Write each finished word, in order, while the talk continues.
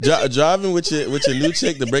Driving with your new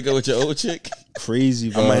chick to break up with your old chick.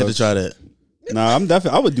 Crazy. I might have to try that. Nah, I'm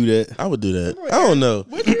definitely. I would do that. I would do that. I don't know.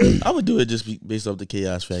 I would do it just based off the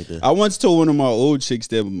chaos factor. I once told one of my old chicks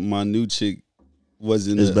that my new chick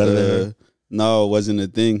wasn't. Better than her? No, it wasn't a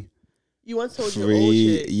thing. You once told your old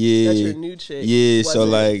chick that your new chick. Yeah,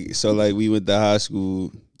 wasn't. so like we went to high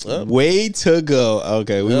school. Way to go.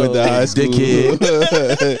 Okay, we went to high school.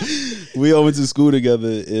 Dickhead. We all went to school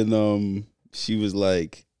together, and she was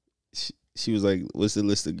like. She was like, "What's the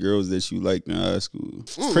list of girls that you liked in high school?"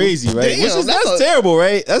 Crazy, right? Damn, that's terrible,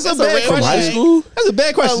 right? That's a bad question. From high school? That's a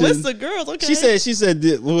bad question. A list of girls. Okay. She said,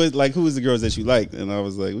 who was the girls that you liked? And I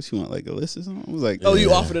was like, what you want, like a list or something? I was like, oh,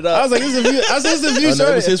 you offered it up. I was like, there's a few. I said, there's a few.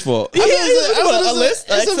 That was his fault. A list,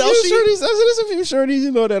 There's a Excel few sheet. shorties. I said, there's a few shorties,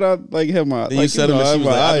 you know, that I like have my. Then you said them, and she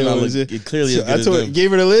was like, I clearly I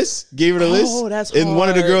gave her the list. Oh, that's and one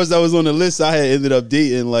of the hard. girls that was on the list, I had ended up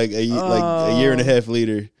dating like a year and a half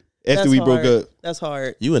later. After we broke up. That's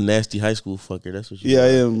hard. You a nasty high school fucker. That's what you. Yeah, I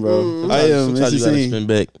am, bro. I am. Sometimes It's you gotta insane. spin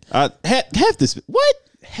back. I have to spin. What?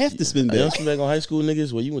 Have to spin You don't back. spin back on high school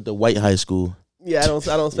niggas? Well, you went to white high school. Yeah, I don't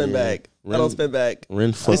spend back. I don't spend back.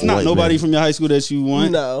 Ren fuck It's not white nobody man. from your high school that you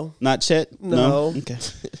want. No. Not Chet. No. Okay.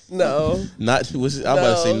 No. Not what's it, I'm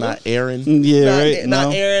about to say No. not Aaron. Yeah. Not, right. not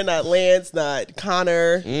No. Aaron, not Lance, not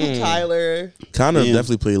Connor, Tyler. Connor Damn.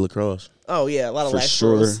 definitely played lacrosse. Oh yeah, a lot of For Lex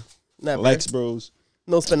sure. bros. Never. Lex bros.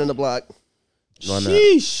 No spinning the block. Why not?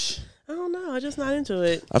 Sheesh. I don't know. I'm just not into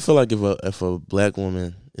it. I feel like if a black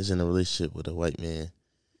woman is in a relationship with a white man,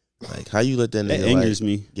 like how you let that That nigga angers like,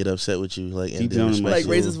 me. get upset with you like and Deep down in my Like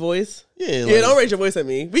soul. raise his voice. Yeah, Yeah, don't raise your voice at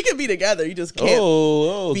me. We can be together. You just can't.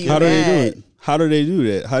 Oh, be How do they do mad. it? How do they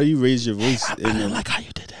do that? How do you raise your voice? I don't like how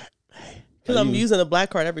you did that. Because I'm using a black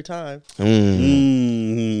card every time. I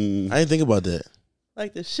didn't think about that.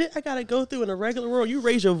 Like the shit I gotta go through in a regular world. You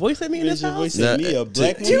raise your voice at me in Raise this your house. voice Nah, at me, a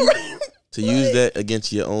black to- woman? To use that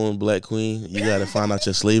against your own black queen, you gotta find out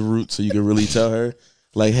your slave route so you can really tell her,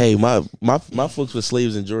 like, hey, my folks were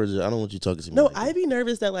slaves in Georgia. I don't want you talking to me. No, like that. I'd be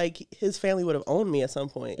nervous that like his family would have owned me at some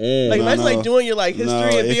point. Mm. Like No, imagine no. like doing your like history No,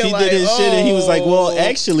 and if being he like, did his shit and he was like, well, oh.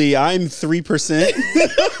 actually, I'm 3%.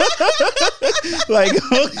 Like,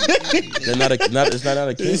 They're not it's not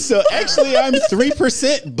a kid. so actually, I'm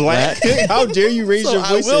 3% black. How dare you raise So your I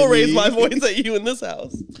voice? will at raise me? my voice at you in this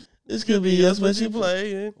house. This could be us, but You you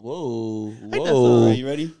play. Whoa, that Are whoa! you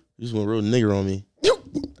ready? You just went real nigger on me.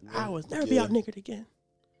 I was never be out niggered again.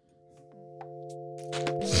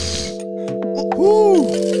 Woo!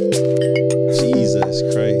 Jesus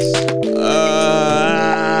Christ.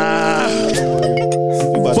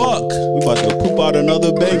 We about to poop out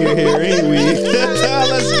another banger here, ain't we?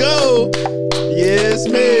 Let's go. Yes,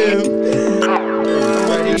 ma'am.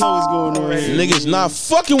 Everybody know what's going on here. Niggas not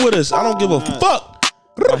fucking with us. I don't give a fuck.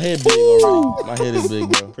 My head big already. My head is big,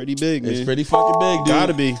 bro. Pretty big, man. It's pretty fucking big, dude.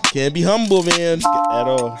 Gotta be. Can't be humble, man. At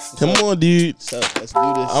all. Come on, dude. So let's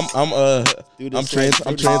do this. Do this. I'm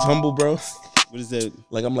trans humble, bro. What is that?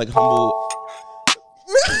 Like I'm like humble.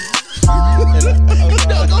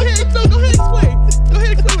 No, go ahead. No, go ahead. Explain. Go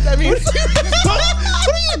ahead. Explain what that means. What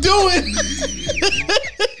are you doing?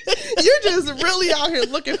 You're just really out here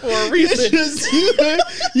looking for a reason.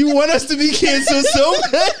 You want us to be canceled so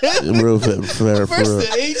bad. Real for First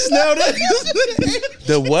the H, now that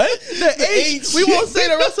the what? The H. We won't say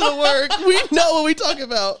the rest of the word. We know what we talking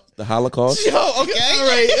about. The Holocaust. Yo,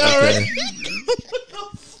 okay. All right.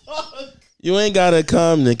 You ain't gotta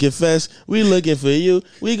come to confess. We looking for you.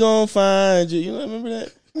 We gonna find you. You know, remember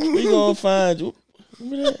that? We gonna find you.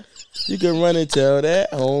 Remember that? You can run and tell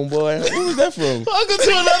that, homeboy. Where was that from? Welcome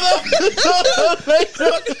to another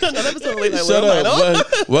episode of Late Night Shut with up.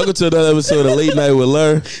 Lino. Welcome to another episode of Late Night with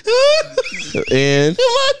Lur. And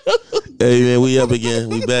hey man, we up again.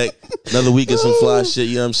 We back. Another week of some fly shit.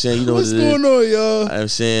 You know what I'm saying? You know What's what it is. going on, y'all? I'm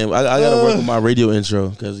saying I gotta work with my radio intro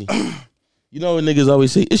because you know what niggas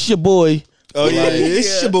always say. It's your boy. Oh yeah,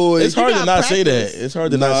 it's your boy. It's hard to gotta not say practice. that. It's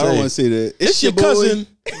hard to No, not I say. don't want to say that. It's your boy. cousin.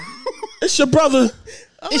 It's your brother.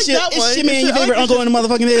 It's your man, your favorite uncle in the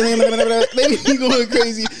motherfucking day. Baby, you going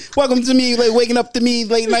crazy. Welcome to me, like waking up to me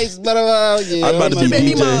late nights. Blah, blah, blah. Yeah, I'm about to be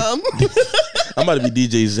Baby DJ. mom. I'm about to be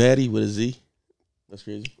DJ Zaddy with a Z. That's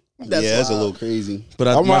crazy. That's a little crazy.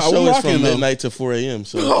 But my show is from midnight to 4 a.m.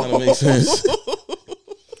 So it kind of makes sense.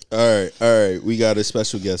 All right. We got a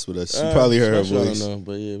special guest with us. You probably heard her Special, voice. I don't know,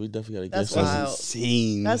 but yeah, we definitely got a That's guest. wild.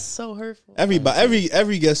 Insane. That's so hurtful. Everybody,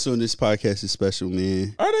 every guest on this podcast is special,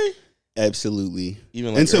 man. Are they? Absolutely.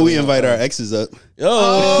 Even like until we early invite on. our exes up.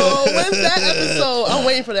 Oh, when's that episode? I'm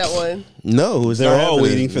waiting for that one. No, it's They're not all happening.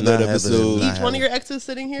 waiting for Not that happening. episode. Not Each one of happening. your exes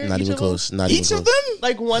sitting here. Not each even of close. them? Not Each even of close. them?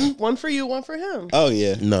 Like one for you, one for him. Oh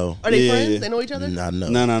yeah. No. Are they Yeah, friends? yeah. They know each other? Nah, no.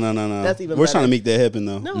 No. That's even We're better. trying to make that happen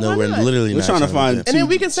though. No, No, why we're not? literally We're not trying to find that. And then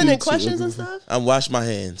we can send in two- questions and stuff. I wash my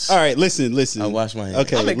hands. All right, listen. I wash my hands.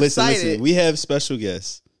 Okay, I'm listen. excited. We have special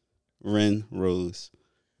guests, Ren Rose,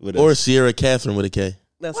 with Or us. Sierra Catherine with a K.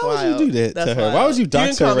 That's Why would wild. you do that That's to her? wild. Why would you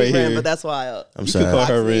dox can her call me right Ren, here? but that's wild. I'm You sorry. could call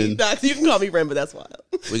her Dox me. Ren. Dox, you can call me Ren, but that's wild.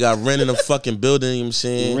 We got Ren in the fucking building, you know what I'm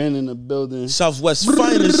saying? Ren in the building. Southwest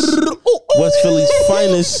finest. West Philly's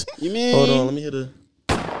finest. You mean? Hold on, let me hit a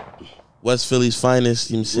West Philly's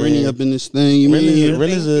finest, you know what I'm Rennie saying? up in this thing. You Ren mean?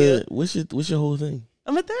 is Thank a you. what's your whole thing?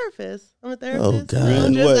 I'm a therapist. Oh, God. I'm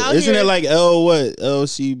Ren just what? out Isn't here. it like L what?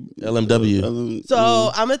 LC LMW.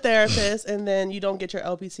 So I'm a therapist, and then you don't get your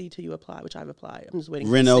LPC till you apply, which I've applied. I'm just waiting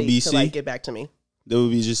for Ren the state LBC? to like get back to me. That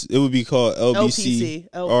would be just. It would be called LBC.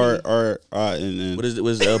 LP. R. What is the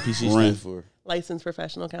LPC Ren. stand for? Licensed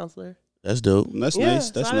professional counselor. That's dope. That's Yeah,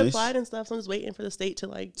 nice. That's so I nice. applied and stuff. So I'm just waiting for the state to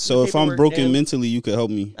like. So do if I'm paperwork broken in. mentally, you could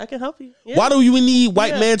help me. I can help you. Yeah. Why do you need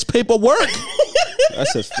white Yeah. man's paperwork?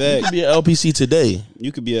 That's a You fact. could be an LPC today.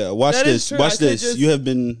 You could be a. Watch That is this. true. Watch I could this. just You have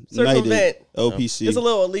been circumvent. knighted. LPC. It's a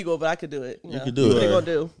little illegal, but I could do it. You could do What it. they gonna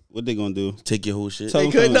do? What they gonna do? Take your whole shit. Tell They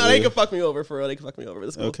them could. come No, up they with- could fuck me over for real. They could fuck me over.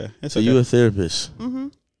 It's cool. Okay. That's So okay. you a therapist?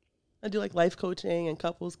 I do like life coaching and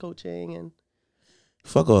couples coaching and.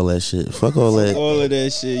 Fuck all that shit. Fuck all that. all of that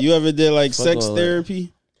shit. You ever did like Fuck sex all that.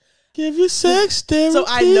 therapy? Give you sex therapy. So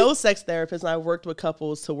I know sex therapists, and I worked with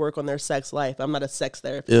couples to work on their sex life. I'm not a sex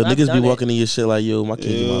therapist. Yo, but I've niggas be done it. walking in your shit like, yo, my kid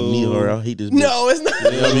get my meat hard. I hate this bitch. No, it's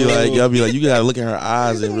not. Y'all be like, you gotta look in her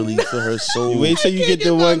eyes and really feel her soul. Wait till you can't get the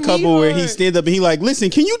get my one couple meat where he hard. stand up and he like, listen,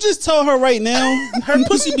 can you just tell her right now? Her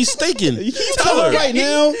pussy be stinking. Can you tell her right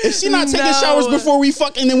now? If she not taking No. showers before we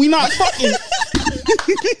fucking, then we not fucking.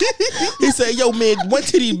 He said, yo, man, one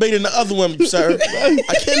titty bigger than the other one, sir.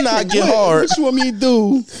 I cannot get hard. What you want me to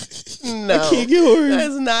do? No, I can't get hard.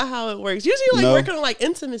 That's not how it works. Usually, you're like No. working on like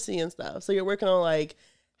intimacy and stuff. So you're working on like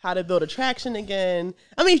how to build attraction again.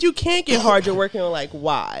 I mean, if you can't get hard, you're working on like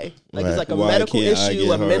why. Like it's Right. like a Why medical can't I issue,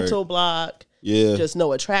 get a hard? mental block, Yeah. just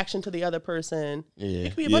no attraction to the other person. Yeah. It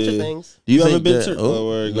could be a bunch of Yeah. things. Do you, You ever think been that? to? Oh,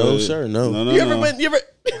 word, go no, ahead. sir, no. No, You ever been? You ever?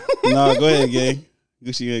 No, go ahead, gang.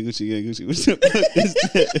 Gucci gang, Gucci gang, Gucci. What the fuck is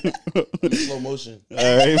that? Slow motion.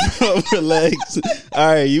 All right, bro, relax. All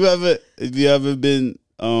right, have you ever been?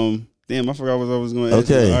 Damn, I forgot what I was going to ask.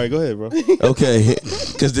 Okay. You. All right, go ahead, bro. Okay,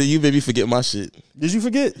 because then you made me forget my shit. Did you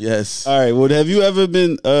forget? Yes. All right. Well, have you ever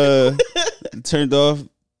been turned off?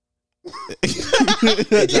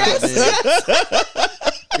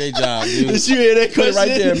 Great job, dude. Did you hear that Put it question?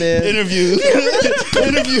 right there, man. Interview.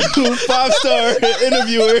 5-star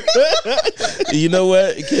interviewer. You know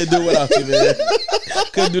what? You can't do it without you, man.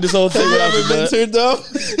 Couldn't do this whole thing Have you without ever you, been man. turned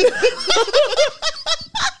off?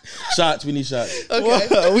 Shots. We need shots. Okay.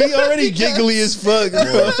 Wow, we already giggly as fuck,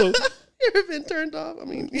 bro. You ever been turned off? I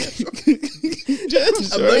mean, yeah, sure.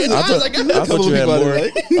 Just A million I times, thought, I guess. I thought couple you had people more.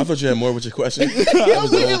 like- I thought you had more with your question. I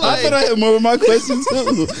was I thought I had more of my questions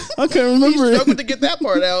too. I can't remember struggled it. to get that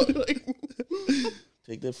part out. Like,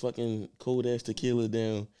 Take that fucking cold ass tequila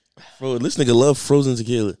down. Bro, this nigga love frozen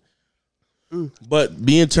tequila. But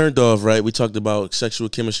being turned off, right? We talked about sexual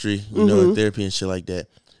chemistry, you know, and therapy and shit like that.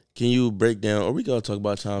 Can you break down, or we gotta talk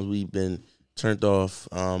about times we've been turned off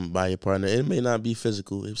by your partner? It may not be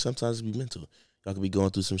physical. It sometimes it be mental. Y'all could be going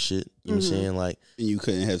through some shit. You know what I'm saying? Like, And you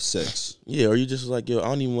couldn't have sex. yeah, or you just like, yo, I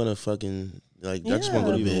don't even want to fucking, like, I just want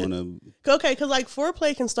to go to You bed. want to? okay, because like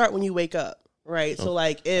foreplay can start when you wake up, right? So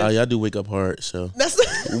like if Oh, y'all do wake up hard, so. that's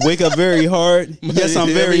Wake up very hard. Yes, I'm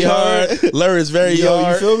very hard. Larry is very Yo, you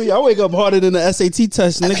hard. feel me? I wake up harder than the SAT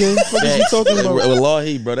test, nigga. What is you talking about? With law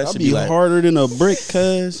heat, bro, that I should be be like. harder than a brick,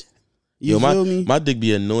 cuz. You Yo, feel me? my dick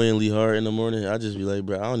be annoyingly hard in the morning. I just be like,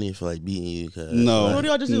 bro, I don't even feel like beating you. Cause No. what do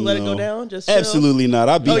y'all just do? Let it go No. down? Just chill? Absolutely not.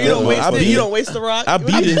 I beat Oh, you don't that waste I it. beat You it. don't waste the rock. I beat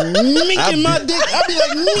it. Minking my dick. I be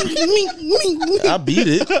like, mink. I beat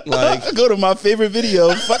it. Like, I go to my favorite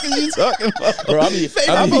video. Fuck is you talking about? bro,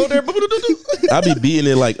 I'm over there. I be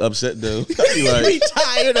beating it like upset though. I be Be like,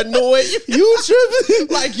 tired, annoyed. You tripping?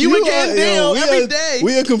 Like, you would get down every are, day.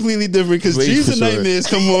 We are completely different because Wait, dreams for and sure. nightmares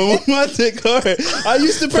come on with my dick hard. I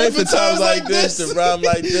used to pray for times like this. to rhyme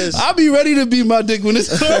like this. I'll be ready to beat my dick when it's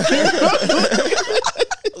hard.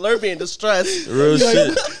 Alert being distressed. Real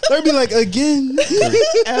shit. They'll be like, again.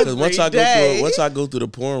 Because once I day. go through the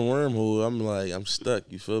porn wormhole, I'm like, I'm stuck.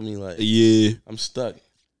 You feel me? Like, Yeah. I'm stuck.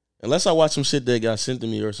 Unless I watch some shit that got sent to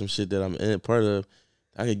me or some shit that I'm in part of,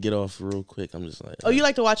 I could get off real quick. I'm just like, Oh, you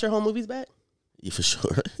like to watch your home movies back? Yeah, for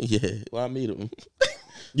sure. Yeah. Well, I meet him.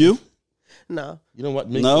 You? No. You know what?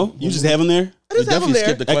 No? You just have them there? I We just have them definitely there.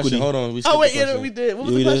 skipped the question. Equity. Hold on. We skipped Oh wait, the yeah, question. we did. What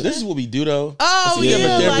was Yeah, we the did. question? This is what we do though. Oh So, yeah, yeah,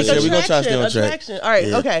 but like therapist, yeah, we gonna try to stay on track. attraction. All right,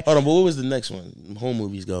 Yeah. okay, Hold on, but what was the next one? Home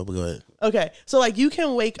movies go, but go ahead. okay. So like you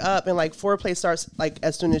can wake up and like foreplay starts like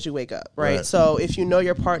as soon as you wake up, right? Right. So if you know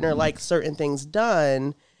your partner likes certain things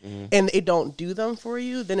done, and it don't do them for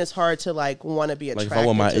you, then it's hard to like want to be Like attracted. if I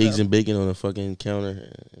want my to eggs them. and bacon on the fucking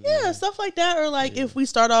counter. Yeah, stuff like that. Or like if we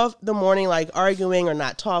start off the morning like arguing or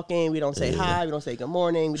not talking, we don't say hi, we don't say good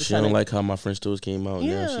morning. We just She kind don't of like how my French toast came out. Now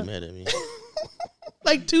Yeah. she mad at me.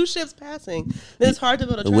 like 2 shifts passing. Then it's hard to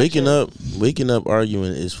build a Waking up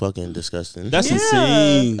arguing is fucking disgusting. That's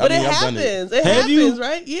insane. But I mean, it I've done it. happens. It Have happens, you?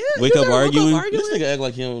 right? Yeah. Wake you up never arguing? This nigga act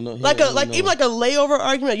like he don't know. Like even like a layover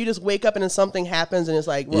argument. You just wake up and then something happens and it's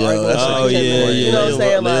like we're Yeah, arguing. that's for like- like 10 oh, yeah, minutes. yeah. You know what I'm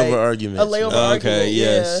saying? Layover Like arguments. a layover argument. Okay,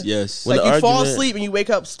 yes, yeah. yes. When Like the you fall argument- asleep and you wake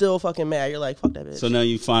up still fucking mad. You're like, fuck that bitch. So now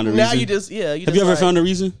you find a reason. now you just you Have just you ever like, found a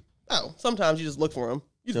reason? Oh, sometimes you just look for them.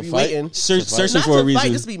 You To just be fight? waiting. Searching Not for a to reason.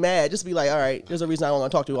 fight, just be mad. Just be like, all right, there's a reason I don't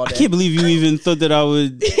want to talk to you all I day. can't believe you even thought that I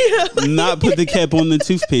would not put the cap on the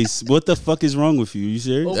toothpaste. What the fuck is wrong with you? You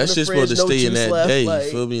serious? Open That the shit's fridge, supposed to no stay in juice that left, day. like-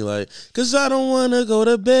 You feel me? Like, cause I don't wanna go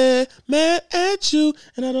to bed mad at you,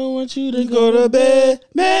 and I don't want you to go to bed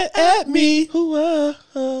mad at me.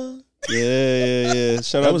 Yeah.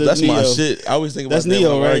 Shout out to That's Neo. my shit. I always think about That's that Neo,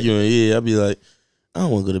 when I'm right? arguing. Yeah, I'd be like, I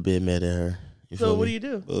don't want to go to bed mad at her. You So feel what me? do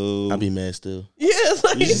you do? Oh. I'd be mad still. Yeah, it's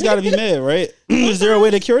like You just gotta be mad, right? Is there a way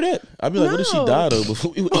to cure that? I'd be like, what if she No. died though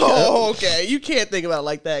before we wake up? Oh, okay. You can't think about it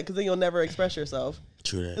like that because then you'll never express yourself.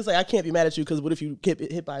 True that. It's like I can't be mad at you because what if you get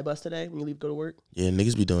hit by a bus today when you leave to go to work? Yeah,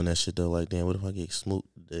 niggas be doing that shit though. Like, damn, what if I get smoked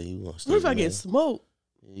today? You gonna still What if be I get mad? smoked?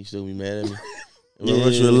 Yeah, you still be mad at me? Yeah. If I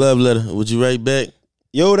wrote you a love letter, would you write back?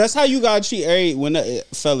 Yo, that's how you gotta treat every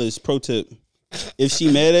fellas. Pro tip: if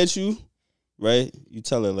she mad at you, right, you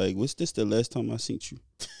tell her like, "What's this the last time I seen you?"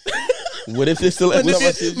 What if it's still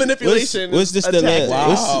Manipulation. What's this the attack. last?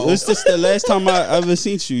 Wow. What's this the last time I ever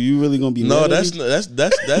seen you? You really gonna be No, mad at that's me?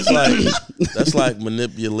 that's like that's like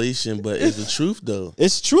manipulation, but it's the truth though.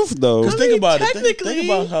 It's truth though. Cause I think mean, about it. technically-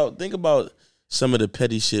 Think about some of the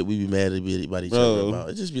petty shit we be mad at each Bro. other about.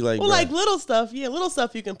 It just be like, Well, bruh, like little stuff, little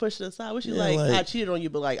stuff you can push to the side. What you Yeah, like, like- I cheated on you,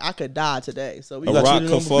 but like I could die today. So we A got rock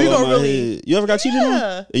cheated on could fall We on gonna my really- head. You ever got cheated on?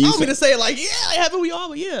 Yeah. And I you don't mean fe- to say it like, yeah, haven't we all?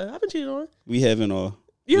 But yeah, I've been cheated on. We haven't all.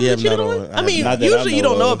 You We ever been have cheated not on? all. I mean, Not that I usually you know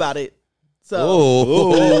don't know of. about it. So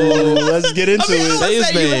oh, Oh, let's get into I mean, I it. don't Say his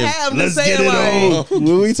say you name. have. I'm Let's just get saying, it like, on.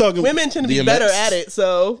 What we talking? women tend to be DMX. better at it.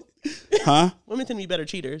 So Huh? women tend to be better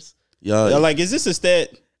cheaters. y'all, Like, is this a stat?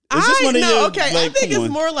 Is this one of your? okay. I Like, think come it's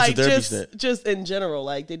on. more like therapy stat. just in general,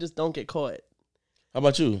 like they just don't get caught. how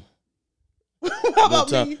about you? How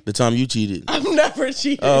about me? The time you cheated. I've never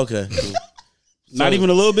cheated. Oh, okay. Cool. Not even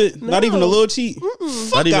a little bit. Not even a No. little cheat.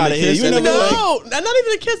 Not even outta a here. kiss. You and never a- like- No, not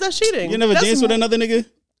even a kiss. That's cheating. You never That's danced with another nigga?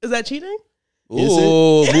 Is that cheating?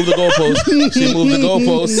 Oh, move the goalpost. She moved the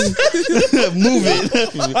goalpost. Move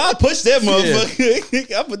it. I push that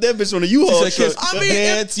motherfucker. I put that bitch on a She U-Haul said, kiss. truck. I mean,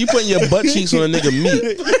 Dance. You putting your butt cheeks on a nigga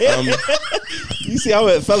meat. You see how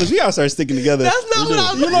fellas, we gotta start sticking together. That's not We what do.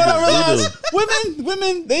 I was. You know what I We realized?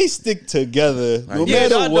 Women, they stick together no Yeah,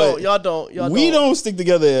 matter y'all what. don't. Y'all don't. Y'all We don't stick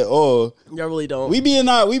together at all. Y'all really don't. We be in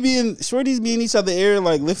shorties be in each other ear,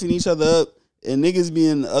 like lifting each other up, and niggas be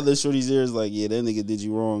in other shorties' ears, like, yeah, that nigga did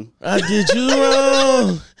you wrong. I did you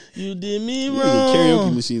wrong. You did me You need a karaoke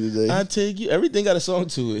wrong. machine today. I take you. Everything got a song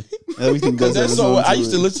to it. Everything does have a That's song so. I to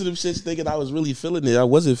used to it. listen to them shits thinking I was really feeling it. I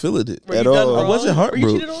wasn't feeling it. Were at you done all. I wrong? wasn't Were you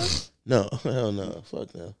heartbroken. cheated on? No, hell no.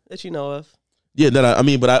 Fuck no. That you know of. Yeah, if I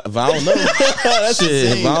don't know,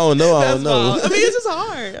 shit. If I don't know, I That's don't know. wild. I mean, it's just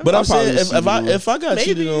hard. But I'm probably saying cheated if I got maybe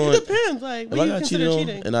cheated on, it depends. Like, if what I do you got cheated consider on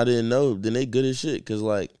cheating? and I didn't know, then they good as shit. Cause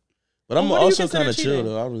like, but I'm Well, what do you also consider kind of chill cheating?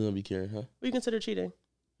 though. I really don't be caring, huh? What do you consider cheating?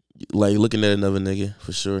 Like looking at another nigga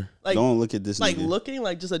for sure. Like, Don't look at this like nigga. looking,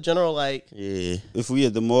 like just a general, like. Yeah. If we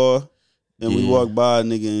at the mall and we Yeah. walk by a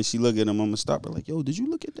nigga and she look at him, I'm gonna stop her like, yo, did you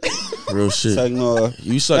look at that? Real It's shit. like, no.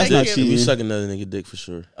 You suck That's dick. not You cheating. suck another nigga dick for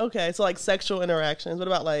sure. Okay, so like sexual interactions. What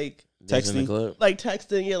about like Dance in the Texting. club.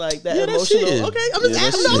 texting? Yeah, like that Yeah, that emotional. shit. Okay, I'm just Yeah,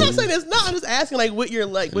 asking. that No, I'm not shit. saying this. No, I'm just asking like what you're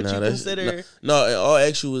like, what Nah, you that's- consider. No, all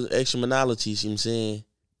extramoralities. You know what I'm saying?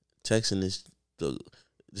 Texting is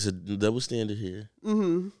it's a double standard here.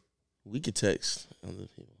 Mm-hmm. We could text other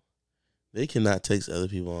people. They cannot text other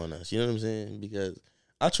people on us. You know what I'm saying? Because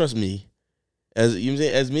I trust me. As you know what I'm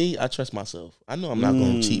saying, as me, I trust myself. I know I'm not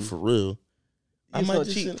gonna cheat for real. I just might gonna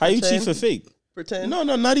just cheat. send- How you cheat Pretend. for fake? Pretend. No,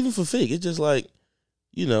 not even for fake. It's just like,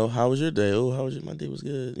 how was your day? Oh, how was your my day was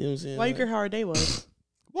good. You know what I'm saying? Why you Like, care how our day was?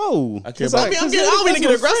 Whoa. I care I mean, I don't mean to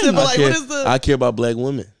get aggressive, but like, what is the? I care about black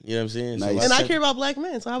women. You know what I'm saying? Nice. So And I care about black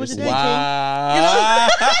men. So how was your day, King?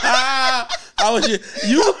 wow. How was you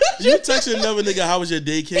texted another nigga? How was your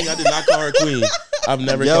day, King? I did not call her queen. I've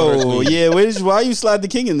never called her queen. Yeah. Why you slide the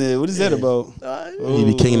king in there? What is that about? He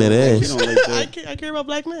be king that We ass. don't like that. I care about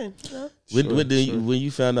black men. You know? When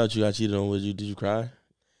you found out you got cheated on, did you cry?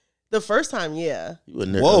 The first time, yeah. You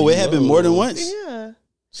wouldn't have- Whoa, it happened more than once. Yeah.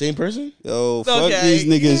 Same person? Yo, fuck Okay. these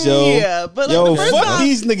niggas, yo. Yeah, but like Yo, the first fuck time,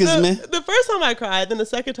 these niggas, man. The first time I cried, then the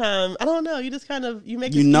second time, I don't know. You just kind of make You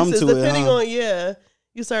excuses numb to it, depending huh? on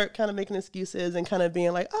You start kind of making excuses and kind of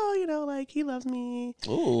being like, oh, like he loves me.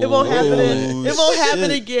 Ooh. It won't happen. Oh, It won't happen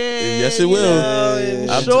shit. again. Yes, it will.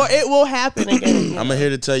 And sure, it will happen again. I'm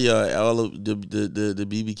here to tell y'all, all of the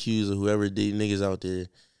BBQs or whoever date niggas out there.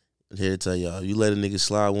 I'm here to tell y'all, you let a nigga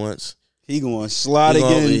slide once. He gonna slide He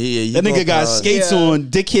gonna- again. you That nigga gonna got pause. skates Yeah. on,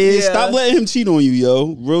 dickhead. Yeah. Stop letting him cheat on you,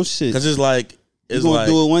 yo. Real shit. Cause it's like He it's gonna like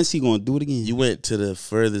do it once, he gonna do it again. you went to the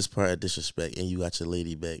furthest part of disrespect and you got your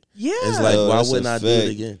lady back. Yeah. It's like Yo, why that's wouldn't a I do it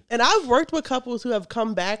fact. again? And I've worked with couples who have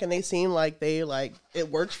come back and they seem like it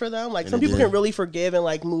works for them. Like And some it people did. can really forgive and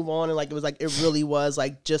like move on and like it really was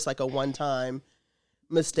like just like a one time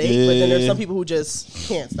mistake. But then there's Yeah. some people who just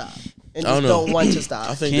can't stop and I just don't know. don't want to stop.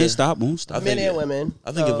 I think Can't that- stop, won't stop. I Men think and women.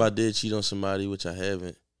 I think So, if I did cheat on somebody, which I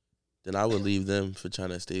haven't, then I would leave them for trying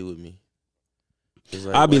to stay with me. It's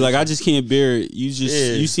I'll be why like, you- I just can't bear it.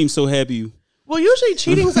 Yeah. You seem so happy. well, usually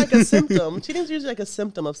cheating's like a symptom. Cheating's usually like a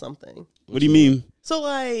symptom of something. What do you mean? So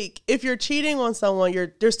like if you're cheating on someone,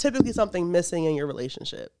 there's typically something missing in your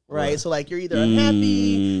relationship, right? So like you're either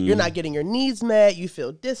unhappy, you're not getting your needs met, you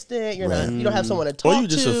feel distant, you don't have someone to talk to. or you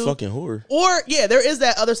just a fucking whore. Or yeah, there is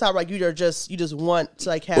that other side where like you just want to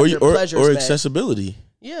like have Or your or, pleasures or met. accessibility.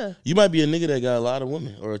 Yeah. You might be a nigga that got a lot of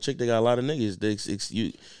women, or a chick that got a lot of niggas.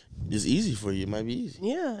 It's easy for you. It might be easy.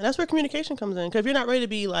 Yeah, and that's where communication comes in. Because if you're not ready to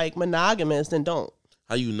be like monogamous, then don't.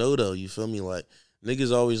 How you know though? You feel me? Like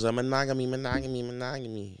niggas always like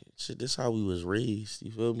monogamy. Shit, this how we was raised.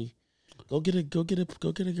 You feel me? Go get a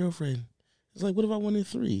girlfriend. It's like, what if I wanted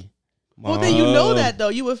 3? Well, then you know that though.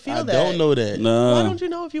 You would feel I that. don't know that. Why don't you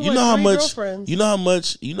know if you want know how 3 much girlfriends? you know how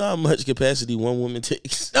much capacity one woman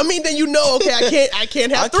takes. I mean, then you know. Okay, I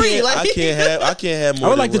can't have 3. Like I can't have more. I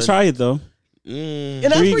would than like to one. try it though. and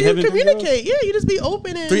that's 3 where you having 3 communicate. Yeah, you just be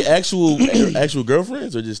open and 3 actual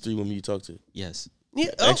girlfriends, or just 3 women you talk to? Yes.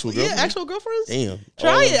 actual girlfriends? actual girlfriends. Damn,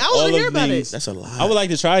 Try it. I all want to of hear about it. these. that's a lot. I would like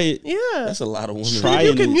to try it. Yeah. That's a lot of women. Try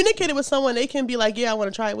If you it. communicate it with someone, they can be like, "Yeah, I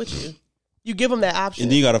want to try it with you." You give them that option.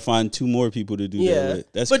 And then you gotta find 2 more people to do that yeah,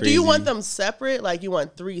 with. That's but crazy. do you want them separate? Like you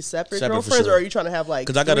want 3 separate Separate for girlfriends, sure. or are you trying to have like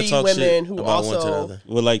 'Cause I gotta 3 talk women shit who about one to the also other.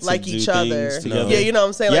 would like to like do each things other? together? Yeah, you know what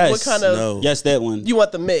I'm saying. Like what Yes. kind of No. Yes, that one. you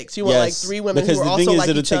want the mix? You want like Yes. 3 women because who are the also thing is, like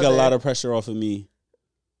it'll each take other a lot of pressure off of me.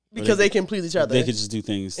 because they can please each other. They could just do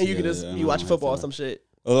things, and you can together. just I you watch don't football or have some shit.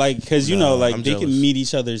 to. Or like, because you know, like I'm they can jealous. meet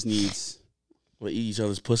each other's needs. We eat each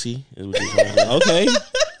other's pussy. Is what you're trying to say. Okay.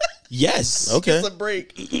 Yes. Okay, It's a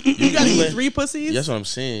break. You gotta eat 3 pussies that's what I'm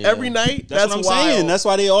saying. every night. That's what I'm wild. saying. That's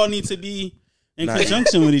why they all need to be in Not-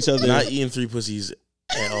 conjunction with each other. Not eating 3 pussies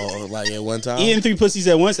at all, like at one time. Eating 3 pussies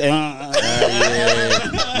at once. Yeah,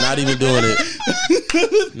 not even doing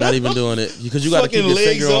it. Not even doing it because you got to keep your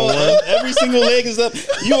finger on one. Every single leg is up.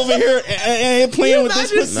 You over here playing with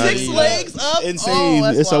this Imagine pussy. 6 even. legs up. Insane. Oh,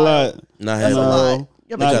 that's it's a wild. lot. Not That's having. a lot. No. Yeah,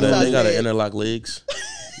 They but gotta, you they gotta big. interlock legs.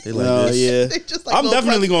 They like No, this. yeah. They just like I'm little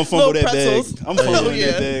definitely pre- gonna fumble little that bag. pretzels. I'm fumbling Oh, yeah.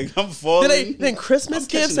 that bag. I'm falling. Then Christmas I'm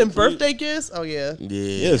catching gifts the and creep. birthday gifts. Oh yeah.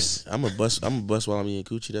 Yeah. Yes. I'm a bust while I'm eating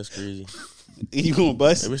coochie. That's crazy. You gonna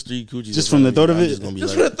bust? If it's 3 coochies, Just from the thought of I'm it? just gonna be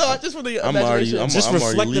Just like, for the thought, just for the I'm already- imagination. I'm- Just already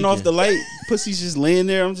reflecting off leaking. the light. Pussy's just laying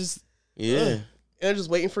there. I'm just. yeah. and they're just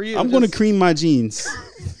waiting for you. I'm gonna Just- cream my jeans.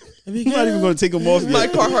 I'm not even gonna take them off my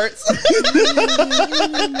yet. Carhartts.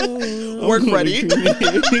 Work ready.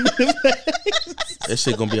 That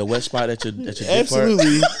shit gonna be a wet spot at your dick part.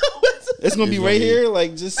 Absolutely. It's gonna be It's right gonna be- here,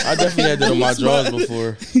 like just. I definitely had that on my drawers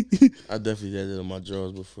before. I definitely had that on my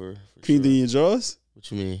drawers before. For Creamed in sure. your drawers. What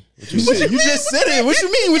you mean? What You you mean? just said it. What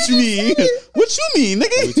you mean? What you mean? What you mean,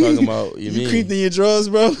 nigga? What we talking about? You mean? creamed in your drawers,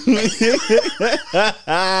 bro.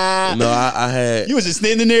 No, I had. You was just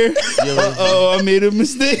standing there. You ever, Oh, I made a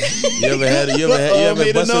mistake. you ever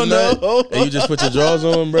made a bust a no-no. nut and you just put your drawers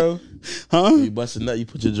on, bro? Huh? You bust a nut, you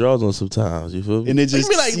put your drawers on sometimes. You feel me? And it Just just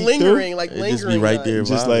be like seep lingering, like It lingering. just be right there,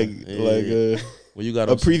 just vibing. like when you got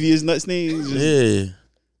a previous nut stain. Just, yeah.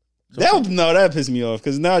 that pissed me off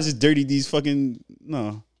because now I just dirty these fucking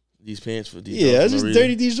These pants for these. Yeah, I dogs for just no reason.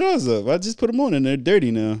 dirty these drawers up. I just put them on and they're dirty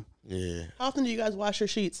now. Yeah. How often do you guys wash your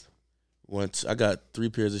sheets? Once I got 3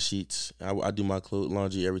 pairs of sheets. I do my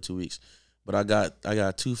laundry every 2 weeks. But I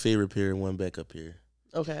got 2 favorite pair and 1 backup pair.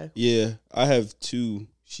 Okay. Yeah, I have 2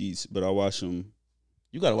 sheets, but I wash them.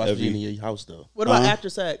 You gotta wash machine in your house though. What about after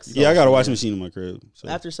sex? Yeah, I got a washing machine in my crib. So.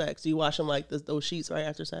 After sex, do you wash them like those sheets right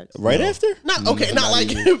after sex? Right after? Not okay. Not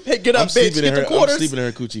like even. get up, bitch, get the I'm quarters. sleeping in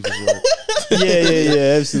her coochie for sure.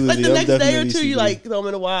 Yeah, absolutely. Like the I'm next day or definitely 2, you sleeping. like throw them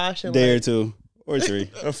in the wash. And Day or like, 2 or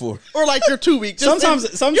 3. Or 4. or like your 2 weeks.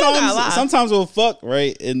 Sometimes we'll fuck,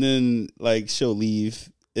 right? And then like she'll leave.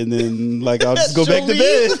 And then like I'll just go back to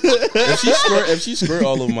bed. if she squirt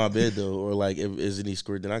all over my bed though, or like if there's any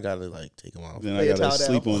squirt, then I gotta like take them off. Then I gotta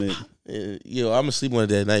sleep on it. Yo, I'm gonna sleep on it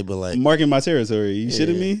that night, but like marking my territory. You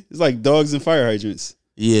shitting me? It's like dogs and fire hydrants.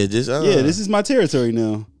 Yeah, this is my territory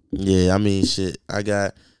now. Yeah, I mean shit. I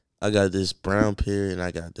got this brown pair and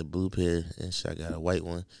I got the blue pair and shit. I got a white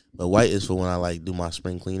one. But white is for when I like do my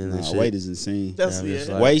spring cleaning and shit. White is insane. That's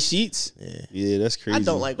like, white sheets? Yeah, that's crazy. I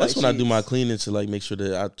don't like that's white when sheets. I do my cleaning to like make sure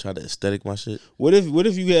that I try to aesthetic my shit. What if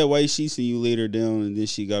you had white sheets and you laid her down and then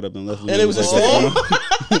she got up and left? And it was a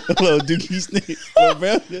little dookie snake.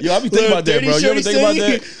 Yo, I be thinking about that, bro. You ever think about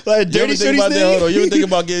that? Like you ever think about that? Hold on. You ever think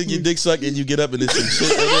about getting your dick sucked and you get up and it's some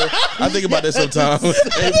shit? I think about that sometimes.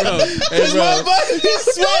 Hey, bro. My body be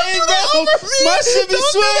sweating, bro. My shit be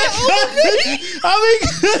sweating.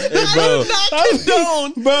 Hey, bro.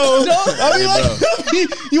 Bro, I be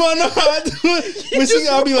like, you wanna know how I do it?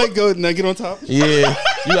 I'll be like, go now, get on top. Yeah,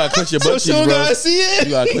 you gotta clench your butt cheeks, bro. Gotta see it.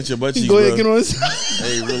 You gotta clench your butt cheeks, go ahead, bro. get on.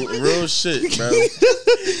 Hey, real shit, bro.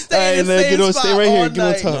 Hey, man, get on, stay right here,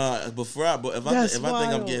 get on top. Nah, if I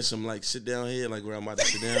think I'm getting some like sit down here, like where I'm about to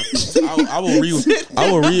sit down, I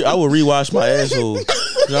will rewash my asshole.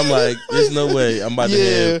 Cause I'm like, there's no way I'm about to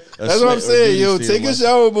have. That's what I'm saying, yo. Take a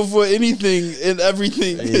shower before anything and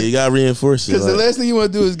everything. Yeah, you gotta reinforce it. Because the last thing you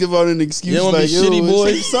want to do is give out an excuse you like, be shitty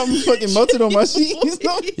boy. Something fucking melted on my sheets.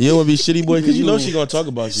 You don't want to be shitty boy because you know she's gonna talk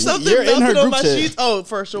about you. Something You're in her melted on group my chat. sheets. Oh,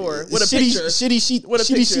 for sure. With a shitty, picture. shitty sheet, With a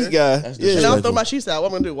shitty picture. sheet guy. And I'll throw my sheets out. What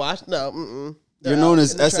I'm gonna do? Wash? No. You're known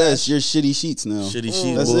as in the SS. trash. You're shitty sheets now. Shitty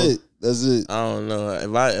sheet. That's boy. it. That's it. I don't know.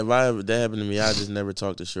 If that happened to me, I just never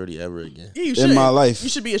talk to Shorty ever again. Yeah, you should. In my life. You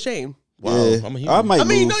should be ashamed. Wow, Yeah. I'm a human. I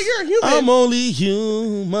mean, no, you're a human. I'm only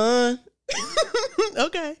human.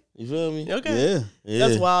 Okay. You feel me? Okay. Yeah.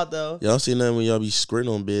 That's wild though. Y'all see nothing when y'all be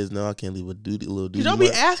squirting on beds. No, I can't leave a little duty. You don't be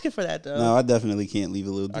asking for that though. No, I definitely can't leave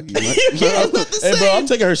a little dookie. It's not the Hey, bro, I'm same.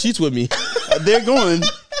 taking her sheets with me. They're going.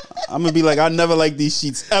 I'm gonna be like, I never like these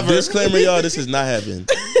sheets ever. Disclaimer, y'all, this has not happened.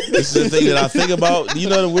 This is the thing that I think about. You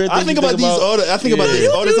know the weird thing I think about these all the. I think about Yeah.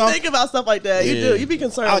 this all the You time. think about stuff like that. You Yeah. do. You be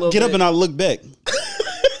concerned a I little get bit. up and I look back.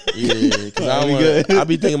 Yeah, because I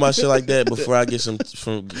be thinking about shit like that before I get some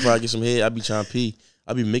head. I be trying to pee.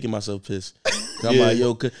 I be making myself piss. I'm like,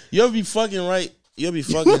 yo, you ever be fucking right? You ever be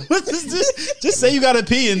fucking? Just say you gotta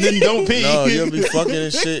pee and then don't pee. No, you ever be fucking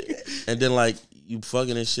and shit, and then like you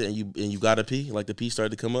fucking and shit, and you gotta pee, like the pee started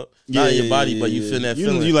to come up, not in your body, but you feel that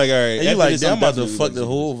feeling. You like, all right, and you like, damn, I'm about to fuck the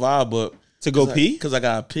whole vibe up to go pee because I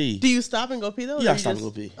gotta pee. Do you stop and go pee though? Yeah, Or I you stop just-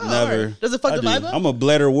 and go pee. Oh, Never. alright. Does it fuck I the do. vibe up? I'm a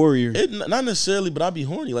bladder warrior. Not necessarily, but I be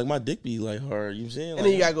horny. Like my dick be like hard. You know what I'm saying? And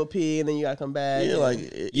then you gotta go pee, and then you gotta come back. yeah, and-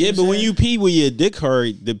 like Yeah, but when you pee with your dick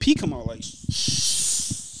hard, the pee come out like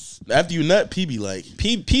after you nut, pee be like,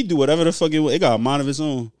 pee do whatever the fuck it got a mind of its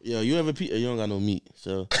own. yo, you ever pee? You don't got no meat,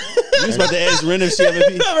 so. You was about to ask Ren if she ever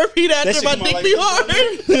pee. Never pee That after shit my come out dick like be this. hard.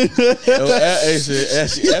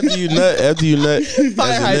 After you nut,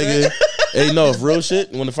 Fire as a hydrant. nigga, hey, no, if real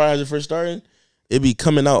shit, when the fire hydrant first started, it be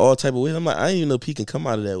coming out all type of ways. I'm like, I didn't even know pee can come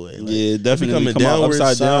out of that way. Like, Yeah, definitely coming come out downward,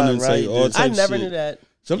 upside down and side, say right, all this- I type never shit. knew that.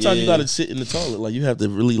 Sometimes you Yeah. gotta sit in the toilet. Like you have to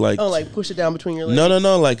really like. Oh, like push it down between your legs.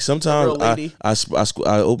 No. Like sometimes real lady. I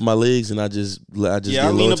open my legs and I just Yeah, I get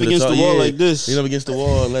lean lower up to against the top. wall Yeah, like this. Lean up against the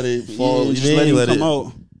wall, and let it fall. Yeah, you just mean? let it Let come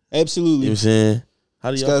out. Absolutely. You know what I'm saying? How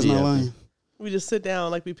do This y'all guy's pee not after? lying. We just sit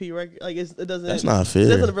down like we pee. Like it doesn't. That's not fair.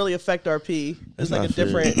 It doesn't really affect our pee. That's It's like not a fair.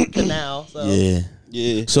 different canal. So Yeah.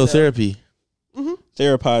 Yeah. So therapy,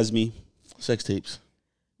 Therapize me. sex tapes.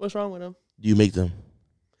 what's wrong with them? Do you make them?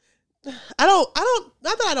 I don't.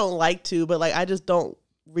 Not that I don't like to, but like I just don't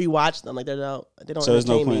rewatch them. Like they don't. So there's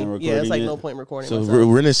no entertain point me. in Yeah, recording it's like it? no point in recording. So myself.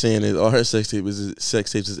 Ren is saying that all her sex tapes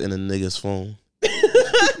is in a nigga's phone.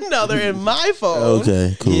 No, they're in my phone.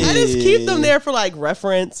 Okay, cool. Yeah. I just keep them there for like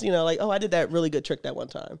reference. You know, like I did that really good trick that one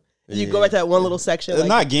time. And you go back to that one little section. Like,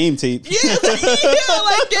 Not game tape. yeah,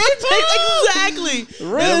 like game tape. Exactly.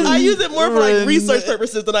 Ren- I use it more for like Ren- research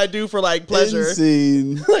purposes than I do for like pleasure.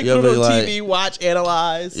 Insane. Like You put ever, it on like- TV, watch,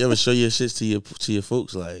 analyze. You ever show your shits to your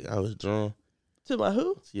folks? Like I was drawn To my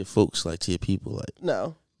who? to your folks, like to your people. Like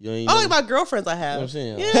No. you ain't. Oh, know- like my girlfriends I have. You know what I'm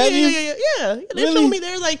saying? Yeah, Have yeah, you? yeah. They Really? show me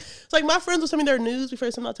theirs. Like, it's like my friends will send me their news before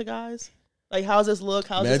they send out to guys. Like, how's this look?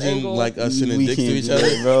 How's this Imagine angle? like us sending We dicks to can't each do other,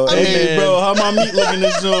 that, bro. I Hey, mean- bro, how my meat looking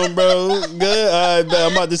this joint, bro? Good. All right, bet.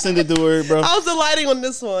 I'm about to send it to her, bro. How's the lighting on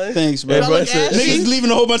this one? Thanks, bro. Hey, bro, look it's a- ashy? Niggas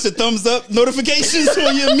leaving a whole bunch of thumbs up notifications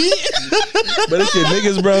on your meat. But it's your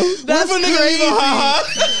niggas, bro. That's What if a nigga leave a crazy. ha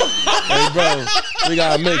Hey, bro, we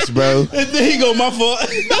got a mix, bro. And then he go, my fault.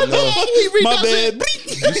 My bad.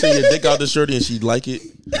 You send your dick out the shorty and she like it.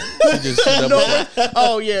 She just she double check.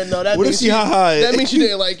 Oh yeah, no. That What means if she ha-ha it? That means she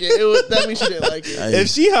didn't like it. That means she didn't like it. Hey, If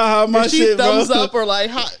she ha my If she shit, thumbs bro, up or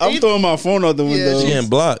like, I'm throwing my phone out the window. she ain't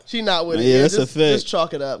blocked. she not with it. Yeah, that's a just, fact. Just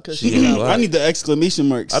chalk it up because She she ain't not. blocked. I need the exclamation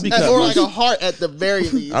marks. I be Or cutting like my, a heart at the very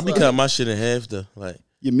least. I be like. cutting my shit in half though. Like,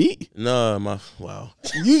 Your meat? no, my wow.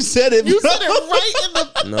 You said it. You bro. said it right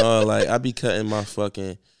in the. No, like I be cutting my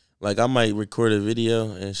fucking. Like I might record a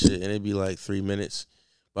video and shit, and it be like 3 minutes.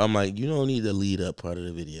 But I'm like, you don't need the lead up part of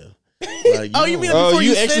the video. Like, Oh, you don't- mean Oh, before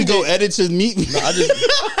you you actually send go it. edit your meat?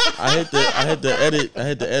 I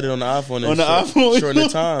had to edit on the iPhone. And On the short- iPhone? shorten the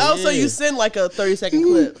time. Oh, so yeah. you send like a 30-second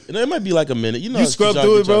clip. You know, it might be like a minute. You know, You how scrub y'all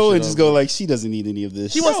through get it, bro, y'all and shit just over. go like, she doesn't need any of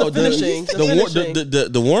this. She wants the finishing.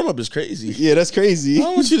 The warm up is crazy. Yeah, that's crazy. I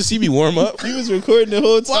don't want you to see me warm up. You was recording the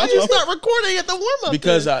whole time. Why'd you start recording at the warm up?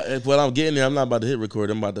 Because when I'm getting there, I'm not about to hit record.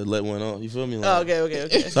 I'm about to let one on. You feel me? Like, Oh,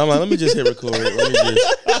 okay. So I'm like, let me just hit record. Let me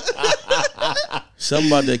just.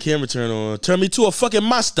 Something about that camera turn on. Turn me to a fucking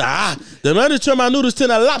monster. The man turn my noodles to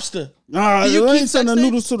a lobster. Nah, Do you you keep ain't send the sex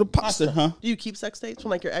noodles to the pasta, huh? Do you keep sex tapes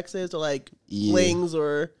from like your exes or like Yeah. flings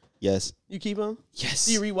or Yes. you keep them? Yes.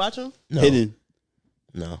 Do you rewatch them? No, Hidden.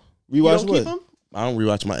 no. You Rewatch don't what? keep them? I don't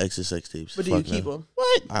rewatch my ex's sex tapes. But do you Fuck keep no. them?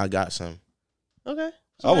 What? I got some. Okay.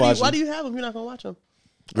 I'll watch Why them. do you have them? You're not gonna watch them.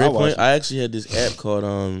 Great I'll watch point. it. I actually had this app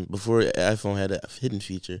called before iPhone had a hidden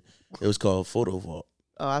feature. It was called Photo Vault.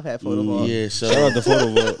 Oh, I've had photo vault. Yeah, so Shout out the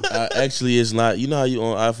photo vault. actually it's not. You know how you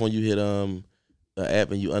on iPhone you hit an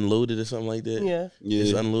app and you unload it or something like that. Yeah.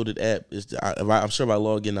 It's Yeah. unloaded app. I'm sure if I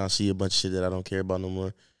log in, I'll see a bunch of shit that I don't care about no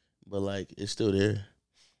more. But like, it's still there.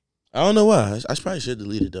 I don't know why. I probably should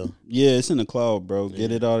delete it though. Yeah, it's in the cloud, bro.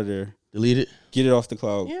 Get Yeah. it out of there. Delete it. Get it off the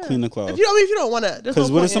cloud. Yeah. Clean the cloud. If you don't want to,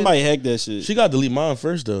 Because what if somebody hacked that shit? She got to delete mine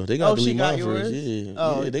first though. They got Oh, to she delete got mine first. yours? Yeah,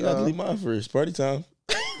 Oh, yeah. They got to oh. delete mine first. Party time.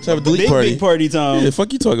 Let's have a delete big, party. big party time. Yeah,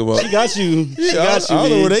 fuck you talking about. She got you. She got you, I don't know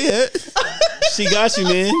man. where they at. She got you,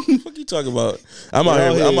 man. Fuck you talking about? I'm out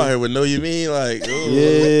Y'all here. I'm here. out here with know you mean like. Ooh.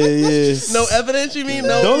 Yeah. No evidence, you mean?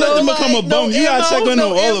 No. Don't let no, them become a like, bum. no You gotta check ammo, on no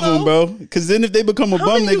all of them, ammo. bro. Because then if they become a How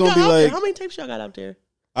bum, many they're you gonna got be out there? like, How many tapes y'all got out there?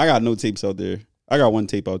 I got no tapes out there. I got one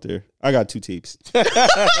tape out there. I got 2 tapes. I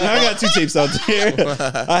got 2 tapes out there.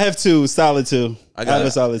 I have 2, solid 2. I got- have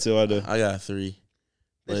a solid 2 out there. I got 3.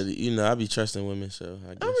 But you know, I be trusting women, so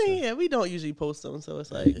I guess. I mean, yeah, we don't usually post them, so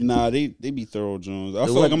it's like Nah, they be thorough Jones. I It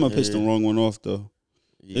feel like won't- I'm gonna piss the yeah. wrong one off though.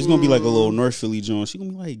 Yeah. It's gonna be like a little North Philly Jones. She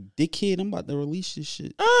gonna be like, "Dickhead, I'm about to release this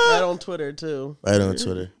shit." right on Twitter too. Right on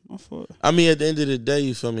Twitter. My fault. I mean, at the end of the day,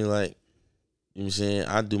 you feel me? Like, you know what I'm saying?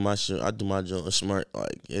 I do my shit. I do my joint smart.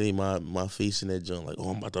 Like, it ain't my face in that joint. Like,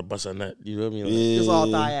 oh, I'm about to bust a nut. You know what I mean? Like, It's all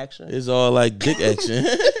thigh action. it's all like dick action.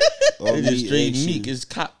 All It's just meat straight action. meat. It's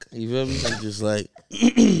cock. You feel me? I'm just like,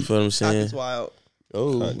 you feel what I'm Cock saying? is wild.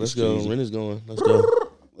 Oh, Cock let's is go. crazy. Ren is going. Let's go.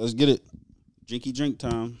 Let's get it. Drinky drink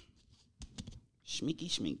time. Schmeeky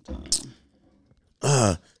schmeek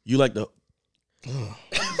time. You like the.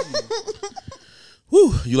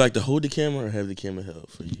 Woo! You like to hold the camera or have the camera held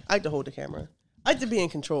for you? I like to hold the camera. I like to be in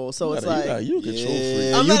control, so it's like you a control freak.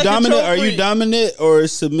 Yeah, I'm you not a dominant? control Are you freak. dominant or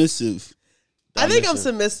submissive? I think I'm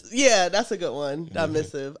Submissive. submissive. Yeah, that's a good one.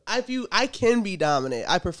 Submissive. I can be dominant.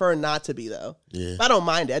 I prefer not to be though. Yeah. But I don't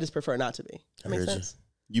mind it. I just prefer not to be. That makes heard you. sense.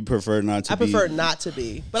 You prefer not to I be prefer not to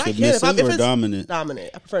be, but I can if submissive or it's dominant?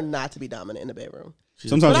 Dominant. I prefer not to be dominant in the bedroom.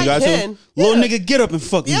 Sometimes But you I got can. to. Little Yeah. nigga, get up and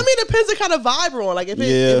fuck me. Yeah, I mean, it depends what kind of vibe we're on. Like if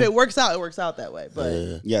Yeah. it works out, it works out that way. But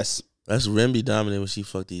Yeah. Yes. That's Ren be dominant when she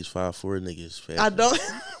fucked these 5'4" niggas. Fast. I don't.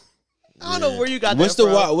 I don't know where you got What's that the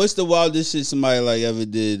from. what's the wildest shit somebody like ever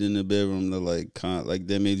did in the bedroom that like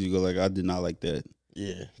that made you go like I did not like that.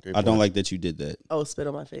 Yeah. Great I don't point. like that you did that. Oh, spit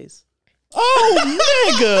on my face. Oh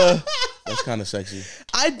nigga. That's kind of sexy.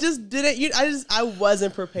 I just didn't. I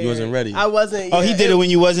wasn't prepared. You wasn't ready. I wasn't. Oh, he yeah, did it when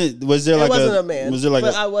you wasn't. Was there It like wasn't a man. Was there like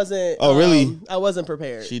but a? I wasn't. Oh, really? I wasn't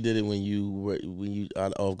prepared. She did it when you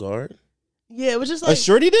out off guard. Yeah, it was just A like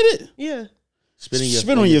shorty did it. yeah, Spitting your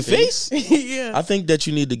Spit on your face. yeah. I think that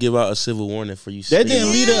you need to give out a civil warning for you. That didn't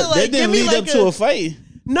spitting. lead Yeah, up. like, That didn't give me lead up like to a- a fight.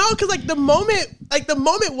 No, because like the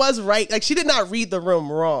moment was right. Like she did not read the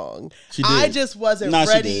room wrong. She did. I just wasn't Nah, she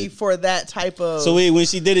ready did. for that type of. So wait, when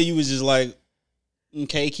she did it, you was just like,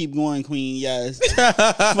 Okay, keep going, Queen. Yes.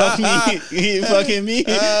 Fuck me. Keep fucking me.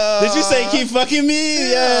 Did you say keep fucking me?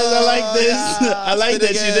 Yes, I like this. I like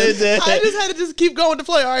that you did that. I just had to just keep going with the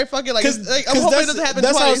play. All right, fuck it. Like, I'm hoping it doesn't happen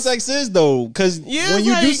that's twice. how sex is, though. Because Yeah, when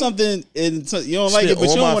you do like- something and you don't like Spit it, but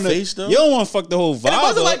on you my don't want face, though? to. You don't want to fuck the whole vibe. And it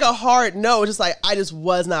wasn't up. like a hard no. It's just like I just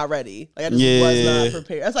was not ready. Like I just was not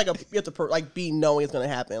prepared. That's like you have to like be knowing it's gonna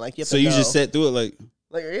happen. Like you have So to you know. just sat through it like.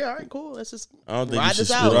 Like yeah, all right, cool. Let's just I don't think ride you should this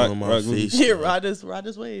spit out. on my Rock- face. Yeah, ride this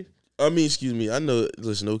wave. I mean, excuse me. I know.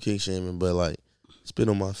 Listen, no king shaming, but like, spit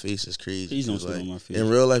on my face is crazy. Please don't 'cause, spit like, on my face. In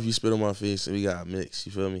real life, you spit on my face, and we got mixed.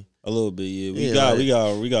 You feel me? A little bit, yeah. We Yeah, got.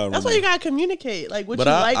 That's why you gotta communicate. Like what But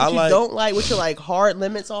you I- like, I what you like- don't like, what your like hard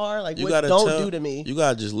limits are. Like You what gotta don't tell- do to me. You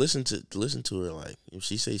gotta just listen to her. Like if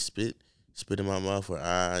she say spit in my mouth, or you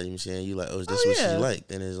know what I'm saying, you like, oh, that's what yeah. she like.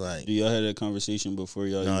 Then it's like, Do y'all had that conversation before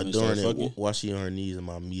y'all nah, even during started it, fucking? while she on her knees and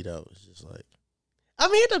my meat out, it's just like, I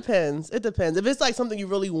mean, it depends. It depends. If it's like something you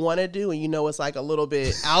really want to do and you know it's like a little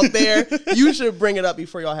bit out there, you should bring it up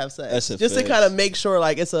before y'all have sex. That's a Just to fact. kind of make sure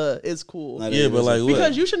like it's cool. Not yeah, but everybody's like a- what?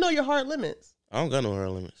 Because you should know your hard limits. I don't got no hard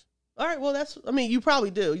limits. All right, well you probably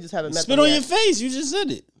do. You just haven't met Spit them on yet. your face. You just said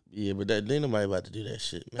it. Yeah, but that ain't nobody about to do that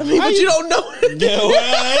shit, man. I mean, but you don't know it. Yeah,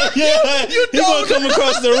 well, yeah. You He gonna don't come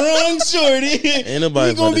across the wrong shorty. Ain't nobody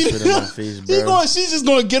He gonna about to be- spit in my face, bro. She's just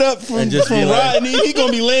gonna get up from And just be like- riding. He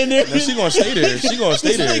gonna be laying there. No, she gonna stay there. She gonna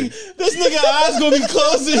stay there. This nigga eyes gonna be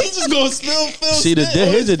closed and he just gonna spill. See,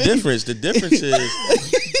 here's the difference. The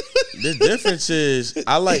difference is,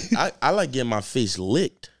 I like getting my face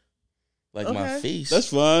licked, like my Okay. face. That's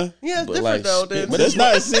fine. Yeah, it's But, different like, though. spit- Then. but That's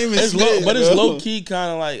not the same as spit, but it's bro. low key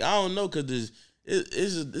kind of like, I don't know, cause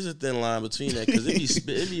there's a thin line between that, cause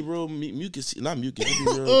it be real mucus, not mucus. It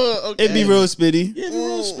be real, Okay. It'd be real spitty. yeah, it be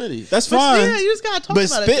real spitty. That's But fine. yeah, you just gotta talk But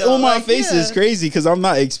about spit it. though. on my Like, face yeah. is crazy because I'm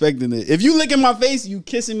not expecting it. If you lick in my face, you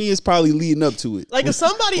kissing me is probably leading up to it. Like if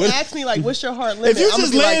somebody asks me like, "What's your hard limit?" If you I'm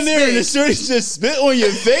just gonna be laying like, there and the spit. shorty just spit on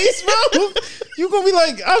your face, bro, you gonna be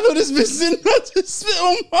like, I know this bitch sitting up to spit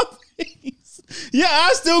on my face. Yeah,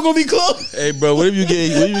 I still gonna be close. Hey, bro, what if you get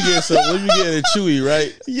a chewy,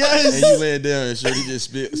 right? Yes. And you laying down and sure you just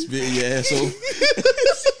spit in your asshole.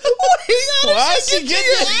 Why she get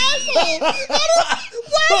that?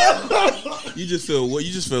 You just feel what?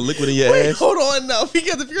 You just feel liquid in your Wait, ass. hold on now,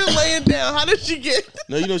 because if you're laying down, how did she get?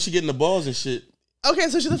 No, you know she getting the balls and shit. Okay,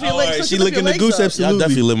 so she lift your All legs. right, so she lift your licking the legs goose up. Yeah, I absolutely.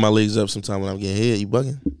 definitely lift my legs up sometime when I'm getting head. You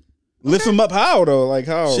bugging? Lift him up how though? Like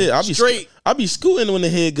how? Shit, I'll be Straight. I'll be scooting when the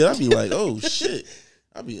head good. I'll be like, oh shit.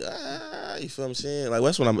 I'll be you feel what I'm saying? Like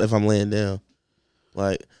that's when if I'm laying down.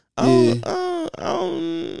 Like I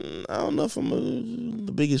don't know if I'm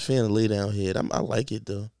the biggest fan of lay down head. I like it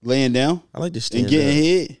though. Laying down I like to stand and getting up.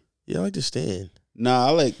 hit. Yeah, I like to stand. Nah,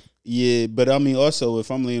 I like but I mean also if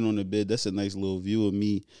I'm laying on the bed, that's a nice little view of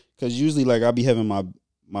me. Cause usually like I be having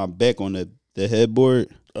my back on the headboard.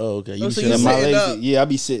 Oh, okay. Oh, be so sitting you And up. my sitting legs, up. yeah, I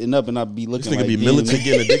be sitting up and I be This looking nigga like be damn, militant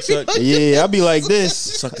getting a dick sucked. Yeah, I be like this.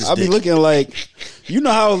 Suck his I be dick. looking like, you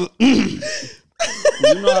know how,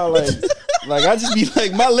 like I just be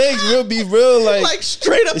like my legs will be real Like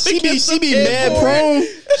straight up. she against the be mad headboard. prone.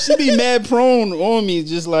 She be mad prone on me,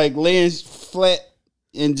 just like laying flat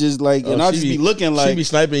and just like, and Oh, I'll she just be looking She like, be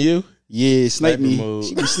sniping you. yeah, snipe Sniper me. mode.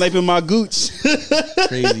 She be sniping my gooch.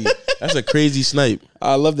 Crazy. That's a crazy snipe.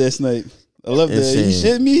 I love that snipe. I love that. You Insane.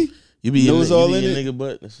 shit me? You be Nose in, all you be in your it? nigga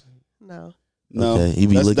butt. No. No, Okay, you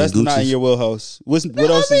be licking that's not in Gucci's. your wheelhouse. What No,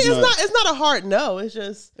 else I mean, is not? it's not a hard no. It's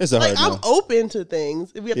just It's a like hard I'm no. open to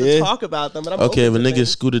things if we have Yeah. to talk about them. But I'm Okay, if a open to nigga things.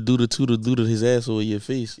 scooter doodle his asshole in your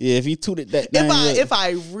face, Yeah, if he tooted that, down, If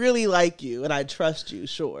I really like you and I trust you,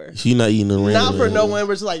 sure. she not eating the random. Not for no one,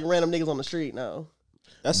 we're just like random niggas on the street. No.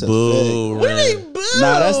 that's a Boo. fact. What do you mean, boo?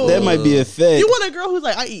 Nah, that might be a fact. You want a girl who's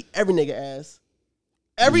like, I eat every nigga ass.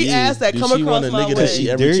 Every Yeah. ass that Do come she across want a my nigga way. that she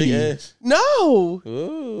every chick Dirty. ass? No.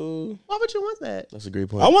 Ooh, Why would you want that? that's a great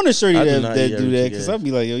point. I want to show you I do that not that eat do every that chick because ass. I'd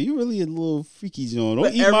be like, yo, you really a little freaky John. Don't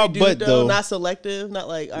But eat every my dude, butt though. Not selective. Not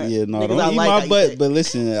like, all right, Yeah, no, niggas don't I eat like, my I butt. dick. But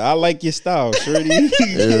listen, I like your style, shorty.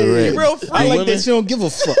 Yeah, right. Real free. I like women? that you don't give a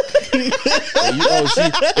fuck.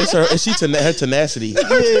 It's her tenacity. Yeah,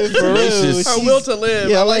 for real. Tenacious. Her She's- will to live.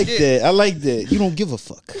 Yeah, I I like like it. that. I like that. You don't give a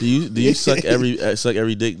fuck. Do you suck every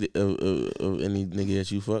dick of any nigga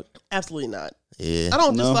that you fuck? Absolutely not. Yeah. I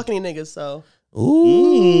don't No. just fuck any niggas, so.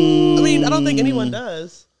 Ooh. I mean, I don't think anyone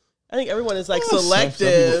does. I think everyone is like Some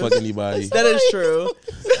selective. people fuck anybody. That is true.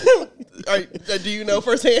 Do you know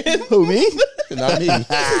firsthand? Who, me? Not me.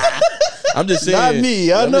 I'm just saying. Not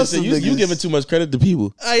me. I I'm know just saying, some you niggas. giving too much credit to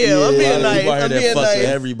people. I am. I'm Yeah. being A lot of nice. people out here I'm that being fuck nice.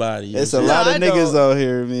 everybody. It's a Nah, lot of I niggas don't. out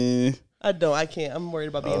here, man. I don't. I can't. I'm worried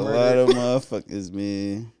about A being lot murdered. of motherfuckers,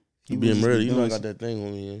 man. You being murdered, you know I got that thing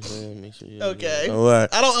on me. You know what I'm saying? Make sure you Okay. All right.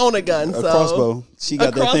 I don't own a gun, A so crossbow. She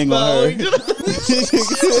got that thing on her.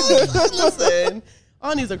 Listen,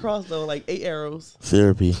 all I need is a crossbow, like 8 arrows.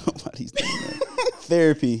 Therapy. Nobody's doing that.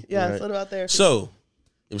 Therapy. Yeah, Right. what about therapy? So, you know what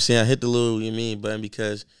I'm saying, I hit the little button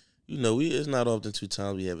because it's not often 2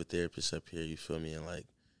 times we have a therapist up here. You feel me? And like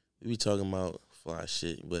we be talking about fly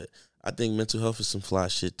shit, but I think mental health is some fly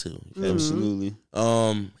shit too. You feel me? Absolutely.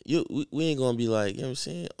 We ain't gonna be like, you know what I'm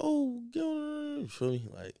saying? Oh, you feel me?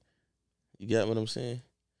 Like, you got what I'm saying?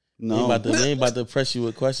 No. We ain't about to press you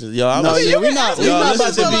with questions. Yo, No, yeah, we not about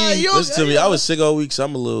listen to to be. me. Listen to me. I was sick all week, so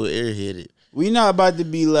I'm a little airheaded. We not about to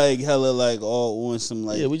be like hella like all on some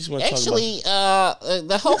like. Yeah, we just want to talk about. Actually,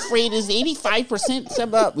 the health rate is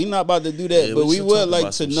 85%. We not about to do that, Yeah, but we we should would talk like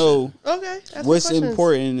about to some know okay, ask what's me questions.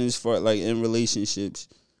 important as far like in relationships.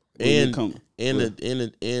 And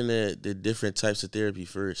the different types of therapy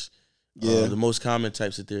first. Yeah. The most common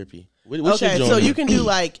types of therapy. What's Okay, your so genre? you can do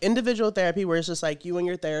like individual therapy where it's just like you and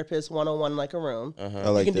your therapist one-on-one in like a room. I You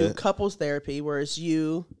like can do that. couples therapy where it's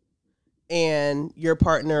you and your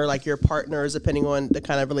partner, like your partners, depending on the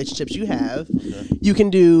kind of relationships you have. You can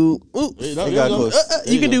do They got close.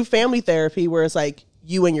 you can do family therapy where it's like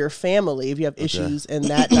you and your family if you have issues in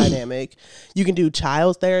that dynamic. You can do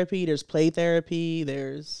child therapy. There's play therapy.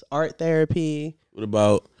 There's art therapy. What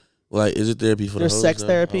about like is it therapy for There's the hoes, sex though?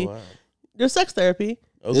 therapy. Oh, wow. There's sex therapy.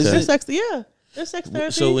 Okay. There's sex. Yeah, there's sex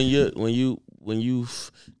therapy. So when you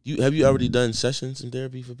have you already done sessions in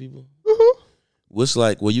therapy for people? Mm-hmm. What's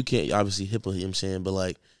like? Well, you can't obviously HIPAA. You know what I'm saying, but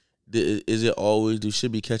like, is it always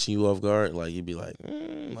should be catching you off guard? Like you'd be like,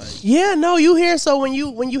 Yeah, no, you hear. So when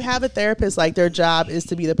you have a therapist, like their job is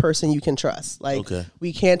to be the person you can trust. Like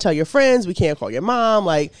we can't tell your friends, we can't call your mom.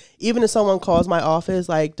 Like even if someone calls my office,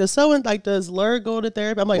 like does Lur go to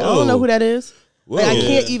therapy? I'm like, I don't know who that is. Like, I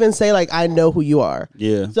can't even say like I know who you are.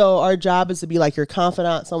 Yeah. So our job is to be like your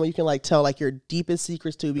confidant, someone you can like tell like your deepest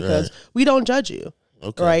secrets to because we don't judge you.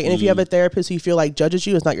 Okay. Right. And if you have a therapist who you feel like judges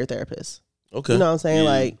you, it's not your therapist. Okay. You know what I'm saying?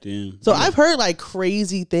 Like, so I've heard like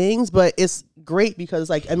crazy things, but it's great because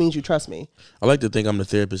like it means you trust me. I like to think I'm the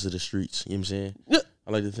therapist of the streets. You know what I'm saying? Yeah.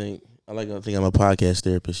 I like to think I'm a podcast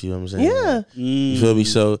therapist. You know what I'm saying? Yeah. You feel me?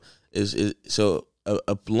 So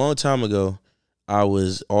a long time ago, I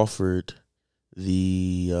was offered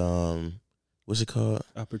the what's it called?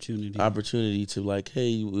 Opportunity to like,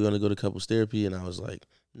 hey, we're gonna go to couples therapy, and I was like,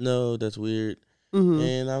 no, that's weird,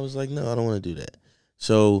 and I was like, no, I don't want to do that.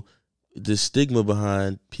 So the stigma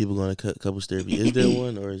behind people going to couples therapy, is there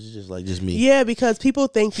one, or is it just me? Yeah, because people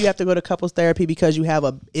think you have to go to couples therapy because you have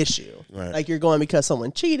a issue. Right. Like you're going because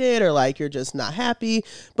someone cheated or like you're just not happy.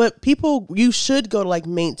 But you should go to like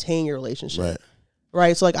maintain your relationship. Right.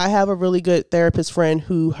 Right. So like I have a really good therapist friend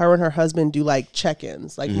who her and her husband do like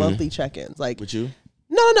check-ins, like monthly check-ins. Like With you?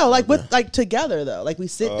 No, like with like together though. Like we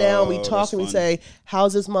sit down, we talk, and we say,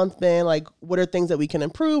 "How's this month been? Like, what are things that we can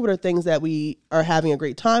improve? What are things that we are having a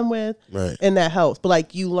great time with?" Right. And that helps. But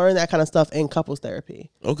like you learn that kind of stuff in couples therapy.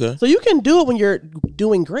 Okay. So you can do it when you're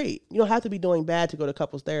doing great. You don't have to be doing bad to go to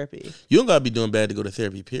couples therapy. You don't gotta be doing bad to go to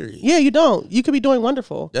therapy. Period. Yeah, you don't. You could be doing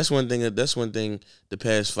wonderful. That's one thing. The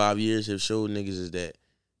past 5 years have showed niggas is that,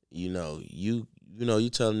 you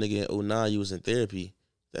tell a nigga in 09 you was in therapy,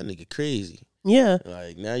 that nigga crazy. Yeah.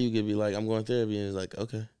 Like now you could be like, I'm going to therapy, and it's like,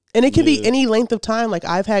 okay. And it can be any length of time. Like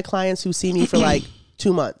I've had clients who see me for like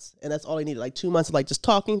 2 months, and that's all they needed. Like 2 months of like just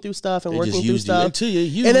talking through stuff and They working just through used you stuff. until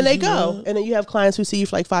you And then they use go. you. And then you have clients who see you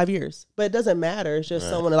for like 5 years. But it doesn't matter. It's just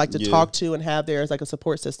someone to like to talk to and have there as like a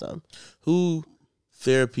support system. Who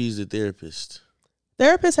therapies the therapist?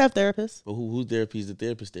 Therapists have therapists. But who therapies the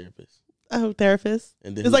therapist? I have therapists.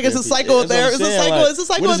 And then It's like it's a psychotherapist. It's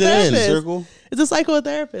a psychotherapist. It's a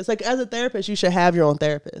psychotherapist. Like as a therapist, you should have your own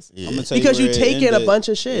therapist. Yeah. I'm gonna tell Because you where it take in a ended. bunch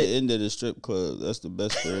of shit. It ended a strip club. That's the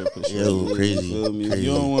best therapist. Yo, crazy. You feel me? If Crazy.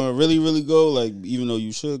 you don't want to really go, like even though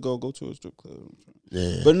you should go to a strip club.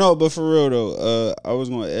 Yeah. But for real though, I was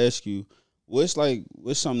gonna ask you, what's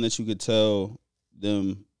something that you could tell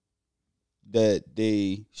them that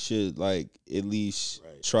they should like at least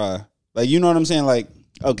try? Like, you know what I'm saying? Like,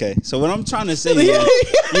 okay, so what I'm trying to say is,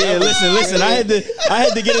 listen, I had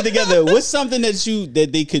to get it together. What's something that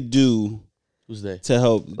they could do Who's that? to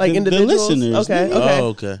help Like the individuals? listeners? Okay. Oh,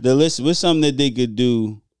 okay. What's something that they could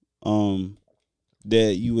do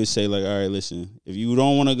that you would say like, all right, listen, if you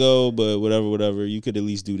don't want to go, but whatever, you could at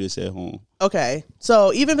least do this at home. Okay.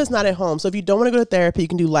 So even if it's not at home, so if you don't want to go to therapy, you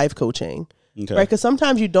can do life coaching. Okay. Right, because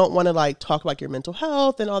sometimes you don't want to like talk about your mental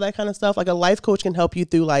health and all that kind of stuff. Like a life coach can help you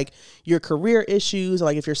through like your career issues,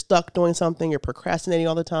 like if you're stuck doing something, you're procrastinating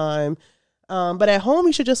all the time. But at home,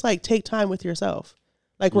 you should just like take time with yourself.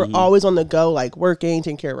 Like we're always on the go, like working,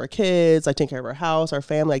 taking care of our kids, like taking care of our house, our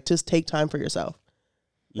family. Like just take time for yourself.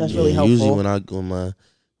 That's really helpful. Usually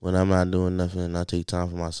when I'm not doing nothing and I take time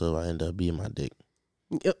for myself, I end up being my dick.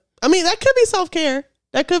 I mean, that could be self-care.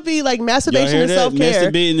 That could be like masturbation is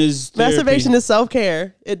self-care. Masturbation is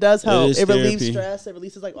self-care. It does help. It relieves stress. It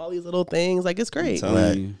releases like all these little things. Like it's great.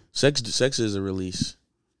 Sex is a release.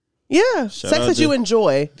 Yeah. Sex that you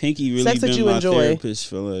enjoy. Pinky really been my therapist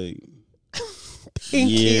for like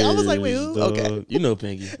Pinky. years, I was like, wait, who? Dog. Okay. You know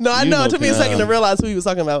Pinky. No, I know. It took me a second to realize who he was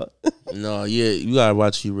talking about. No, yeah, you gotta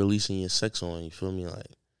watch you releasing your sex on. You feel me? Like,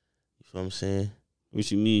 you feel what I'm saying? What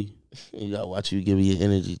you mean? You gotta watch you give your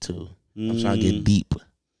energy too. I'm trying to get deep.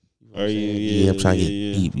 Are you? Yeah, I'm trying to get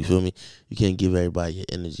deep. You feel me? You can't give everybody your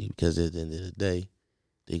energy because at the end of the day,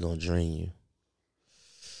 they gonna drain you.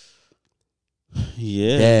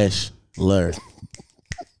 Yeah. Dash Lur.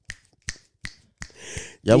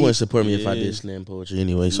 Y'all wouldn't support me if I did slam poetry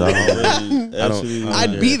anyway, so I don't.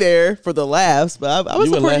 I'd be there for the laughs, but I would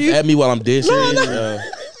you would support laugh you. at me while I'm dead serious.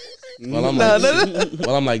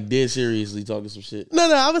 While I'm like dead seriously talking some shit.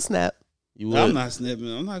 No, I would snap. You would. I'm not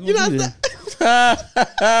snapping. I'm not gonna be there.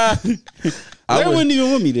 I wouldn't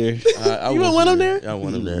even want me there. You wouldn't want him there? I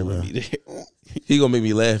want him there, bro. He gonna make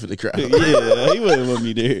me laugh in the crowd. Yeah, he wouldn't want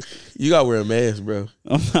me there. You gotta wear a mask, bro.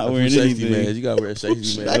 I'm not wearing anything. Mask. You gotta wear a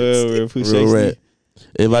safety mask. Real rat.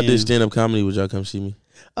 If I did stand up comedy, would y'all come see me?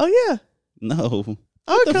 Oh yeah. No.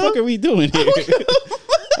 What the fuck are we doing here?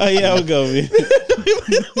 Oh yeah, I'll go, man.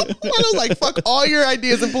 I was like, fuck all your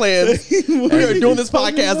ideas and plans. We are doing this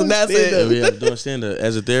podcast and that's it. Yeah, I'm doing stand up.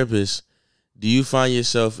 As a therapist, do you find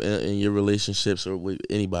yourself in your relationships or with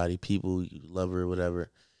anybody, people, lover, whatever,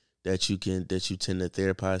 that you tend to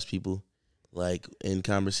therapize people, like in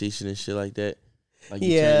conversation and shit like that? Like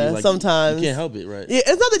sometimes you can't help it, right? Yeah,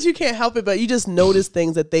 it's not that you can't help it, but you just notice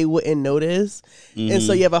things that they wouldn't notice, and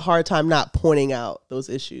so you have a hard time not pointing out those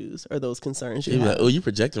issues or those concerns you have. Like, oh, you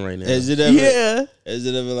projecting right now. Has it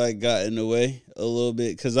ever like got in the way a little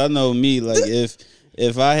bit? Because I know me, like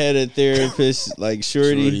if I had a therapist like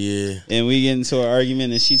Shorty, and we get into an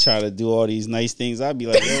argument and she try to do all these nice things, I'd be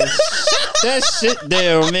like, yo, that shit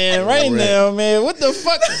down, man, right now, man. What the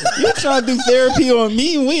fuck? You trying to do therapy on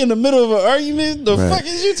me and we in the middle of an argument? The fuck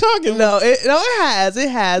is you talking about? It has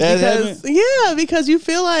because you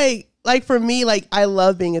feel like for me, like I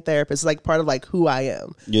love being a therapist. It's like part of like who I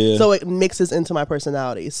am. Yeah. So it mixes into my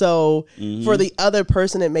personality. So for the other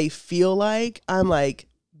person, it may feel like I'm like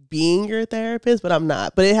being your therapist, but I'm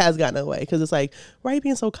not. But it has gotten away because it's like, why are you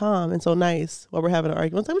being so calm and so nice while we're having an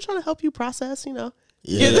argument? I'm trying to help you process, you know.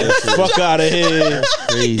 Yeah, fuck out of here.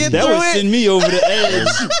 That would send me over the edge.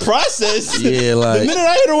 Process. Yeah, like the minute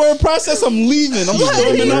I hear the word process, I'm leaving. I'm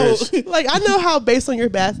storming out. Like I know how, based on your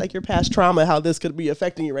past trauma, how this could be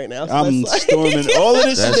affecting you right now. So I'm storming all of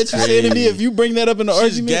this shit that you say to me. If you bring that up in the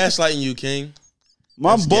argument, gaslighting you, King.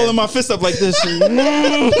 I'm balling my fist up like this.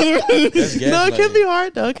 No, it can be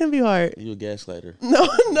hard though. It can be hard. You a gaslighter. No.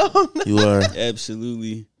 You are.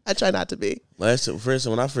 Absolutely. I try not to be. For instance,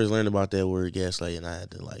 when I first learned about that word gaslighting, I had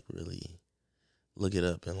to like really look it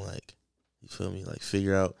up and like, you feel me, like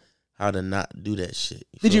figure out how to not do that shit.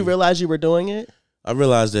 Did you realize you were doing it? I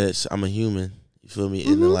realized that I'm a human. You feel me?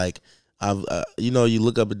 And then like, you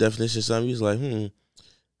look up a definition of something, you're like,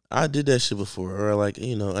 I did that shit before, or like,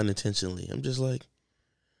 unintentionally. I'm just like,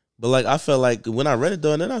 but like I felt like when I read it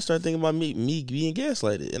though, and then I started thinking about me being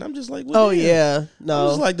gaslighted, and I'm just like, well, yeah, no. I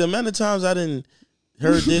was like, the amount of times I didn't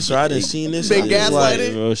heard this or I didn't seen this, been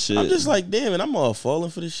gaslighted. I'm just like, damn, and I'm all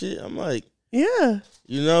falling for this shit. I'm like, yeah,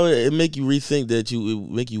 it make you rethink that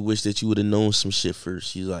it make you wish that you would have known some shit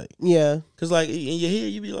first. She's like, yeah, because like in your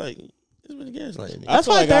head you be like, it's been gaslighting me. That's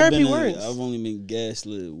why therapy works. I've only been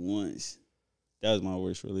gaslit once. That was my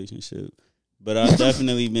worst relationship, but I've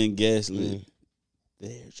definitely been gaslit. The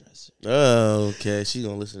hairdresser. Oh, okay. She's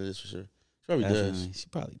gonna listen to this for sure. She probably does. She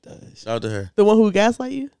probably does. Shout out to her. The one who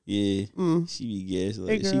gaslight you? Yeah. She be gaslit.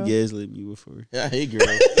 Hey, she gaslit me before. Yeah, hey girl.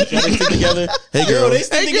 They stick together. Hey girl. They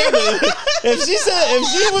stick together. If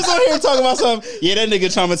she was on here talking about something, yeah, that nigga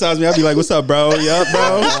traumatized me. I'd be like, what's up, bro? Yup,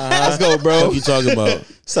 bro. Let's go, bro. What you talking about?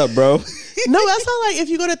 What's up, bro? No, that's not like if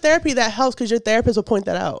you go to therapy, that helps because your therapist will point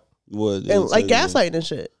that out. What? And like gaslighting and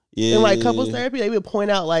shit. Yeah, in like couples therapy, they would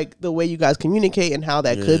point out like the way you guys communicate and how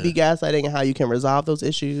that could be gaslighting and how you can resolve those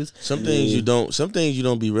issues. Some things you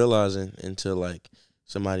don't be realizing until like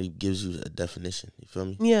somebody gives you a definition. You feel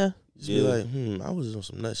me? Yeah. Just be like, I was on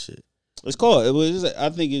some nut shit. It's called. I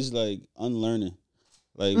think it's like unlearning.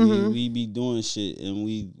 Like we be doing shit and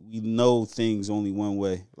we know things only one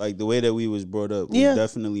way. Like the way that we was brought up was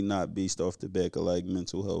definitely not based off the back of like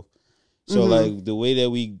mental health. So like the way that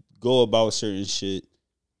we go about certain shit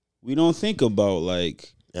we don't think about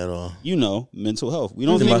like at all. You know, mental health. We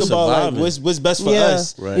don't Think think about about like what's best for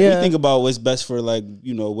us. Right. We think about what's best for like,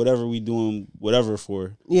 you know, whatever we doing, whatever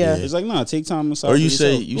for. Yeah. It's like, nah, take time aside. Or you for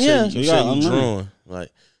say yourself. you say you drawing.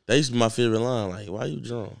 Like that used to be my favorite line. Like, why you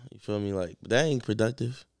drawing? You feel me? Like, but that ain't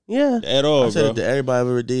productive. Yeah. At all, I said bro. it to everybody I've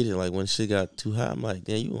ever dated. Like when shit got too hot, I'm like,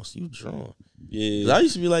 damn, you drawing. Yeah. I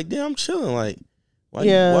used to be like, damn, I'm chilling. Like, why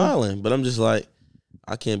you wilding? But I'm just like,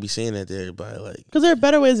 I can't be saying that to everybody. Like, because there are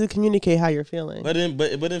better ways to communicate how you're feeling. But in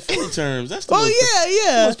Philly terms, that's the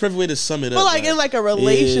most perfect way to sum it up. But like in like a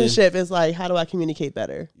relationship, it's like, how do I communicate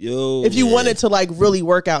better? If you want it to like really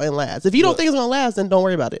work out and last. If you don't think it's gonna last, then don't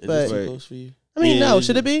worry about it. But too close for you? I mean, no.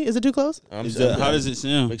 Should it be? Is it too close? How does it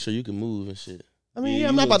sound? Make sure you can move and shit. I mean,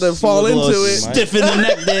 I'm not about to fall into it. Stiff in the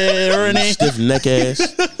neck there, Ernie. Stiff neck ass.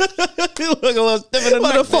 You look a little stiff in the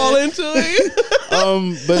neck. About to fall into it.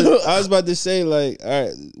 But I was about to say, like, all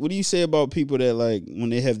right, what do you say about people that like when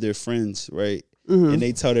they have their friends, right, and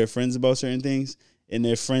they tell their friends about certain things, and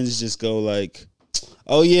their friends just go like,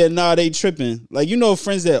 "Oh yeah, nah, they tripping." Like, you know,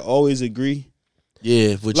 friends that always agree.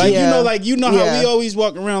 Yeah, but like you know how we always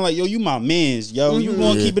walk around like, yo, you my mans, yo, you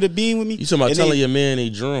gonna keep it a bean with me? You talking about telling your man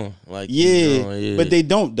they drawn, like but they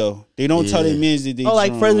don't though. They don't tell their mans that they. Oh,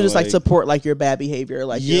 like friends who just like support like your bad behavior,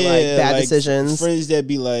 like your like bad decisions. Friends that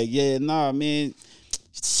be like, yeah, nah, man,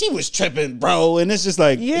 she was tripping, bro, and it's just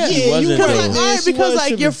like, you because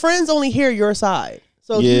like your friends only hear your side,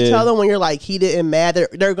 so if you tell them when you're like heated and mad,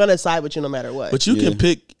 they're gonna side with you no matter what. But you can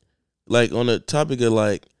pick, like on the topic of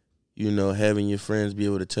like, you know, having your friends be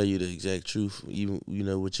able to tell you the exact truth, even, you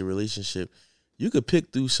know, with your relationship, you could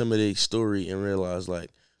pick through some of their story and realize like,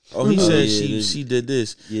 oh, he said she did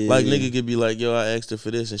this. Like nigga could be like, yo, I asked her for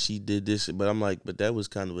this and she did this, but I'm like, but that was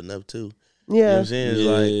kind of enough too. Yeah, you know what I'm saying?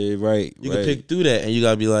 It's like, right. You can pick through that and you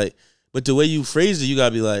gotta be like, but the way you phrase it, you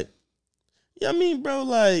gotta be like, yeah, I mean, bro,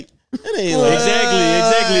 like. It ain't like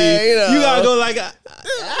exactly. You gotta go like I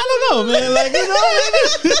don't know, man. Like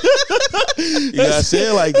you gotta say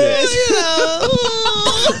it like that.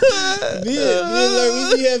 Me and Larry,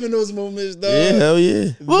 we be having those moments, though. Yeah, hell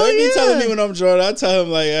yeah. Larry be telling me when I'm drunk, I tell him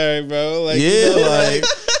like, all right, bro, like like.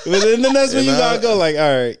 But then that's when you gotta go like, all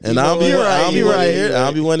right. And I'll be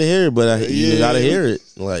wanting to hear it, but you gotta hear it.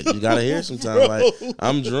 Like you gotta hear it sometimes. Like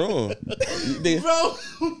I'm drawn, bro.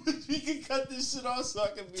 We can cut this shit off so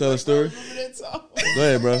I can be tell a story. Go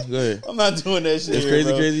ahead, bro. Go ahead. I'm not doing that shit. It's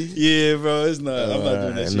crazy. Yeah, bro. It's not. I'm not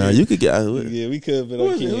doing that shit. No, you could get. Yeah, we could, but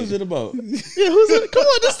I can't. Who's it about? Yeah, who's it? Come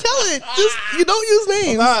on, just tell it. Just you don't use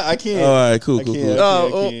names. I can't. All right, cool.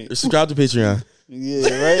 Subscribe to Patreon.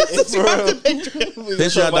 Yeah, right.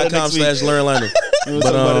 Patreon.com/LarryLiner. We'll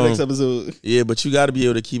talk about the next episode. Yeah, but you got to be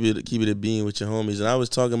able to keep it a being with your homies. And I was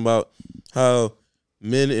talking about how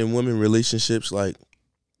men and women relationships, like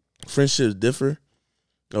friendships, differ.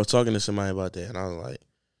 I was talking to somebody about that, and I was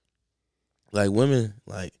like women,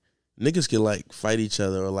 like niggas can like fight each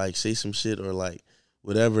other or like say some shit or like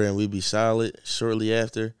whatever, and we be solid shortly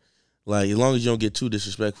after. Like, as long as you don't get too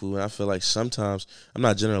disrespectful. And I feel like sometimes, I'm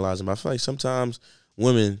not generalizing, but I feel like sometimes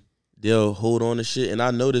women, they'll hold on to shit. And I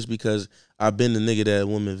know this because I've been the nigga that a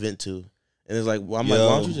woman vent to. And it's like, well, I'm like, why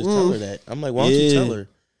don't you just tell her that? I'm like, why don't you tell her?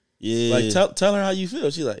 Yeah. Like, tell her how you feel.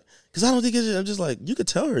 She's like, because I don't think it's, I'm just like, you could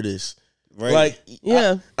tell her this. Right. Like,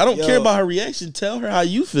 yeah. I don't care about her reaction. Tell her how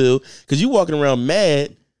you feel. Because you walking around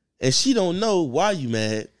mad and she don't know why you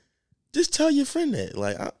mad. Just tell your friend that.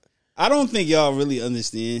 Like, I don't think y'all really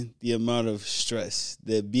understand the amount of stress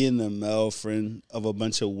that being the male friend of a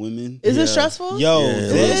bunch of women. Is it stressful? Yo,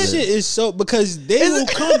 that shit is so, because they will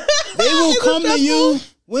come to you.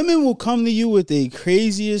 Women will come to you with their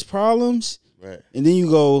craziest problems. Right. And then you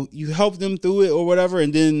help them through it or whatever,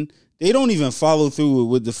 and then they don't even follow through with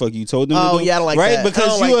what the fuck you told them to do. Yeah, I don't like right? that.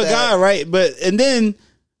 Because you a guy, right? And then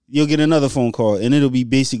you'll get another phone call and it'll be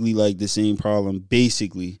basically like the same problem,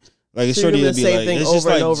 basically. Like a shorty will be like, thing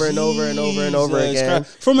over and over and over and over and over again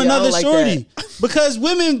from another shorty. Because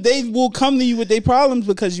women, they will come to you with their problems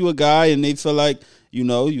because you a guy and they feel like, you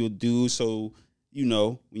know, you a dude. So, you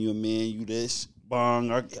know, when you a man, you this,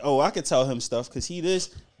 bong. I could tell him stuff because he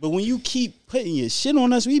this. But when you keep putting your shit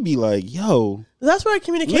on us, we be like, yo. That's where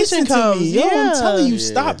communication comes. To me. Yo, I'm telling you,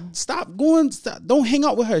 stop going, don't hang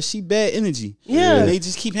out with her. She bad energy. Yeah. And they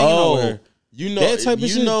just keep hanging out with her. You know,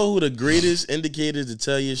 know who the greatest indicators to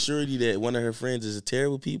tell your shorty that one of her friends is a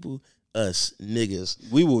terrible people? Us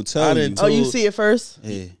niggas. We will tell you. You see it first?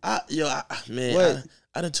 Yeah. I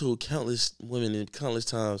done told countless women in countless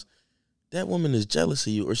times that woman is jealous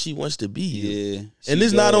of you or she wants to be you. Yeah. And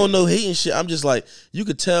it's not on no hating shit. I'm just like, you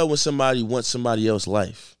could tell when somebody wants somebody else's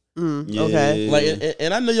life. Okay. Like,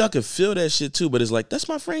 and I know y'all can feel that shit too, but it's like, that's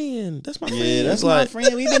my friend. That's my friend. Yeah, that's like, my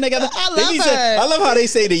friend. We've been together. I love how they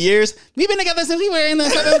say the years. We've been together since we were in the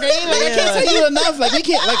 7th grade. Like, I can't tell you enough. Like, we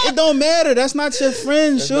can't. Like, it don't matter. That's not your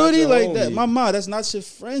friend, shorty. your Like homie. that, mama. That's not your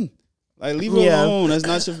friend. Like, leave her alone. That's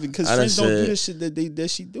not your because friends don't do the shit that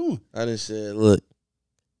she doing. I just said, look,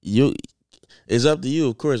 it's up to you,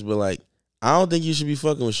 of course, but like, I don't think you should be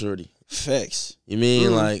fucking with shorty. Facts. You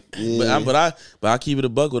mean like, Yeah. but I keep it a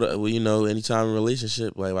buck with anytime in a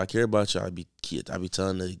relationship, like if I care about you, I be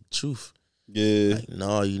telling the truth. Yeah. Like,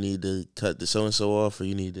 no, you need to cut the so and so off, or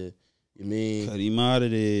you need to. You mean Cut him out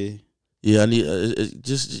of there. Yeah, I need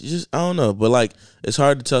just I don't know, but like it's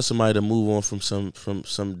hard to tell somebody to move on from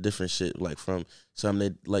some different shit, like from something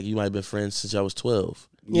that like you might have been friends since y'all was 12.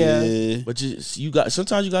 Yeah. But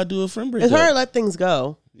sometimes you gotta do a friend break. It's hard to let things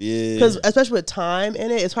go. Yeah, because especially with time in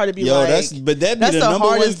it, it's hard to be like. That'd be the number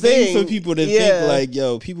one thing for people to think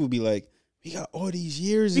like, people be like, we got all these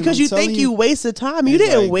years because you think you wasted time. You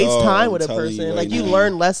didn't waste time with a person. Like you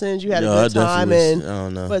learned lessons. You had a good time, and I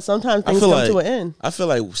don't know. But sometimes things come to an end. I feel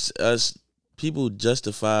like us people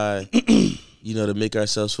justify, to make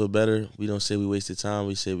ourselves feel better. We don't say we wasted time.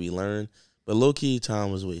 We say we learned. But low key,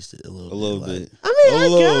 time was wasted a little bit. I mean,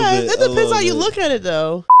 I guess it depends how you look at it,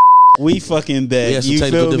 though. We fucking back. We had some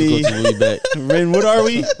technical difficulties when we back. Ren, what are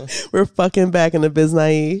we? We're fucking back in the biz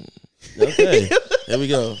naive. Okay, there we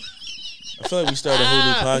go. I feel like we started a whole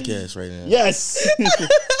new podcast right now. Yes.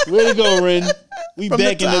 Way to go, Ren. We From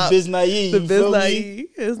back in the biz naive. The biz naive.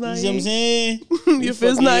 You know what I'm saying? You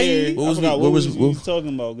biz naive. What was we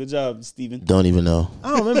talking about? Good job, Steven. Don't even know.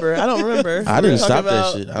 I don't remember. I didn't stop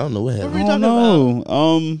that shit. I don't know what happened. What were we talking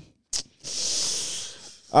about?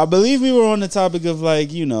 I believe we were on the topic of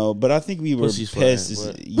but I think we were past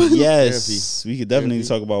this. Yes, we could definitely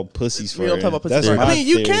talk about pussies. We don't talk about pussies. I mean,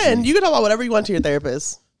 you can talk about whatever you want to your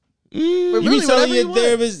therapist. You be telling your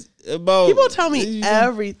therapist about people tell me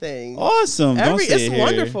everything. Awesome, it's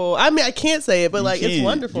wonderful. I mean, I can't say it, but it's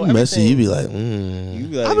wonderful. You messy. You be like,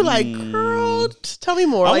 I be like, girl, tell me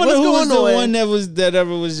more. I wonder who was the one that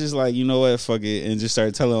ever was just like, you know what, fuck it, and just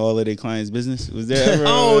started telling all of their clients' business. Was there ever?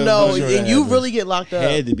 Oh no, and you really get locked up.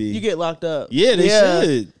 Had to be. You get locked up. Yeah, they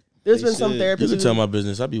should. There's been some therapists. You can tell my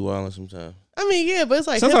business. I be wilding sometimes. I mean, yeah, but it's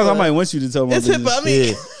like sometimes HIPAA. I might want you to tell my business. HIPAA. I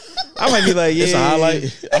mean, I might be like, it's a highlight.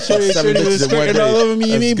 I sure was skirting all over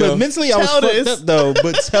me. You mean? But mentally, I was fucked up though.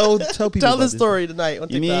 But tell people. Tell the story tonight on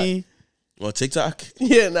TikTok. You mean? Well, TikTok.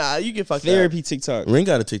 Yeah, nah, you get fucked therapy up. TikTok. Ring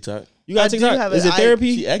got a TikTok. You got TikTok? Is it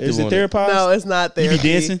therapy? Is it therapy? No, it's not therapy. You be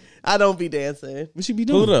dancing? I don't be dancing. What you be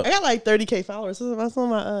doing? Hold up. I got like 30K followers. That's on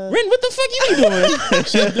my Ren, what the fuck you be doing?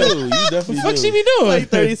 She do. You definitely What the fuck do. she be doing? like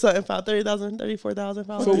 30,000, 34,000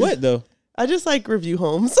 followers. For what though? I just like review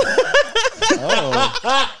homes.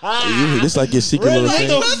 This like your secret little thing.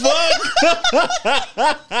 What the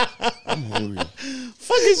fuck? I'm hungry.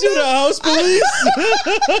 Fuck is you the house police?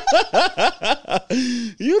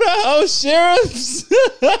 You the house sheriffs?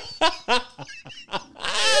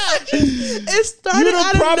 It started You the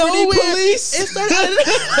out of property nowhere. police? It started out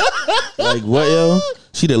of Like what, yo?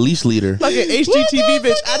 She the leash leader. like an HGTV What the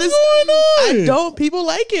bitch. fuck is going on? People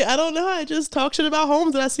like it. I don't know. I just talk shit about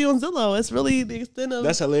homes that I see on Zillow. It's really the extent of.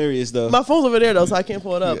 That's hilarious though. My phone's over there though, so I can't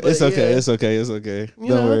pull it up. It's but okay. yeah. It's okay. It's okay. You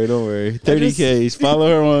Don't know? worry. 30K. Follow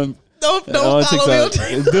her on. Don't on follow me on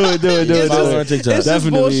TikTok. Do it. Follow her on TikTok. It's just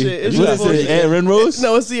Definitely. bullshit. It's What just is it? bullshit. Ed Ren Rose?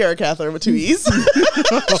 No, it's Sierra Catherine with 2 E's.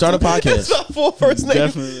 Start a podcast. It's my full first name.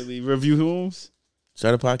 Definitely. Review homes?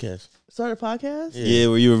 Start a podcast. Start a podcast? Yeah,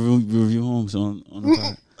 where you review homes on the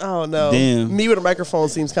podcast. Oh no. Damn. Me with a microphone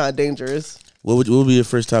seems kind of dangerous. What would be your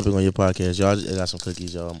first topic on your podcast? Y'all I got some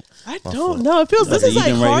cookies, y'all. I My don't fault. know. It feels this is like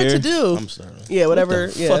eating right hard here? to do. I'm sorry. Yeah, whatever.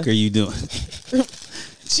 What the yeah. fuck are you doing?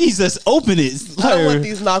 Jesus, open it. I don't want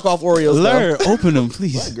these knockoff Oreos. though. Lur, open them,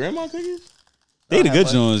 please. Grandma cookies? They the good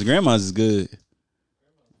one. Jones. Grandma's is good.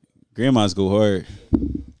 Grandma's go hard.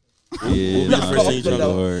 Yeah, the first thing you they talk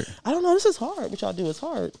go about? hard. I don't know. This is hard. What y'all do is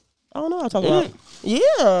hard. I don't know what I'm talking about.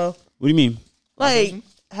 Yeah. What do you mean? Like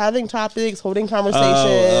having topics, holding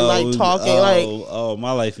conversation, like talking, like Oh,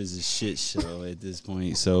 my life is a shit show at this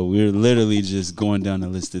point. So we're literally just going down a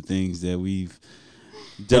list of things that we've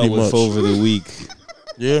dealt Pretty with much. over the week.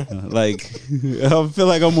 Yeah. Like, I feel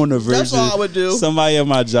like I'm on the verge. That's all I would do. Somebody at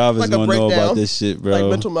my job is Like a gonna know breakdown. about this shit, bro. Like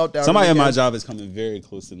mental meltdown Somebody at my weekend. job is coming very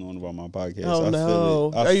close to knowing about my podcast. Oh, I no.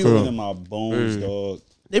 feel it. Are I you- feel it in my bones, dog.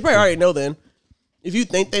 they probably already know. Then, if you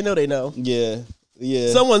think they know, they know. Yeah.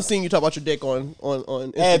 Someone's seen you talk about your dick on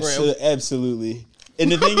Instagram. Absolutely.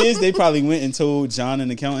 And the thing is, they probably went and told John, an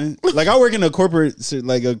accountant. Like I work in a corporate.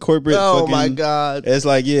 Oh my god! It's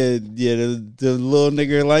like the little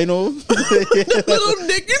nigga Lionel. Little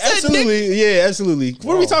nigga. Absolutely, yeah, absolutely.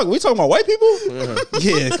 What are we talking? We talking about white people?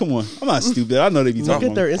 Yeah, come on. I'm not stupid. I know they be talking.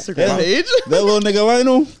 Look at their Instagram page. That little nigga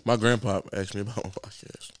Lionel. My grandpa asked me about my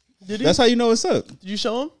podcast. Did he? That's how you know what's up. Did you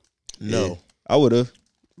show him? No, Yeah, I would have.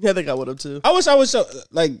 Yeah, I think I would have too. I wish I would show,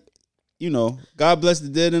 like, God bless the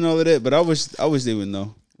dead and all of that. But I wish they would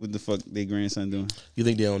know what the fuck their grandson doing. You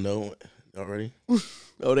think they don't know already?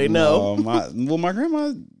 Oh, they know. No, my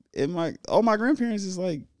grandma and all my grandparents is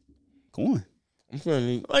like, go on. I'm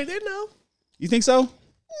feeling Like they know. You think so?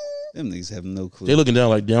 Them niggas have no clue. they looking down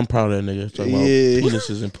like, damn, I'm proud of that nigga. Talking about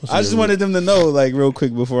penises and pussy. I just wanted them to know, like, real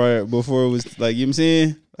quick before it was like, you know what I'm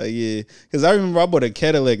saying? Like, yeah. Because I remember I bought a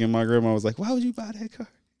Cadillac and my grandma was like, why would you buy that car?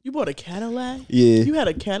 You bought a Cadillac? Yeah. You had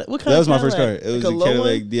a Cadillac? What kind That of was my Cadillac? first car. It was like a low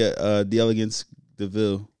Cadillac, the Elegance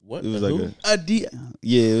DeVille. What? It was Who? like one?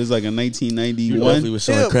 it was like a You 1991. definitely was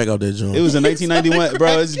selling crack out that joint. It was a 1991,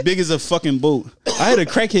 bro. It's big as a fucking boat. I had a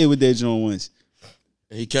crackhead with that joint once.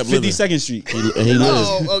 And he kept living. 52nd Street. And he lived.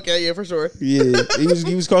 Oh, okay, yeah, for sure. Yeah,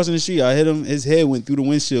 he was crossing the street. I hit him. His head went through the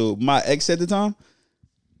windshield. My ex at the time,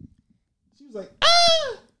 she was like,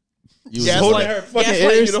 ah. You was holding just her fucking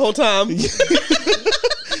Gaslighting ears. you the whole time.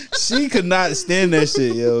 She could not stand that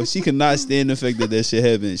shit, yo. She could not stand the fact that shit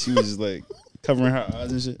happened. She was just like covering her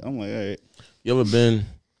eyes and shit. I'm like, all right. You ever been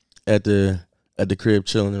at the crib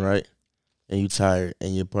chilling, right? And you tired,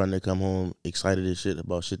 and your partner come home excited as shit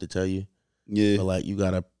about shit to tell you, Yeah, but like you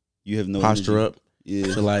gotta you have no posture energy. up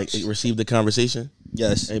Yeah, to like receive the conversation.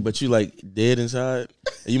 yes. Hey, but you like dead inside,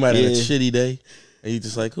 and you might have a Yeah. shitty day, and you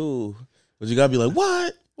just like, cool, but you gotta be like,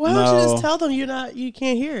 what? Why don't you No. just tell them you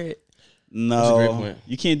can't hear it? That's a great No, point.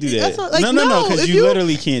 you can't do that. That's not- like, no, no, because if you you-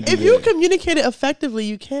 literally can't do If that. you communicate it effectively,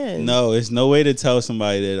 you can. No, it's no way to tell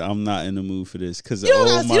somebody that I'm not in the mood for this. Because You don't, oh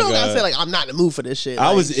gotta, my you don't god, gotta say like I'm not in the mood for this shit. I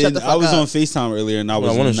Like, was shut the fuck on up. FaceTime earlier and I Well,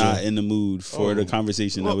 I was wanna not show. in the mood for the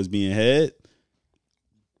conversation that was being had.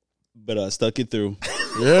 But I stuck it through.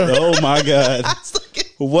 Yeah. Oh my god.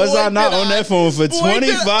 Was Boy, I not did on I. that phone for Boy,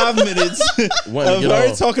 25 minutes Wanted to of get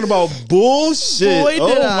her off. talking about bullshit? Boy, did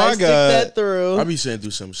Oh I my stick that god. through. I be sitting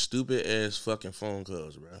through some stupid ass fucking phone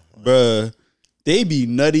calls, bro. Bruh, they be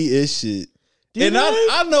nutty as shit. And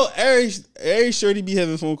I know every shorty be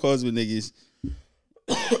having phone calls with niggas.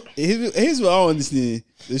 Here's what I don't understand.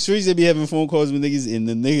 The shorties that be having phone calls with niggas and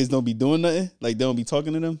the niggas don't be doing nothing. Like they don't be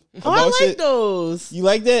talking to them about Oh, I like shit. those. You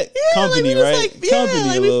like that? Yeah, Company, like, we right? just like, Company yeah,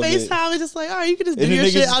 like a we little bit. FaceTime. It's just like, all right, you can just do And the your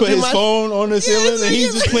nigga shit. just I'll put do his my phone on the ceiling it's and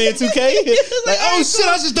he's like- just playing 2K. It's like, oh alright, shit,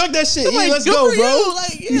 I just dunked that shit. Yeah, Like, let's good go, for bro. You.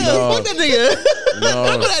 Like, yeah, No. fuck that nigga. No.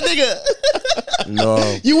 Fuck that nigga. No.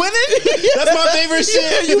 You winning? That's my favorite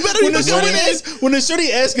shit. you better when be the shorty winning. when the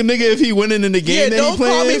shorty ask a nigga if he winning in the Yeah, game that don't he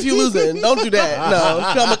playing. call me if you losing. Don't do that.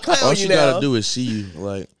 No, I'm a clown All you she now. gotta do is see you.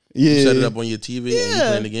 Like, Yeah. you set it up on your TV and you Yeah.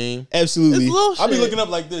 playing the game. Absolutely. It's little I be shit. looking up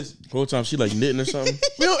like this. The whole time she like knitting or something.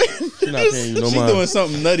 We don't- She not paying you no She mind. doing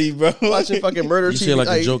something nutty, bro. watching fucking murder You TV. say like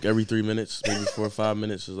a joke every 3 minutes, maybe 4 or 5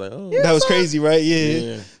 minutes. It's like, oh, That was crazy, right?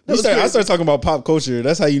 Yeah. Yeah. I start talking about pop culture.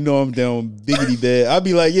 That's how you know I'm down biggity bad. I'll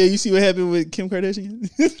be like, yeah, you see what happened with Kim Kardashian?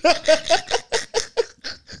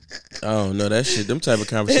 I don't know that shit. Them type of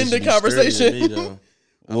conversations. the be sturdy to conversation. me, though.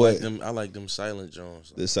 I What? like them. I like them silent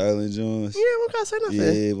Jones. The Silent Jones. Yeah, we gotta say nothing.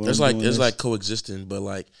 Yeah, when It's I'm like doing it's that like coexisting, but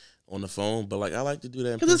like on the phone. But like I like to do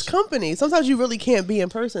that in Because it's person. company. Sometimes you really can't be in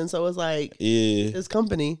person, so it's like Yeah. it's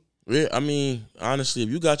company. Yeah, I mean, honestly, if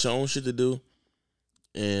you got your own shit to do,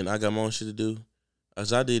 and I got my own shit to do,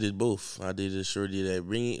 as I did it both. I did it shorty that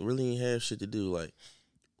really ain't have shit to do, like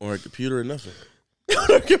on her computer or nothing.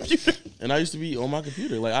 Computer. And I used to be on my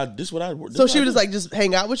computer, like this what I. This So what she I would do. just like just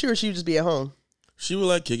hang out with you, or she would just be at home. She would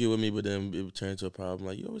like kick it with me, but then it would turn into a problem.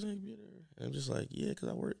 Like, you always on the computer? And I'm just like, yeah, because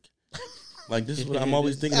I work. Like, this is what I'm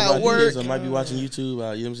always thinking At about. work. This. I might be watching YouTube. You know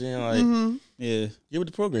what I'm saying? Like, Yeah. get with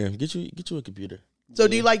the program. Get you a computer. So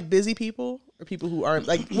do you like busy people or people who aren't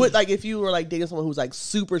like what? Like if you were like dating someone who's like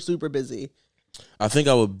super busy. I think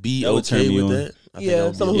I would be That would turn okay me with on. that. I think I Yeah,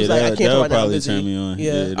 would be someone okay. who's like, I can't that talk would right now, I'm probably busy. turn me on.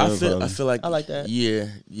 Yeah. that I would feel probably- like I like that. Yeah,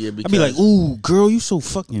 because I'd be like, ooh, girl, you so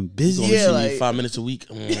fucking busy. only Yeah, see like- me 5 minutes a week.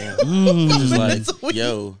 Just minutes a like, week.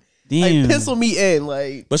 yo. Like Damn. pencil me in,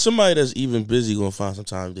 like But somebody that's even busy gonna find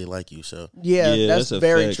sometimes they like you. So yeah, that's a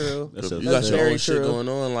very fact. true. That's if a you That's got your very own shit true. going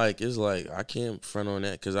on, like it's like I can't front on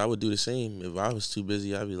that because I would do the same if I was too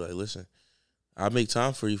busy. I'd be like, listen, I make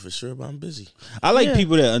time for you for sure, but I'm busy. I like Yeah.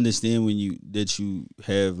 people that understand when you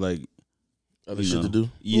have like Other you shit know, to do.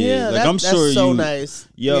 Yeah, like that- I'm sure that's so you, nice.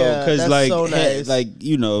 yo, Yeah, because that's like, so nice. like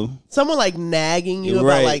you know, someone like nagging you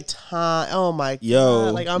Right. about like time. Oh my Yo,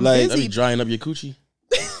 god, like I'm like- That be busy. drying up your coochie.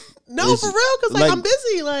 No, for real, because like I'm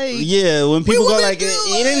busy. Like yeah, when people go like, you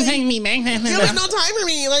didn't take me back. You have no time for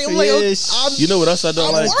me. Like I'm like, you know what else I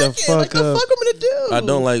don't like? The fuck I'm gonna do? I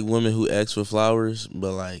don't like women who ask for flowers,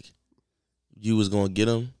 but like you was gonna get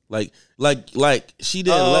them. Like she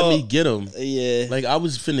didn't let me get them. Yeah, like I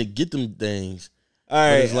was finna get them things. All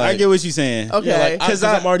right, like, I get what you're saying. Okay, yeah, because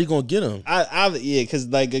I'm already gonna get them. Because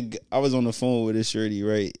like I was on the phone with a shorty,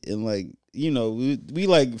 right, and like we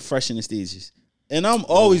like fresh in the stages. And I'm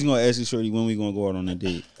always gonna ask a shorty when we gonna go out on a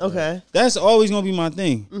date. Okay, that's always gonna be my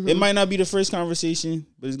thing. Mm-hmm. It might not be the first conversation,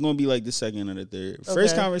 but it's gonna be like the second or the third. Okay.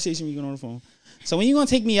 First conversation we get on the phone. So when you gonna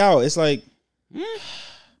take me out, it's like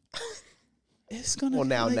it's gonna. Well,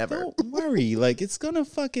 now like, never. Don't worry, like it's gonna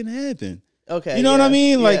fucking happen. Okay, you know what I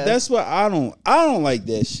mean? Like that's what I don't like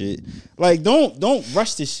that shit. Like don't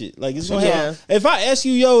rush this shit. Like it's gonna happen. If I ask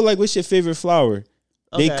you, yo, like what's your favorite flower?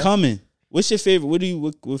 They coming. What's your favorite?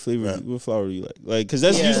 What flavor? Right. What flower do you like? Like, cause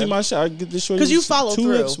that's usually my shot. I get the short. Cause you follow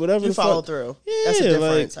tulips, through. Whatever. You follow through. Yeah, that's the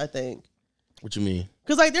difference. I think. What you mean?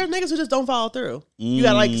 Cause like there's niggas who just don't follow through. You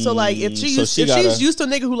got like so like if she's used to a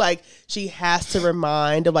nigga who like she has to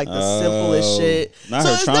remind of like the simplest shit. Not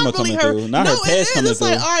her trauma coming through. Not her past coming through. It's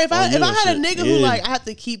like all right, if I had a nigga who like I have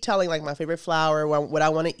to keep telling like my favorite flower, what I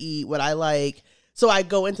want to eat, what I like, so I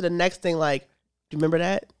go into the next thing like, do you remember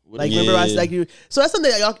that? Like remember I like you. So that's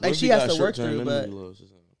something that y'all, like she has to work through. But you know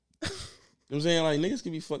what I'm saying, like niggas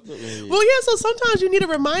can be fucked up. Well, yeah. So sometimes you need a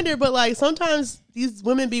reminder, but like sometimes these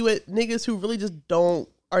women be with niggas who really just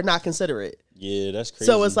are not considerate. Yeah, that's crazy.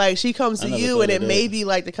 So it's like she comes to you, and it may be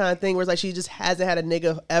like the kind of thing where it's like she just hasn't had a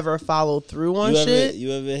nigga ever follow through on shit.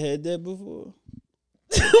 You ever had that before?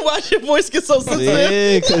 Why'd your voice get so sensitive?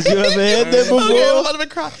 Yeah, because you ever had that before. Okay, I'm about to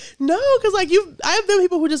cry. No, because like I've been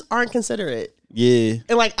people who just aren't considerate. Yeah,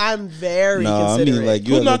 and like I'm very considerate. I mean like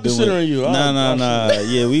who's not considering you? Nah.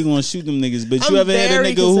 Yeah, we gonna shoot them niggas. But you ever had a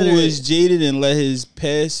nigga who is jaded and let his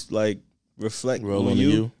past like reflect on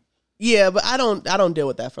you? Yeah, but I don't deal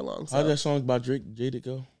with that for long. So. How'd that song by Drake Jaded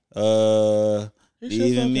go?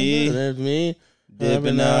 Even me,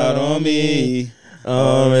 dipping out on me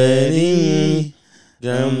already.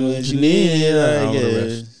 Got what you need, I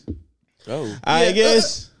guess. Oh, I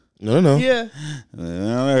guess. No. Yeah.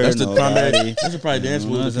 That's the primary. That's the probably dance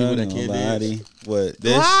move with people that can't dance. What?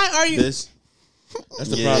 This? Why are you? This? That's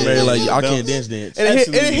the primary. Like I can't dance. And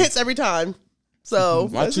it hits every time. So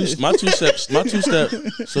my two step.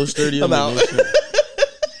 So sturdy. I'm out.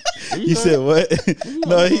 You said what?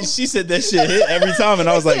 No, she said that shit hit every time, and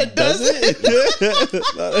I was like, does it?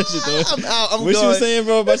 No, that shit don't. I'm out. What you saying,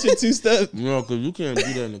 bro, about your two step? No, because you can't do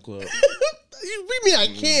that in the club. What do you mean I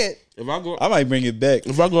can't? I might bring it back.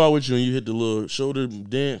 If I go out with you and you hit the little shoulder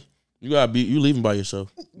dance, you leaving by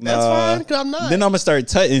yourself. That's fine, because I'm not. Then I'm gonna start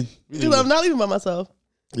tutting. Because I'm not leaving by myself.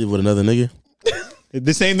 Leave with another nigga.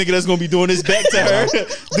 The same nigga that's gonna be doing his back to her,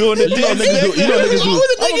 doing the dance. Niggas do.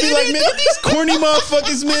 I'm gonna be like, man, these corny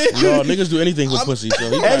motherfuckers, man. No, niggas do anything for pussy.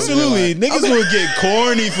 So absolutely, niggas will get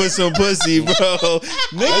corny for some pussy, bro.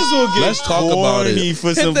 Niggas will get corny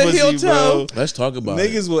for some pussy, bro. Let's talk about it.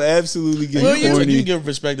 Niggas will absolutely get corny. You give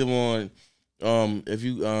perspective on, if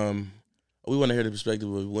you we want to hear the perspective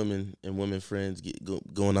of women and women friends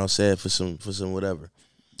going outside for some whatever.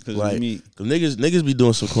 Cause niggas be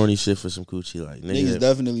doing some corny shit for some coochie. Like niggas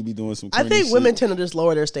definitely be doing some corny shit. I think women tend to just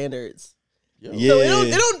lower their standards. Yeah. So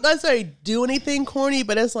they don't necessarily do anything corny,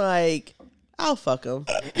 but it's like, I'll fuck them.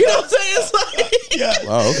 You know what I'm saying? It's like,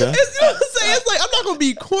 wow, okay. You know what I'm saying? It's like, I'm not going to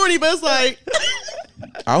be corny, but it's like,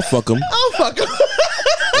 I'll fuck them.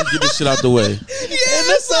 Let's get this shit out the way. Yeah, and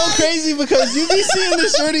that's so crazy because you be seeing the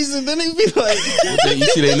shorties and then they be like, you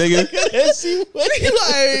see that nigga? And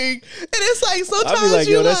it's like sometimes I be like,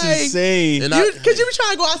 yo, that's like, insane. Because you be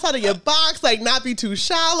trying to go outside of your box, like not be too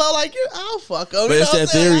shallow. Like, I'll fuck them. But it's that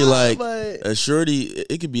theory, like, a shorty,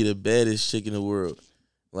 it could be the baddest chick in the world.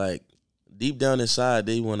 Like, deep down inside,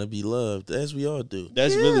 they want to be loved, as we all do.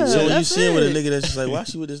 That's really so when you see him with a nigga that's just like, why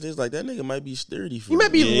she with this? It's like that nigga might be sturdy. For he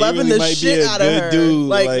might be loving the shit out of her, dude.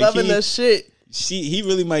 Like loving the shit. He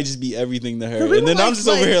really might just be everything to her, and then I'm just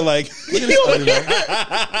over here like, look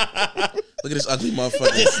at this ugly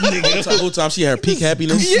motherfucker. This nigga. The whole time she had her peak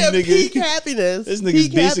happiness. Yeah, peak happiness. This nigga's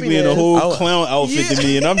basically in a whole clown outfit to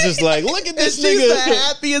me, and I'm just like, look at this nigga. She's the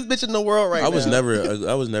happiest bitch in the world right now. I was never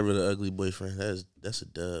the ugly boyfriend. That's a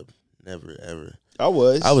dub. Never ever. I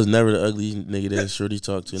was never the ugly nigga that shorty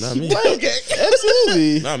talked to. Not me. Okay,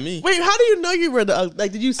 absolutely. Not me. Wait, how do you know you were the ugly?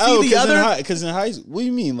 Like, did you see the other? Because in high school, what do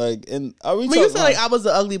you mean? Like, and are we? You said like I was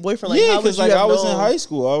the ugly boyfriend. Like, yeah, because like I was in high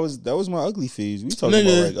school. That was my ugly phase. We talking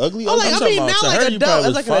about like ugly. Oh, like I mean now like adult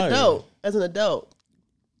as like an adult, as an adult.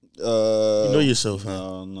 You know yourself,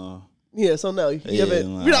 huh? No. Yeah, so no, you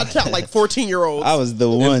haven't. We're not talking like 14-year-olds. I was the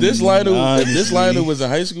one. If this Lionel was in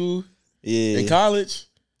high school, in college.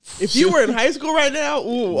 If you were in high school right now,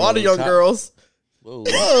 all the young girls. Whoa.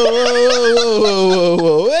 Wait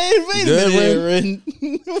a minute, Ren.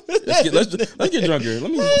 Let's get drunker.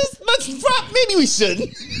 Let's drop. Maybe we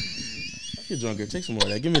shouldn't. Get drunker. Take some more of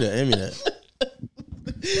that. Give me that. Hand me that.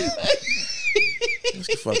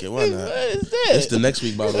 Fuck it. Why not? What is that? It's the next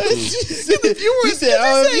week bottle too. If you were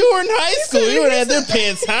in high school, you would have their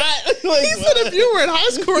pants hot. Like, he said if you were in high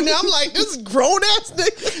school now, I'm like, this grown ass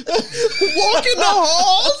nigga walking the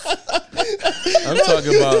halls. I'm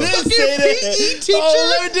talking about PE teacher.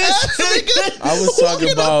 I was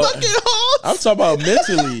talking about. I'm talking about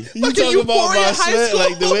mentally. You talking about my sweat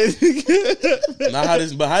like the way. Not how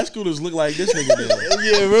this, but high schoolers look like this nigga did.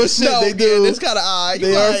 Yeah, real shit. No, they do. This kind of eye.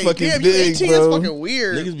 They are fucking big, bro. It's fucking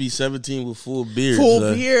weird. Niggas be 17 with full beards.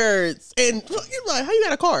 Beards. And you're like, how you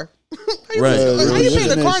got a car? How you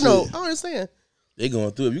paying a car note? I don't understand. They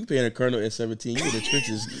going through. If you paying a car note at 17, you in the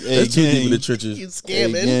trenches. That's too deep in the trenches. You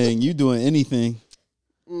scamming. Hey, gang, you doing anything.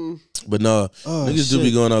 But no, niggas do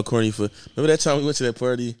be going out corny for. Remember that time we went to that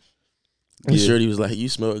party? And Shorty was like, "You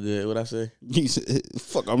smell good." What I say? He said,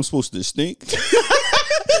 "Fuck, I'm supposed to stink."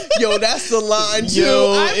 Yo, that's the line too.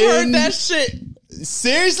 I've heard that shit.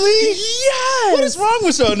 Seriously? Yes. What is wrong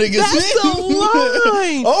with y'all niggas? That's the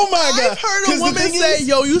line. Oh my God. I've heard a woman say,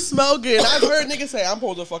 "Yo, you smell good." And I've heard niggas say, "I'm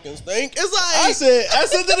supposed to fucking stink." It's like I said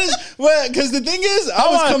that is well, because the thing is,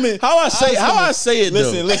 How I say it?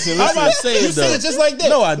 Listen. How I say it? You said it just like that.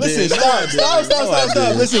 No, I didn't. Stop.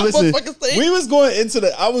 Listen.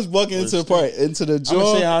 I was walking into the part into the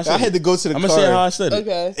joint. I had to go to the car. I'm gonna say how I said it.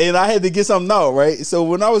 Okay. And I had to get something out, right? So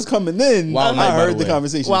when I was coming in, I heard the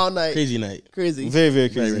conversation. Wild night. Crazy night. Crazy. Very, very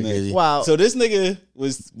crazy night. Wow. So this nigga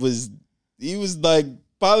was like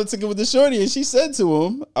politicking with the shorty, and she said to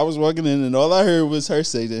him, I was walking in, and all I heard was her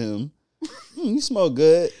say to him, "You smell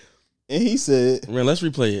good." And he said, "Man, let's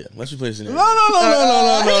replay it. Let's replay it." No.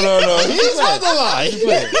 He's about to lie.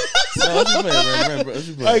 Let's replay it, man. Let's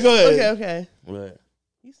replay it. All right, go ahead. Okay. What?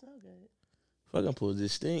 You smell good. Fucking pull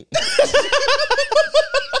this stink.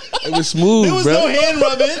 It was smooth, There was bro. no hand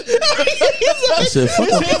rubbing. I said,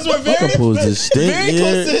 His hands were very close to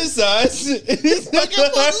his size. He did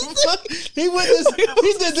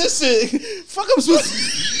this shit. Fuck, I'm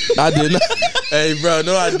supposed to. I did not. Hey, bro,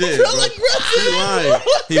 no, I did. Bro.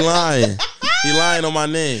 He lying on my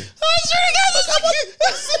name.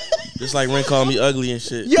 Just like Ren called me ugly and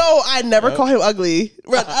shit. Yo, I never call him ugly.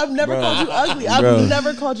 I've never called you ugly. I've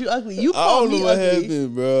never called you ugly. You called me ugly. I don't know what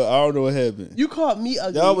happened, bro. I don't know what happened. You called me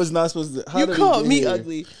ugly. Y'all was not supposed to. You called me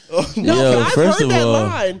ugly. No, Yo, I've heard that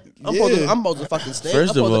line. I'm supposed to fucking stand.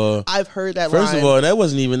 First of all, I've heard that line. First of all, that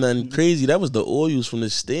wasn't even nothing crazy. That was the oils from the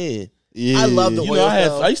stand. Yeah. I love the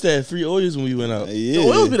oils. I used to have 3 oils when we went out. Yeah. The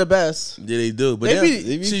oils be the best. Yeah, they do. But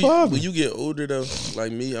they be see, popping. when you get older though,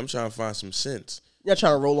 like me, I'm trying to find some sense. Y'all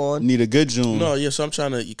trying to roll on? Need a good June. No, yeah. So I'm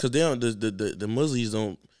trying to, because they don't. The Muslies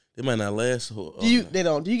don't. They might not last. They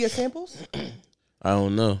don't. Do you get samples? I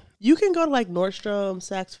don't know. You can go to like Nordstrom,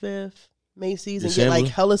 Saks Fifth, Macy's, and sample? get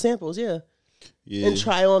like hella samples. Yeah. And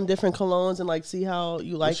try on different colognes and like see how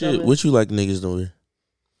you like them. What you like niggas doing?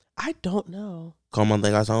 I don't know. Come on,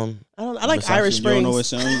 think I saw him. I don't. I like Irish You don't know what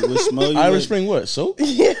smell you Irish like? Spring what? Soap?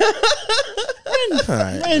 Yeah.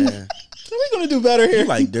 Man. Are we gonna do better here? You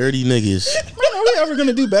like dirty niggas. Man, are we ever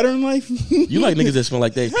gonna do better in life? You like niggas that smell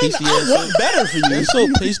like that pasty ass I want soap? better for you. That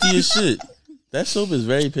soap pasty as shit. That soap is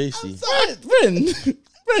very pasty. Ren,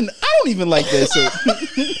 I don't even like that soap.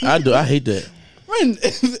 I do. I hate that. Ren,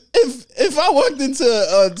 if I walked into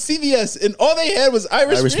CVS and all they had was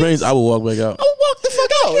Irish Springs, I would walk back out. I would walk the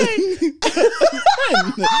fuck out. Ren,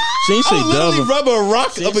 She ain't say I would Dove. literally rub a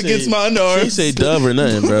rock up against my underarm. She ain't say Dove or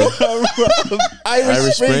nothing, bro.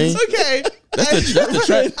 Irish Springs. Okay. That's the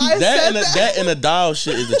trap. I said That and the doll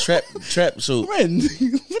shit is the trap soap. Ren,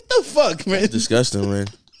 what the fuck, man? Disgusting, man.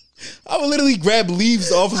 I would literally grab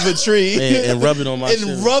leaves off of a tree and rub it on my and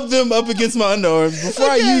shit. rub them up against my underarm before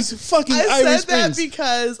I use fucking Irish I said Springs. that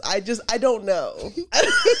because I don't know. What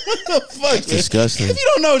the fuck? It's disgusting. If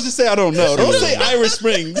you don't know, just say I don't know. Don't say Irish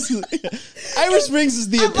Springs. Irish Springs is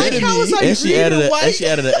the epitome. like And she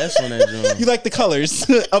added an S on that joint. You like the colors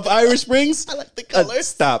of Irish Springs? I like the colors.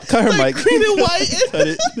 Stop. Cut her Like mic. green and white. Cut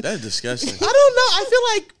it. That's disgusting. I don't know. I feel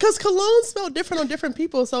like because cologne smell different on different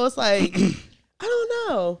people, so it's like I don't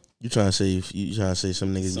know. You trying to say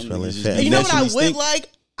some niggas be smelling niggas fat? just You know what I would stink. like?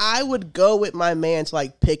 I would go with my man to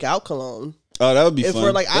like pick out cologne. Oh, that would be If fun.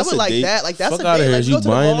 we're like, That's I would a like date. that. Like that's Fuck a outta date. here. Like Is go you to the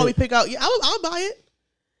buying mall, it? we pick out. Yeah, I'll buy it.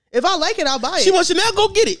 If I like it, I'll buy it. She wants you now. Go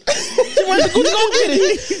get it. She went to go get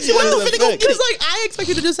it. She went to go get it. Because like I expect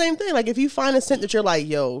you to do the same thing. Like if you find a scent that you're like,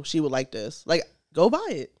 yo, she would like this. Like go buy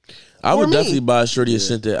it. I would definitely buy a shorty a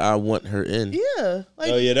scent that I want her in. Yeah.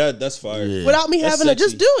 Like, oh yeah, that's fire. Yeah. without me having to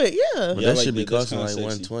just do it. Yeah. But Yeah, that like should be that. That's costing like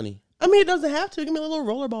kinda sexy. $120. I mean, it doesn't have to. Give me a little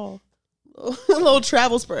roller ball, a little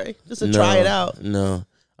travel spray, just to try it out. No,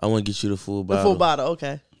 I want to get you the full The bottle. full bottle,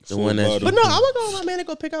 okay. The one that's. But no, I would go with my man to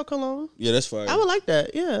go pick out cologne. Yeah, that's fire. I would like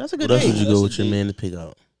that. Yeah, that's a good What else thing. would you go with your man to pick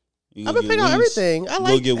out? I would pick out everything. I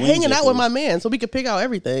like get wings hanging at out with first. my man, so we could pick out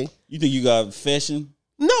everything. You think you got fashion?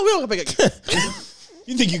 No, we don't pick out.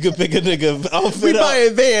 You think you could pick a nigga outfit We out?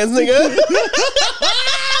 buying Vans, nigga.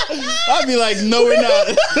 I'd be like, no, we're not.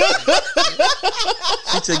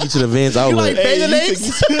 She take you to the Vans You outlet. like bathing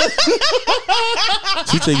apes?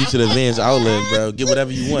 She take you to the Vans outlet, bro. Get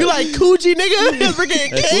whatever you want. You like Coogee, nigga? We're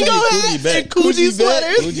getting Kango hats and Coogee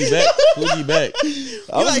sweaters. Coogee back.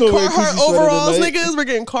 You like Carhartt overalls, niggas? We're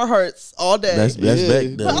getting Carhartts all day. That's Yeah.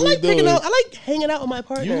 back But I there. like picking out. I like hanging out with my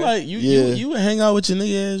partner. You would hang out with your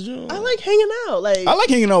nigga ass, Joe. I like hanging out. Like I like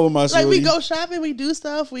hanging out with my like we shorty. go shopping, we do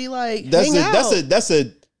stuff, we like That's hang out.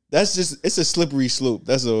 that's just it's a slippery slope.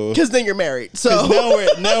 That's all. Because then you're married. So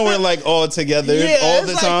now we're like all together all it's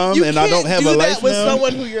the like, time, you and I don't can't have do a that life with now.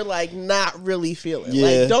 someone who you're like not really feeling. Yeah.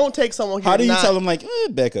 Like don't take someone. How do you not, tell them like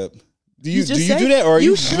back up? Do you just do say- that, or are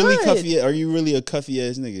you you really should. cuffy? Are you really a cuffy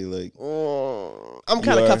ass nigga? Like I'm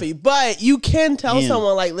kind You of are. cuffy, but you can tell Damn.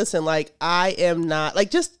 someone like, listen, like I am not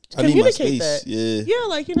like just I need my communicate space. that. Yeah.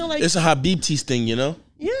 like like It's a Habibtis thing, you know?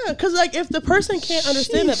 yeah, because like if the person can't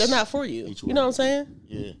understand that, they're not for you. You know what I'm saying?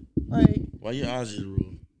 Yeah. Like Why your eyes just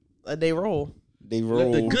roll? they roll. They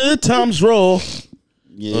roll. The good times roll.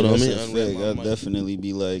 Yeah, Hold on, that's let me a unwrap fact. my I'd mic. definitely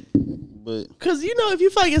be like, but Because you know, if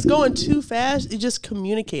you feel like it's going too fast, you just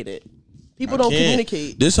communicate it. People don't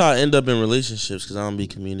communicate. This how I end up in relationships because I don't be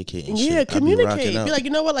communicating. Yeah, shit. I be communicate. rocking out. Be like, you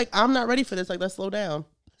know what? Like, I'm not ready for this. Like, let's slow down.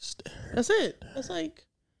 That's it. That's like,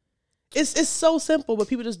 it's so simple, but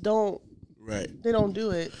people just don't. Right. They don't do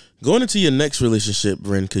it. Going into your next relationship,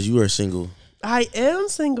 Ren, because you are single. I am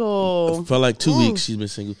single. For like 2 weeks, she's been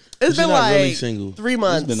single. It's She's been not like really single. 3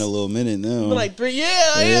 months. it's been a little minute now. It's been like 3. Yeah.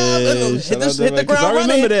 Hit shout out the, to hit the that, 'cause ground I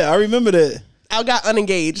remember running. that. I remember that. I got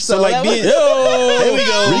unengaged. So, So like that was- being, There we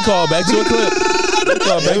go. Recall back to a clip.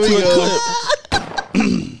 Recall back There we to a go. clip.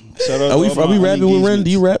 Shout out Are we to all my rapping with Ren?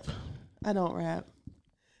 Do you rap? I don't rap.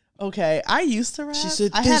 Okay, I used to rap. She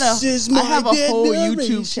said, I had "This is I my have a whole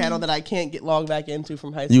generation." YouTube channel that I can't get logged back into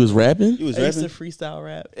from high school. You was rapping? You was I used to rapping. freestyle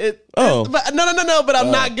rap. Oh. But no. But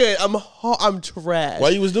I'm not good. I'm trash. Why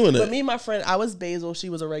you was doing But that? me and my friend, I was basil.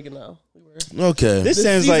 She was oregano. We were. Okay. This The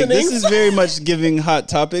sounds like this seasonings. is very much giving hot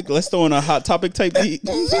topic. Let's throw in a hot topic type beat.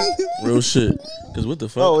 Real shit. Because what the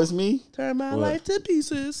fuck? Oh, it's me. Turn my life to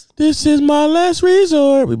pieces. This is my last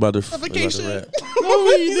resort. We about to Suffocation. rap.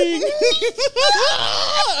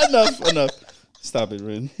 Enough. Stop it,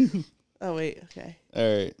 Ren. Oh wait. Okay.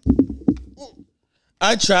 All right.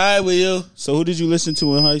 I tried with you. So who did you listen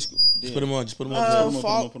to in high school? Just put them on. Just put them Um,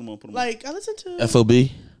 on. put 'em on. Like I listened to.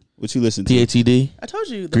 FOB, What you listen to? PATD, I told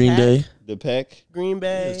you. The Green Pack, Day. The Pack. Green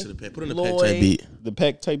Bay. Put in the Lloyd. pack type beat. The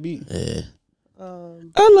Pack type beat. Yeah.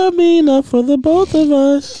 Um, I love me enough for the both of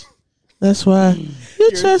us. That's why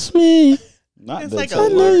you trust me. Not It's the like type a I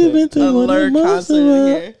beat. know you've been through a one of lurk most concert of in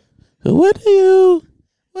us. here. What are you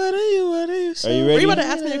Are you Are ready? you about to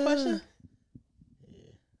ask me a question?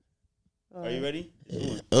 Are you ready?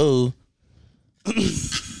 Oh.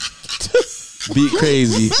 Beat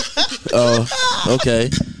crazy. Oh, okay.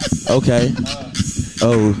 Okay.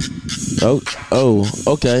 Oh.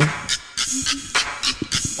 Okay.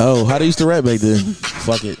 Oh, how they used to rap back then?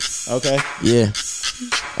 Fuck it. Okay. Yeah.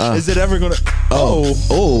 Is it ever gonna? Oh.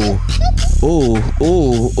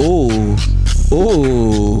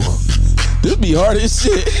 This be hard as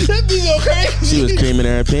shit. That be go crazy. She was creaming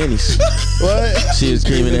in her panties. What? She was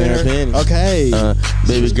creaming in her panties. Okay.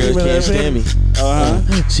 Baby girl creaming in her can't stand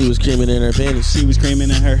me. She was creaming in her panties. She was creaming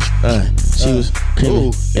in her. She was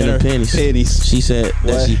creaming in her panties. Panties. She said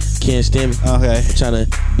that What? she can't stand me. Okay. Tryna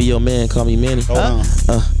be your man, call me Manny. Hold on.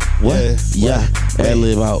 What? Yeah. Yeah. Ad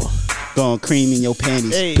lib out. Going cream in your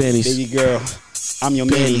panties. Hey. Panties. Baby girl. I'm your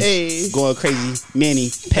Manny. Hey. Going crazy. Manny.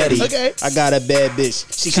 Petty. Okay. I got a bad bitch.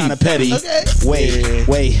 She kind of petty. Okay. Wait.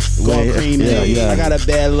 Going Wait. cream. Yeah, yeah. I got a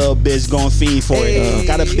bad little bitch going fiend for Hey. it.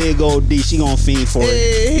 Got a big old D. She going fiend for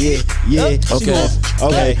Hey. it. Yeah. She Okay.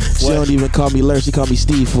 okay. She What? don't even call me Lur, she call me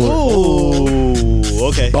Steve for it. Ooh.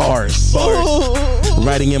 Okay. Bars. Ooh.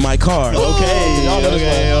 Riding in my car. Okay. Y'all know this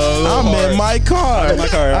I'm in my car. I'm in my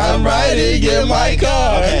car. I'm riding in my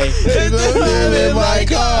car. Okay. I'm in my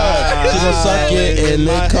car. She gon' suck it in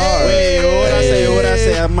the car. Wait, what I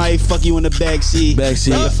say? I might fuck you in the backseat.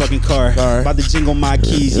 Backseat. Of the fucking car. About to jingle my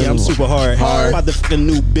keys. Yeah, I'm super hard. About to fuck a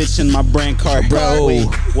new bitch in my brand car. Bro. Wait,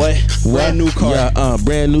 what? Brand new car. Yeah,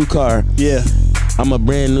 brand new car. Yeah. I'm a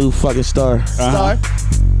brand new fucking star. Star.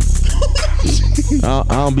 I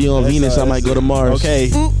don't be on Venus. I might go to Mars.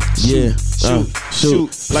 Okay. Yeah. Shoot.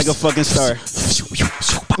 Like a fucking star.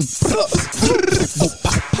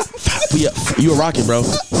 You a rocket, bro.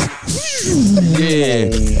 Yeah.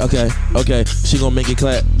 Okay. She gonna make it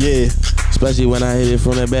clap. Yeah. Especially when I hit it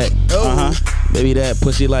from the back. Baby, that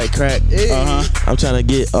pussy like crack. I'm trying to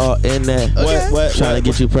get all in that. What? Trying to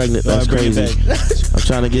get you pregnant. That's crazy. I'm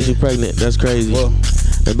trying to get you pregnant. That's crazy.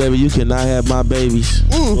 And baby, you cannot have my babies.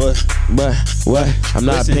 What? But what? I'm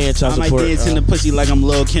not paying child I support. might dance in the pussy like I'm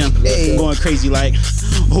Lil Kim. Going crazy like,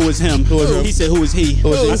 who is him? He said, who is he?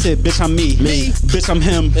 I said, bitch, I'm me. Bitch, I'm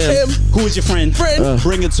him. Who is your friend?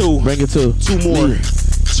 Bring it two. Two more. Me.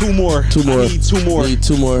 Two more. I need two more. Need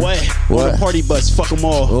two more. What? On the party bus. Fuck them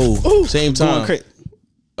all. Oh, same time.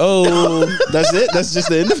 Oh, that's it. That's just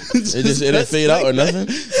the end of it. It didn't fade out or nothing.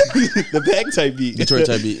 The pack type beat. Detroit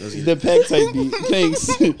type beat. The pack type beat. Thanks.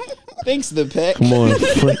 Thanks, the pack. Come on.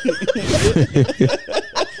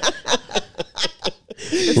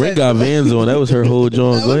 Rick got Vans on. That was her whole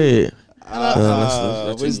joint. Go ahead.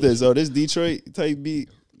 What's this? Oh, this Detroit type beat.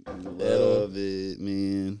 Love it,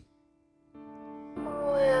 man.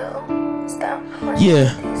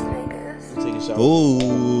 Yeah. Take a shot. Ooh.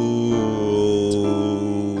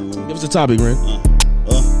 Give us a topic, Ren.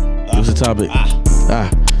 Give us a topic.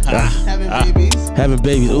 Having babies. Having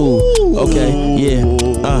babies. Ooh. Okay. Yeah.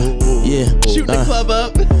 Yeah. Shoot the club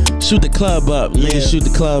up. Shoot the club up. Nigga, shoot the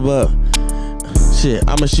club up. Shit,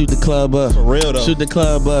 I'ma shoot the club up. For real though. Shoot the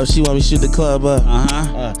club up. She want me to shoot the club up.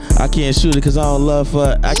 I can't shoot it cause I don't love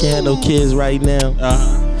her. I can't have no kids right now.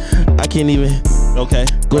 I can't even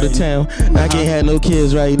go to town. I can't have no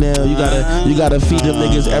kids right now. You gotta feed them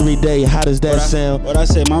niggas every day. How does that sound? What I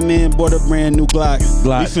said, my man bought a brand new Glock.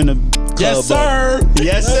 We finna yes, sir.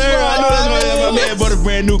 Yes, sir. I know that's my man bought a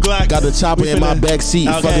brand new Glock. Got the chopper in my back seat.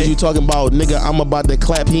 Fuck is you talking about, nigga? I'm about to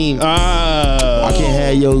clap him. I can't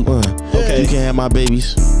have your. You can't have my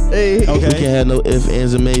babies. Hey. You can't have no ifs,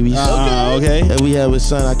 ands, and maybes. And we have a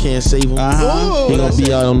son. I can't save him. He gonna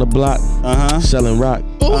be out on the block selling rock.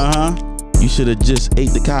 You should have just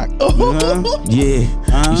ate the cock.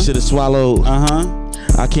 Yeah. You should have swallowed.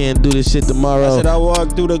 I can't do this shit tomorrow. I said I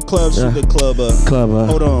walk through the club, shoot the club up.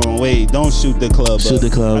 Hold on, wait, don't shoot the club up. Shoot the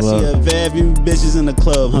club up. I see a bad few bitches in the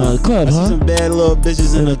club, I see some bad little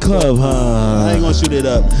bitches in the club, I ain't gonna shoot it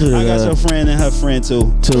up. I got your friend and her friend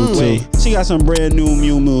too. Wait, she got some brand new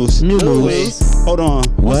Mew Moves. Wait, hold on.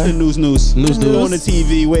 What's the news? News on the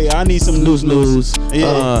TV. Wait, I need some news.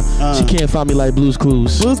 Yeah. She can't find me like Blue's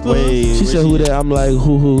Clues. Wait, she said who that? I'm like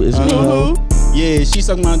who is me? Yeah, she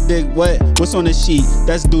sucked my dick. What's on the sheet?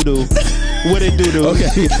 That's doo-doo. What it doo-doo?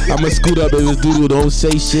 Okay, I'ma scoot up if it's doo-doo. Don't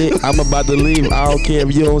say shit. I'm about to leave. I don't care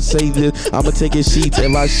if you don't say this. I'ma take his sheets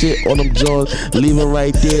and my shit on them jaws. Leave it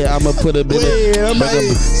right there. I'ma put a bit of...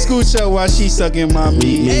 Scooch up while she sucking my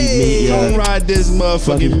meat. Don't ride this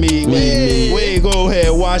motherfucking meat. Wait, go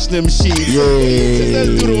ahead. Wash them sheets. Yeah.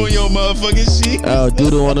 That's doo-doo on your motherfucking sheet. Oh,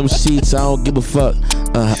 doo-doo on them sheets. I don't give a fuck.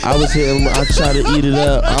 I was hitting. I try to eat it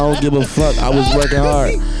up. I don't give a fuck. I was working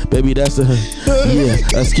hard, baby. That's a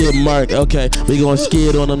a skid mark. Okay, we gonna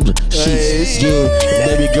skid on them sheets. Yeah,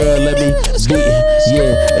 baby girl, let me beat.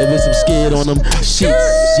 Yeah, if it's some skid on them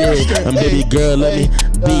sheets. Yeah, and baby girl, let me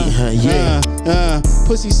beat. Yeah.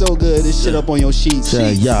 Pussy so good, this shit up on your sheets.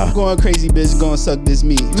 Yeah. I'm going crazy, bitch. Gonna suck this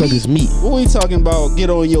meat. Suck this meat. What we talking about? Get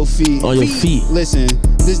on your feet. On your feet. Listen,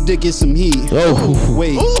 this dick is some heat. Oh,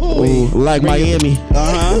 wait. Like Miami.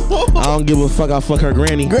 I don't give a fuck. I fuck her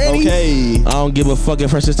granny. Okay. I don't give a fuck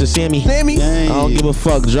if her sister Sammy. Dang. I don't give a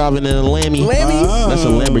fuck driving in a Lammy. That's a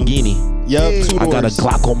Lamborghini. Yep. I got a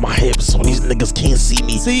Glock on my hips so these niggas can't see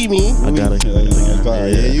me. I got it.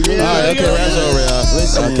 Alright, okay, that's over.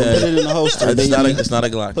 Listen, put it in the holster. It's not a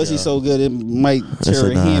Glock. Pussy so good it might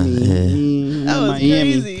tear a hammy. That was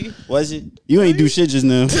crazy. Was it? You ain't do shit just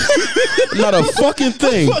now. Not a fucking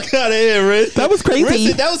thing. Fuck out of here, Riz. That was crazy.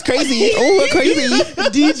 Riz, that was crazy. Oh, crazy.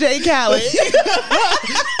 DJ Khaled.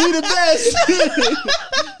 You the best.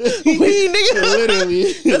 We nigga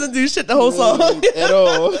Literally doesn't do shit the whole song at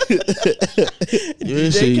all. You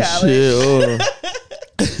didn't say shit.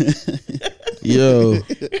 Yo.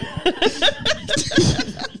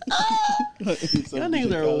 Y'all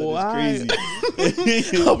niggas are wild.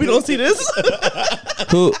 Crazy. Hope you don't see this.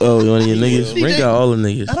 Who? Oh, one of your niggas? DJ. Ring got all the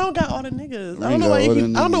niggas. I don't got all the niggas. I Ring don't know got why you all keep.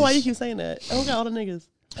 the I don't know why niggas. you keep saying that. I don't got all the niggas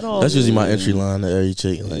at all. That's usually my entry line to every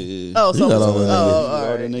chick. Like, Yeah. Oh, so You got all the all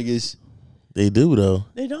All the right. niggas, they do though.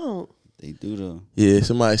 They don't. they do though. Yeah,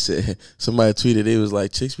 somebody tweeted, it was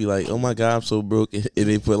like, chicks be like, oh my God, I'm so broke. And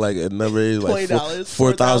they put like a number, it's like $20,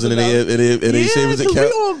 4,000 in their savings Yeah, 'cause we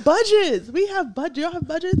account. on budgets. We have budget. Y'all have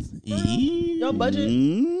budgets? Y'all budget?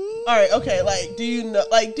 All right, okay. Like, do you know?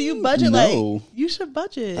 Like, do you budget? No. Like, you should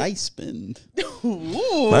budget. I spend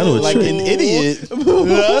Ooh. Lionel a like trick. an idiot.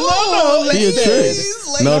 No, He a trick.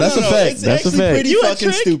 No, that's a fact. It's That's a actually fact. pretty You a fucking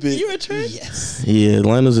trick? stupid. You a trick? Yes. Yeah,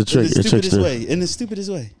 Lionel's a In trick. the A stupidest trickster. way. In the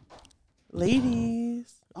stupidest way. Ladies.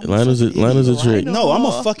 Lionel's a trick. No, I'm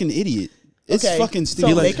a fucking idiot. It's Okay, fucking so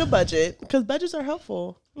stupid. make a budget because budgets are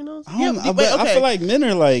helpful. You know. I, don't, I feel like men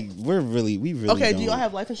are like we really Okay, don't. do y'all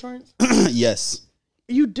have life insurance? Yes.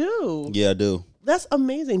 You do. Yeah, I do. That's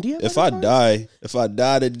amazing. Do you have If life I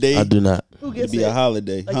die today, I do not. Who it'd gets be it? a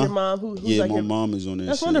holiday. Like huh? your mom? Who's Yeah, like my your mom is on that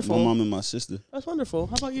That's shit. wonderful. My mom and my sister. That's wonderful.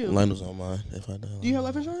 How about you? Lionel's on mine. If I don't. Do you have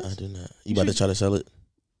life insurance? I do not. You about to try to sell it?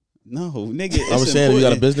 No, nigga. I was saying, if you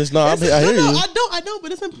got a business. No, I hear you. I don't,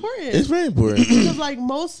 but it's important. It's very important. Because like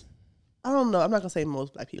most, I don't know. I'm not gonna say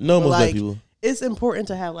most black people. No, but most black like, people. It's important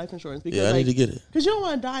to have life insurance because Yeah, I like, need to get it. Because you don't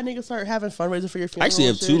want to die, niggas start having fundraisers for your funeral. I actually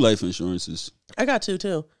have and two shit. life insurances. I got two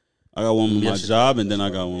too. I got one with my Yes. job, and then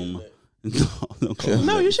I got one with my.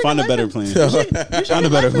 No, you should find get a better life plan. You should Find get a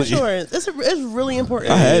better life plan. insurance. It's really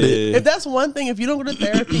important. I had it. If that's one thing, if you don't go to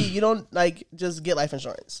therapy, you don't like just get life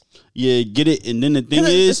insurance. Yeah, get it. And then the thing 'Cause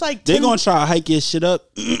is, it's like they're 10 gonna try to hike your shit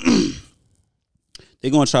up.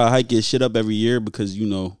 They're gonna try to hike your shit up every year because you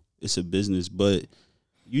know it's a business. But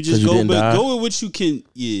you just 'Cause you go, didn't die? go with what you can.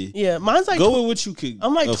 Yeah, Yeah, mine's like go with what you can.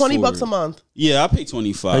 I'm like $20 a month, Yeah, I pay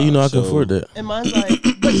 25. How you know I so can afford that? and mine's like.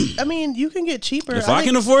 But I mean, you can get cheaper. If I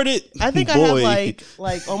can afford it, I think I boy. have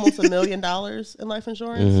like almost $1 million in life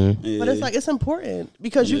insurance. Mm-hmm. But it's like it's important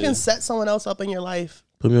because you can set someone else up in your life.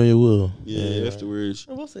 Put me on your will. Yeah, afterwards.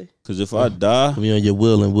 And we'll see. Because if I die, Put me on your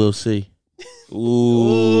will and we'll see.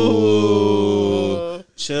 ooh,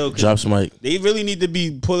 chill. 'Cause Drop some mic. They really need to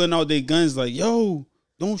be pulling out their guns like, yo,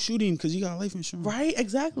 don't shoot him because he got life insurance. Right?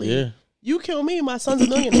 Exactly. Yeah. You kill me, my son's a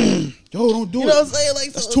millionaire. Yo, don't do You it. know what I'm saying?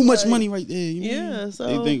 Like That's so too it's much like- money right there. You Yeah, mean? so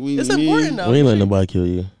they think we it's mean- important though. We ain't letting nobody kill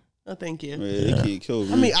you. Oh, thank you. Man, they can't kill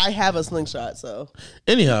me. I mean, I have a slingshot, so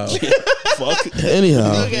Anyhow. fuck.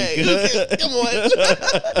 Anyhow. okay. Come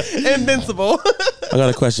on, invincible. I got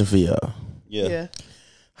a question for y'all. Yeah.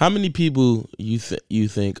 How many people you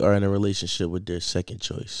think are in a relationship with their second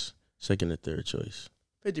choice, second or third choice?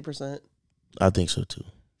 50%. I think so too.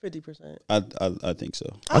 50%. I think so.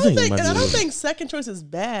 I don't think it think, might and I be don't a- think second choice is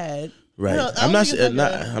bad. Right. No, I I'm don't not. think it's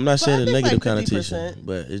like I'm not but saying I a think negative like connotation, 50%.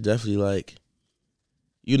 but it's definitely like,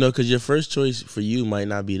 you know, because your first choice for you might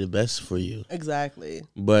not be the best for you, Exactly.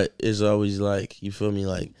 but it's always like, you feel me,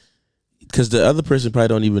 like, because the other person probably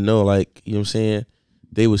don't even know, like, you know what I'm saying?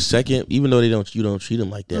 They was second, even though you don't treat them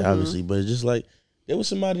like that, obviously, but it's just like, there was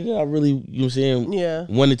somebody that I really, you know what I'm saying, Yeah.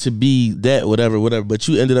 wanted to be that, whatever, but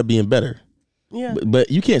you ended up being better. Yeah.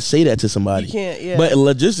 But you can't say that to somebody. You can't, yeah. But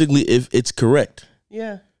logistically, if it's correct,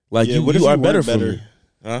 Yeah. like Yeah, what if you you are better weren't for better? me.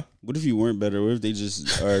 Huh? What if you weren't better? What if they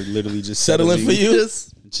just are literally just Settling for you?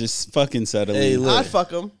 Just fucking settling. Hey, look. I'd fuck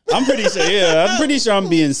them. I'm pretty sure. Yeah, I'm pretty sure I'm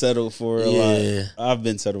being settled for a Yeah. lot. I've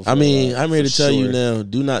been settled. for I mean, a lot, I'm here for to tell you sure. now,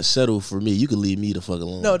 do not settle for me. You can leave me the fuck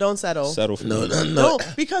alone. No, don't settle. Settle for No, me. no, no. No,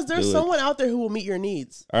 because there's Do it. someone out there who will meet your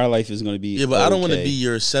needs. Our life is gonna be. Yeah, but I don't want to okay. be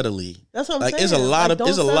your settly. That's what I'm Like, saying. it's a lot Like, of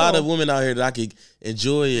it's a don't lot of settle. women out here that I could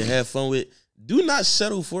enjoy and have fun with. Do not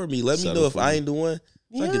settle for me. Let me Settle know if for I me. ain't the one.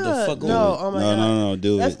 So I Yeah. get the fuck on. No, oh my No, God. no,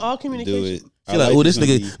 do That's it. all Do communication. it. She like, oh, this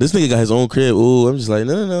nigga got his own crib. Oh, I'm just like,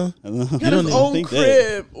 no. Got don't his even own think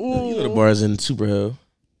that. crib. Ooh. You know the bars in Super Hell.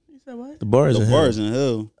 You said what? The bars The in bars hell. in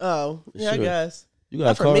hell. Oh, yeah, Sure. I guess. You got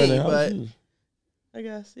Not a for car me, in the house, but- too. I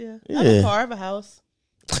guess, yeah. I Yeah. have a car, I have a house,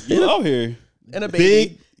 You out here? and a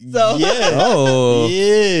baby. So, Yeah. Oh,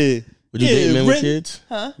 Yeah. would you Yeah, date men with rent- kids?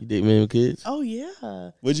 huh? You date men with kids? Oh,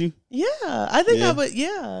 yeah. Would you? Yeah. I think Yeah. I would,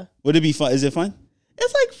 yeah. Would it be fun? Is it fun?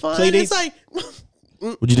 It's like fun. Play It's dates? like,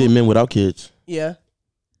 Would you date men without kids? yeah.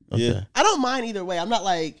 Okay. Yeah. I don't mind either way. I'm not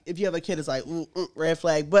like, if you have a kid, it's like, red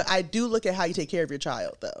flag. But I do look at how you take care of your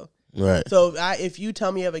child, though. Right. So if you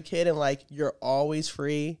tell me you have a kid and like you're always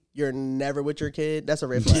free, you're never with your kid, that's a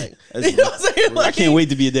red flag. You know what I'm saying? I can't wait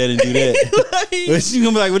to be a dad and do that. like, She's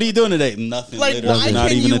gonna be like, "What are you doing today?" Nothing. like, literally. why Not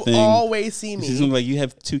can even you a thing. always see me? She's gonna be like, "You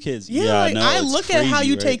have 2 kids." Yeah, like, know, I it's look at how crazy,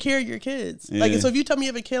 you right? take care of your kids. Like, Yeah. so if you tell me you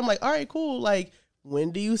have a kid, I'm like, all right, cool. Like,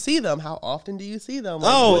 when do you see them? How often do you see them?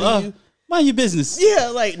 Like, Oh, what do you, Mind your business. Yeah,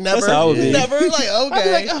 like never, how I would be. never. Like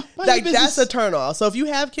okay, like that's a turn off. So if you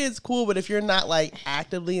have kids, cool. But if you're not like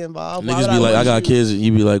actively involved, why Niggas would be like, I want got you- kids.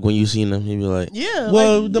 You be like, when you seen them, you be like, Yeah.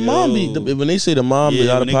 well, like, the mom be when they say the mom is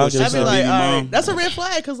Yeah, out when of they go pocket. or I'd be Baby like, something. all right, mom. that's a red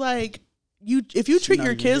flag because like if you treat not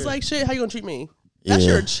your even kids here. like shit, how you gonna treat me? That's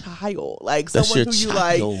Yeah. your child, like That's someone your who you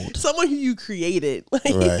child. like, someone who you created. Like,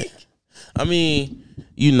 Right. I mean,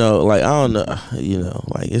 you know, like I don't know, you know,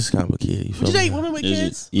 like it's complicated. You feel Would you me? date women with Is it?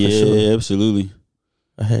 kids? Yeah, sure. absolutely.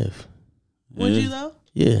 I have. Would Yeah. you though?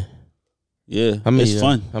 Yeah. Yeah, How many? it's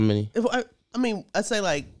fun. How many? If I mean, I'd say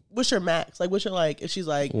like, what's your max? Like, what's your like? If she's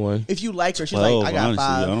like, One. if you like her, she's 12, like, I got honestly,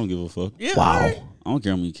 5. I don't give a fuck. Yeah. Wow. all right. I don't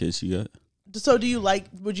care how many kids she got. So do you like?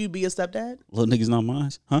 Would you be a stepdad? Little niggas not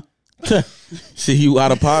mine, huh? See, you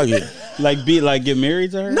out of pocket. Like get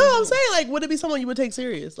married to her? No, I'm saying like, would it be someone you would take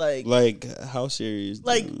serious? Like how serious?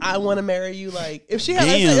 I want to marry you. Like, if she had,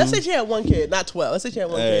 Damn. let's say she had 1 kid, not 12. Let's say she had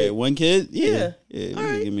 1 Hey, kid. one kid? Yeah. Yeah. we All can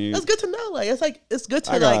right, get married. that's good to know. Like, it's good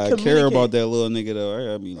to I gotta like care communicate. about that little nigga though. I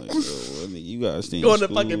gotta be like, yo, nigga, you gotta stay in Going to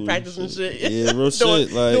school fucking and practice and shit. Yeah, real doing,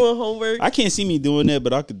 shit. Like doing homework. I can't see me doing that,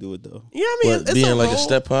 but I could do it though. Yeah, I mean, What, it's being a like role. a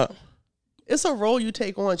step pop? It's a role you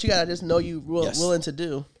take on. You gotta just know you Yes. willing to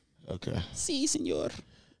do. Okay. Si, senor.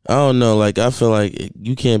 I don't know. Like I feel like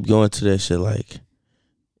you can't go into that shit like,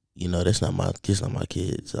 you know, that's not my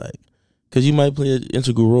kids. Like, cause you might play an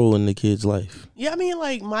integral role in the kid's life. Yeah, I mean,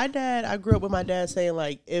 like my dad. I grew up with my dad saying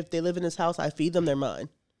like, if they live in this house, I feed them, they're mine.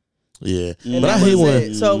 Yeah, And but I that hate was when.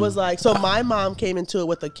 it. So it was like, so my mom came into it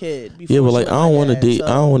with a kid. Before Yeah, but she like was I my don't want to dad, date. so-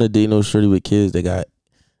 I don't want to date no shorty with kids that got.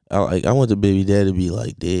 I want the baby dad to be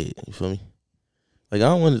like dead. You feel me? Like I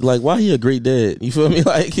don't want to. Like why he a great dad? You feel me?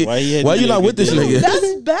 Like Why he had why to you be a not with good this dad? nigga?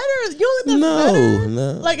 That's better. You don't think No, that's better?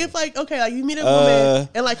 no. Like if like okay, like you meet a woman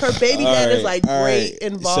and like her baby dad is like all great right.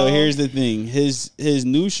 involved. So here's the thing: his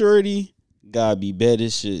new shorty gotta be bad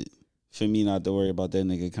as shit for me not to worry about that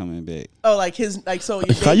nigga coming back. oh like his like so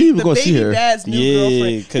your How you even the gonna see baby her? dad's new Yeah,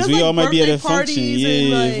 girlfriend. because There's, we like, all might be at a birthday function. parties Yeah,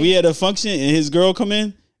 and, like, if we at a function and his girl come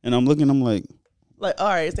in and I'm looking, I'm like, all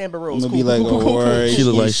right, it's Amber Rose. I'm gonna Cool, be like, cool, cool, oh, cool, all cool. right. She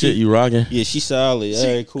look like shit. You rocking? Yeah, she solid.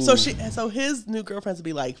 All right, cool. So his new girlfriends would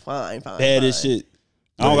be like fine. bad as shit.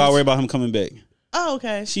 I don't gotta worry about him coming back. Oh,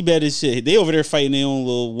 okay. She bad as shit. They over there fighting their own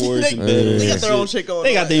little wars They, and battles. they got and their own shit. shit going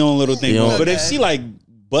They got on. their own little thing Yeah. going. But if Okay. she like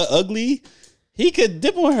butt ugly, he could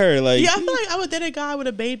dip on her. Like Yeah, I feel like I would date a guy with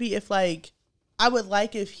a baby if like I would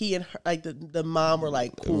like if he and her, like the mom were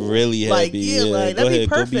like cool. Really like happy. yeah, Yeah, like go that'd be ahead,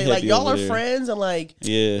 go be perfect. Like happy y'all over are there. friends and like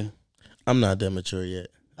yeah. I'm not that mature yet.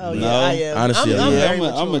 oh No. yeah, I am. Honestly, I'm yeah. very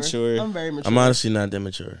I'm mature. I'm very mature. I'm honestly not that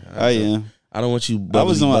mature. I am. I don't want you. I Bubbly,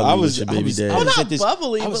 was on. I bubbly was. with I your baby was. dad. I was not at this.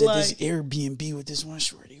 bubbly, I was but at this like- Airbnb with this one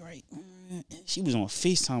shorty, right? And she was on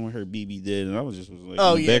FaceTime with her BB dad, and I was just like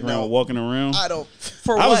Oh, in the yeah, background no. walking around. I don't.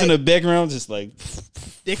 For I what? was in the background, just like.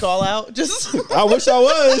 dick all out. Just I wish I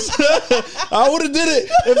was. I would have did it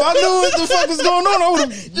if I knew what the fuck was going on. I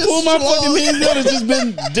would have pulled my fucking hands down and just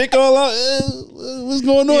been dick all out. What's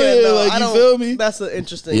going on here? no, Like I you don't- feel me? That's an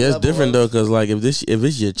interesting. Yeah, it's level different of- though, cause like if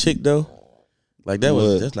it's your chick though, like that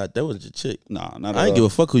was What? that was your chick. Nah, not I ain't give a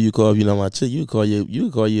fuck who you call if you know my chick. You call your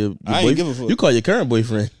I ain't give a fuck. You call your current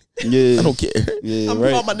boyfriend. Yeah, I don't care. Yeah, I'm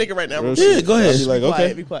right. calling my nigga right now. Real Yeah, shit. go ahead. I'll be like,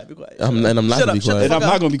 okay. Be quiet. Be quiet. And I'm not Shut gonna up, be shut quiet. the And I'm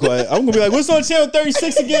fuck not gonna be quiet. I'm gonna be like, what's on channel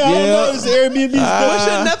 36 again? I don't Yeah. know. It's Airbnb. What's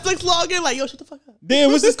your Netflix login? Like, yo, shut the fuck up.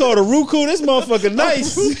 Damn, what's this called? A Roku? This motherfucker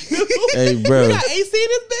nice. Hey, You bro, got AC in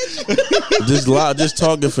this bitch? just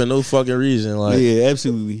talking for no fucking reason. Like, Yeah,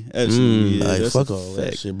 absolutely. Absolutely. Yeah, like that's fuck a all that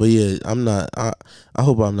fact. shit. But yeah, I'm not. I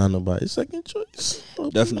hope I'm not nobody's second choice.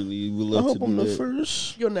 Definitely. We I love hope to I'm do the that.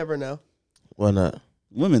 first. You'll never know. Why not?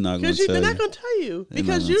 Women not gonna Because tell they're you. not gonna tell you. They're not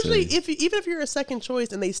Because gonna usually, tell you. even if you're a second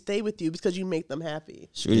choice and they stay with you because you make them happy,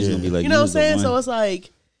 Shorty's gonna be like, you know what I'm was the saying? one. So it's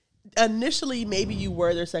like initially maybe you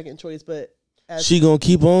were their second choice, but as She gonna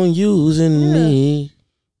keep on using me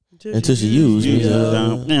until she used me. And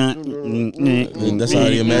that's how I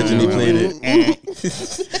imagine they played it.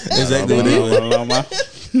 Exactly what they did.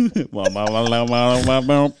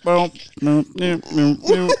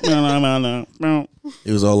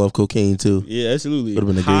 It was all off cocaine too. Yeah, absolutely. Would've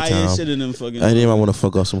been a great High as time. shit in them fucking. I didn't even want to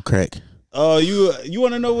fuck off some crack. Oh, you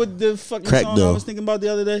want to know what the fucking Crack, song I though. was thinking about the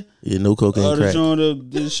other day? Yeah, no cocaine, The crack. joint,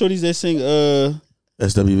 the shorties that sing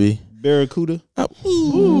SWV. Barracuda.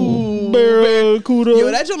 Ooh. Barracuda. yo,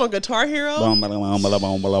 that joint on Guitar Hero. On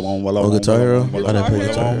Guitar Hero? I didn't play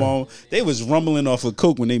Guitar Hero. They was rumbling off of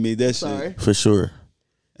coke when they made that Sorry. shit. For sure.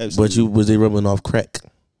 Absolutely. But was they rubbing off crack?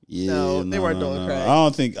 Yeah, No, they weren't doing crack. I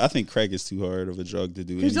think crack is too hard of a drug to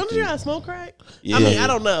do. Because don't you anything. gotta smoke crack? Yeah. I mean, I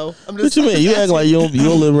don't know. I'm What just. you mean? You act like you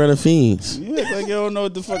don't live around the fiends. You act like you don't know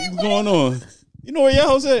what the fuck is going on. You know where your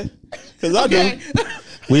house at? Because I do.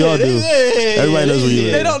 We all do. Everybody knows where you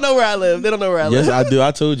live. They don't know where I live. They don't know where I Yes, live. I do.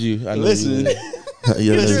 I told you. I know Listen. Yeah,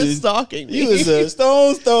 You're stalking me. You was a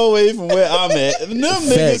stone's throw away from where I'm at. Them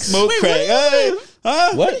niggas Facts. smoke Wait, crack. Hey,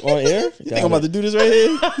 huh? What? On air? You think I'm about to do this right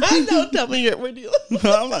here? I know. Tell me where do you live?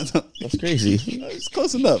 I'm not. That's crazy. It's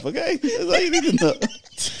close enough, okay? That's all you need to know.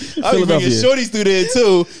 I'll be bringing Philadelphia. shorties through there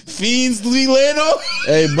too. Fiends we land on.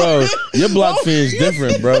 Hey, bro. Your block fiend's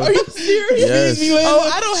different, bro. Are you serious? Yes. Fiends be landing Oh,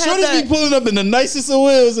 on. I don't have Shorties that. be pulling up in the nicest of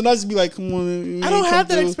wheels, and I just be like, "Come on." I don't have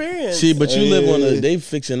that through. experience. See, but you live on Hey. they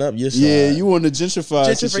fixing up your side. Yeah, you want the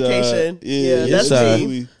Gentrification. Yeah, Your that's side.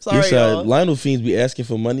 me. Your Sorry, side. y'all. Lionel fiends be asking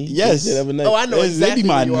for money. Yes. They never know. Oh, I know exactly They be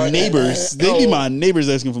my where you are. neighbors. They be Oh. my neighbors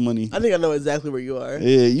asking for money. I think I know exactly where you are.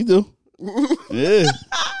 Yeah, you do. Yeah.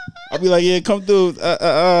 I'll be like, yeah, come through.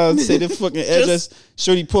 Say the fucking address.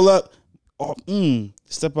 Shorty pull up. Oh,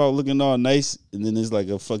 step out looking all nice. And then there's like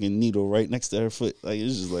a fucking needle right next to her foot. Like,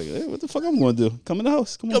 it's just like, hey, what the fuck I'm going to do? Come in the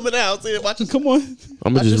house. Come on. Coming out, see, watch Come on.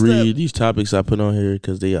 I'm Watch gonna just your read step. these topics I put on here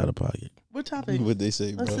because they out of pocket. What topic? What they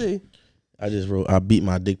say, bro. Let's see. I just wrote. I beat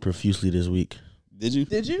my dick profusely this week. Did you?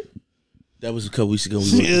 Did you? That was a couple weeks ago. We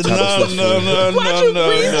Yeah, went to topics list for- Why'd you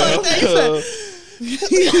breathe like that? He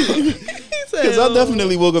said, Because I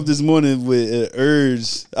definitely woke up this morning with an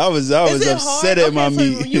urge. I was Is it upset hard? at my Okay,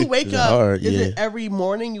 meat. So when you wake It's up, hard, is yeah. it every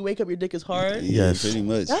morning you wake up, your dick is hard? Yes. pretty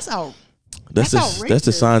much. That's out. That's That's the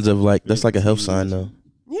outrageous. signs of like that's like a health sign though.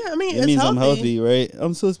 Yeah, I mean, It it's means healthy. I'm healthy, right?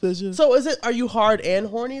 I'm so special. So is it? Are you hard and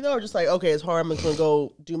horny though, or just like okay, it's hard, I'm just gonna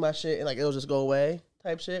go do my shit and like it'll just go away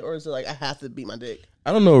type shit, or is it like I have to beat my dick?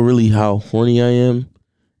 I don't know really how horny I am.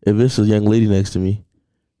 If it's a young lady next to me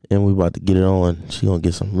and we about to get it on, she gonna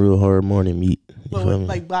get some real hard morning meat. You But feel me?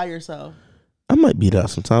 like by yourself. I might beat out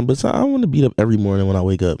sometime, but I want to beat up every morning when I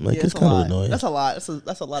wake up. Like Yeah, it's a kind lot. of annoying. That's a lot.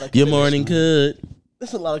 That's a lot of. Your commitment. morning could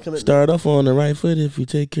That's a lot of commitment. start off on the right foot if you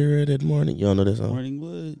take care of that morning. You don't know that song? Morning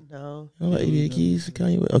wood. No. You know about 88 Keys?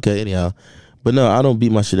 Kanye West? Okay, anyhow. But no, I don't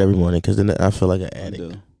beat my shit every morning because then I feel like an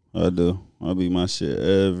addict. I do. I'll beat my shit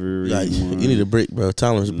every Like, morning. you need a break, bro.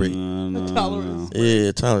 Tolerance break. No, Tolerance.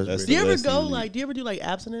 Yeah, tolerance That's break. Do you ever last go thing. like? Do you ever do like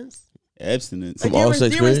abstinence? Abstinence. From do you all ever,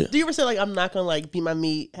 sex do you ever, period? do you ever say like I'm not gonna like beat my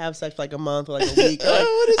meat, have sex for like a month or like a week? Like,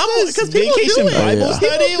 What is this? Because people Vacation do it. Bible Yeah.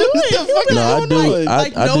 study? People What do the it. fuck is No, I going do. on?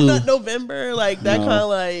 Like I no do. nut November, like that No. kind of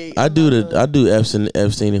like. I do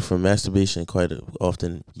abstaining from masturbation quite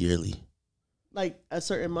often yearly. like a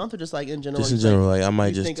certain month or just like in general. Just in Just, like, general, like I might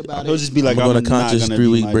you just think about He'll it. just be like, I'm I'm going to conscious not 3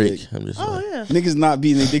 beat week my break. dick. I'm just Oh like, yeah. Niggas not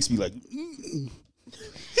beating their dicks be like,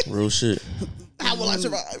 real shit. How will I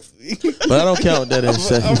survive? But I don't count that in I'm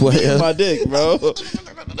second beating way. my dick, bro.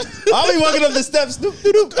 I'll be walking up the steps. Doop,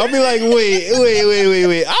 doop, doop. I'll be like,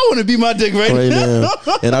 wait. I want to beat my dick right Right now.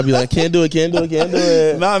 now. And I'll be like, can't do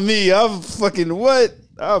it. Not me. I'm fucking what?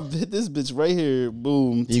 I'll hit this bitch right here.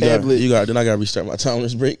 Boom. Then I gotta restart my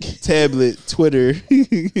tolerance break. Tablet. Twitter.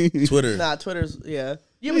 Twitter. Nah, Twitter's yeah.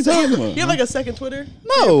 You What have, are you a, talking about? you have like a second Twitter?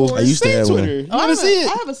 No, I used to same have one. Twitter. You Oh, I want have to see a-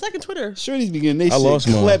 I it? have a second Twitter Shorty's be getting they I shit lost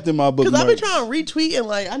mine. clapped in my because I've been bookmarks. trying to retweet and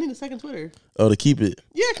like I need a second Twitter. Oh, to keep it.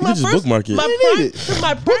 Yeah, You cause my can just first bookmark it. my, You need it. cause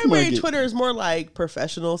my primary Bookmark it. Twitter is more like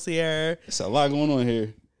professional Sierra. It's a lot going on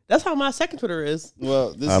here. That's how my second Twitter is.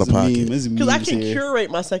 Well, this Out is of a pocket. meme. This is Because I memes can here.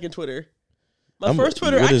 curate my second Twitter. My I'm- first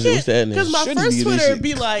Twitter, what I is it? What's the ad can't name? because my Shouldn't first be getting Twitter shit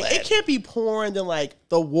be like it can't be porn than like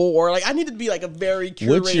the war. Like I need to be like a very curated.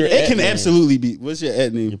 What's your It can ad name? absolutely be. What's your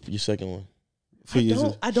ad name Your second one. for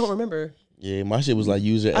user? I don't remember. Yeah, my shit was like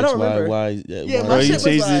user I don't remember. XYY. Yeah, Bro, my you shit was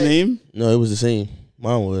changed the like- name? No, it was the same.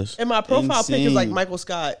 Mine was. And my profile pic is like Insane. Michael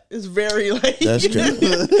Scott. It's very like That's you crazy.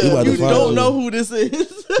 You about to find don't you. know who this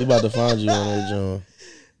is. He about to find you on that John.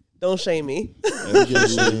 Don't shame me.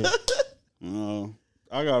 Oh,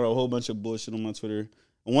 I got a whole bunch of bullshit on my Twitter.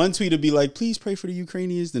 One tweet would be like, "Please pray for the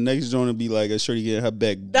Ukrainians." The next joint would be like, "A shorty getting her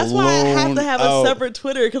back That's why I have to blown have a out. separate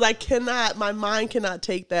Twitter because I cannot. My mind cannot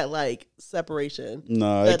take that like separation.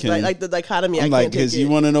 No, it That, can't. like the dichotomy. I'm I like, can't take because it. you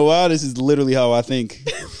want to know why? This is literally how I think.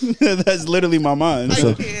 That's literally my mind. I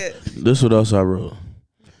So, can't. This what else I wrote.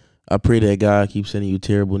 I pray that God keeps sending you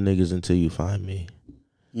terrible niggas until you find me.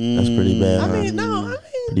 That's pretty bad, I huh? mean, no. I mean,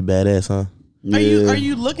 Pretty badass, huh? are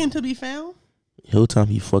you looking to be found? Whole time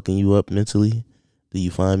he fucking you up mentally, do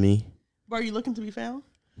you find me? Or are you looking to be found?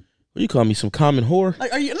 What you call me, some common whore?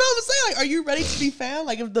 Like, are you? No, I'm saying, like, are you ready to be found?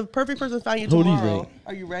 Like, if the perfect person found you Who do you tomorrow, think?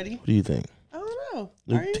 are you ready? What do you think? I don't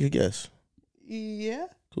know. Are Take you? a guess. Yeah.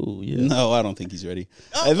 Cool, yeah. No, I don't think he's ready.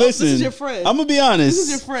 Oh, Hey, oh, listen, this is your friend. I'm gonna be honest. This is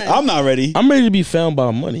your friend. I'm not ready. I'm ready to be found by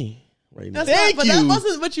money right now. That's Thank not, but that you.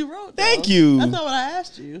 wasn't what you wrote. Though. Thank you. That's not what I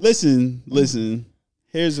asked you. Listen. Who's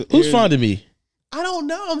here's- finding me? I don't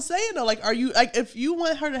know. I'm saying though, like, are you like if you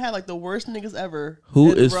want her to have like the worst niggas ever?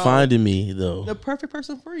 Who is finding me though? The perfect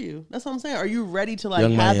person for you. That's what I'm saying. Are you ready to like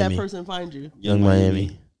Young have Miami. that person find you? Young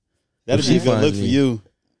Miami. That'd be a good look for you.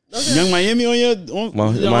 Okay. Young Miami on your my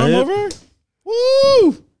arm hip? over?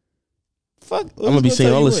 Woo! Fuck. I'm gonna be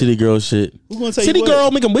saying all the city girl shit. Who's gonna tell City you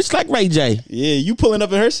girl make them bitch like Ray J. Yeah, you pulling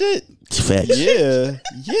up in her shit? Facts. Yeah.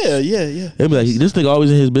 They be like, this nigga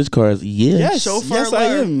always in his bitch cars. Yeah. Yes, Chauffeur yes, I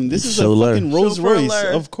alert. am. This is Chauffeur a fucking Rolls Chauffeur Royce,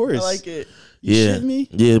 alert. of course. I like it. Yeah. shit me?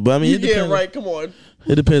 Yeah, but I mean, You it get depends. right. Come on.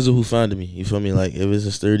 It depends on who finding me. You feel me? Like, if it's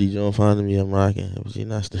a sturdy John finding me, I'm rocking. If she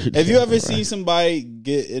not sturdy, Have you I'm ever rocking. seen somebody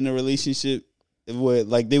get in a relationship where,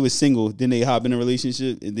 like, they was single, then they hop in a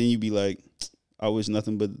relationship, and then you be like, I wish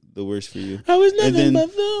nothing but the worst for you. I was And nothing then-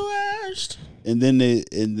 but the worst. And then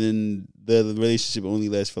the relationship only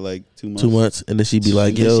lasts for like 2 months. 2 months, and then she be like,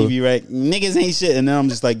 And then yo. she be right, niggas ain't shit. And then I'm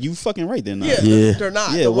just like, you fucking right then. Yeah, Yeah. they're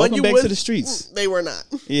not. Yeah, The one welcome you back with, to the streets. They were not.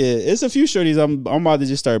 Yeah, it's a few shorties I'm about to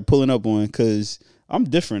just start pulling up on because I'm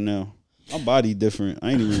different now. My body different.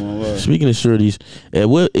 I ain't even gonna lie. Speaking of shorties, at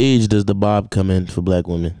what age does the bob come in for black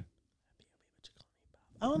women?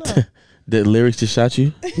 I don't know. The lyrics just shot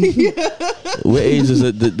you. What age is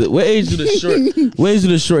it? What age do the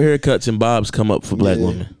short haircuts and bobs come up for black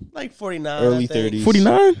women? Like 49. Early I think. 30s.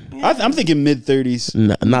 49? I'm thinking mid 30s.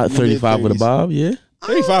 Not 35 with a Mid-30s. bob. Yeah,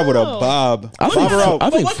 35 with a Oh. bob. I think Bob her out. I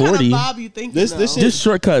think What 40. kind of bob you thinking? This though? shit- Just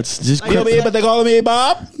shortcuts. Just Yo, babe, but they calling me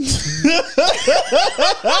Bob.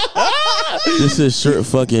 this is short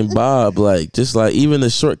fucking bob. Like just like even the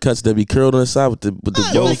shortcuts that be curled on the side with the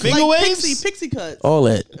Yo, like, finger like waves? Pixie cuts. all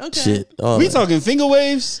that Okay. shit. All We that. talking finger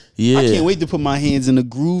waves? Yeah. I can't wait to put my hands in the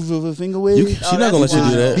groove of a finger wave. She not gonna let that's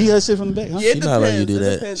you do that. Beat her shit from the back, huh? Yeah, it She not letting you depends. do It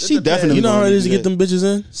that. depends. It She depends. definitely You know how hard it is to do get them bitches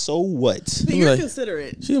in. So what? So you're like-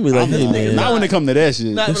 considerate. She gonna be like, hey man, Not when it come to that shit.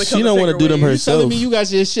 Not when it she comes don't to want to do them finger You herself. telling me you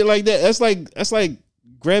got your shit like that? That's like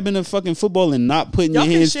grabbing a fucking football and not putting Y'all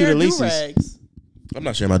your can hands through share the laces. do-rags. I'm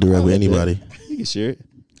not sharing my do-rag with anybody. You can share it.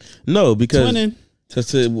 No, because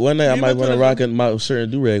Twinning. one night I You might might want to put rock my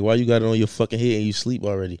certain do-rag. Why you got it on your fucking head and you sleep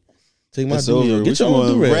already? Take my It's do-rag. over. Get What your you own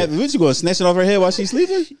gonna do-rag. grab- What you gonna snatch it off her head while she's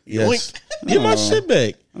sleeping? Yes. Get my shit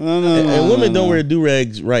back. And women don't wear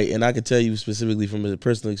do-rags right. And I can tell you specifically from a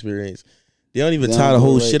personal experience, they don't even They tie don't the go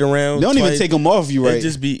whole right. shit around. They don't even twice. take them off you It right.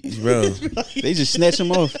 just be, bro. They just snatch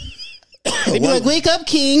them off. They be like, "Wake up,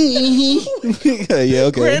 King." Yeah,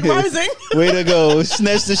 okay. Grand Rising. Way to go.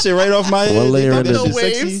 Snatch the shit right off my head. One layer They in thought the- that shit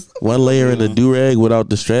waves. sexy. One layer in the do-rag without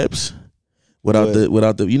the straps. Without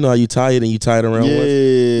the, you know how you tie it and you tie it around once?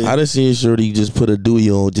 Yeah. I done seen shorty just put a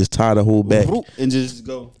dewey on, just tie the whole back. And just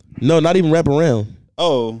go. No, not even wrap around.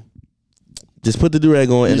 Oh. Just put the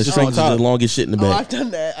do-rag on and the It's just string on is top. the longest shit in the Oh, back. I've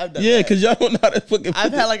done that. I've done Yeah, that. because y'all don't know how to fucking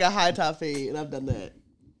I've had like a high top fade, and I've done that.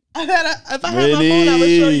 If I had my phone, I would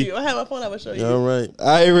show Really? you. I had my phone, I would show you. All right.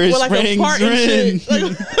 Irish With like a Springs part and Rin. shit.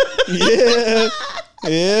 Like, Yeah.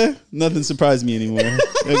 Yeah. Nothing surprised me anymore.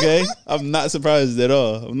 Okay? I'm not surprised at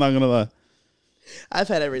all. I'm not gonna lie. I've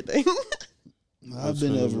had everything. I've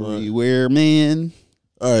been everywhere, man.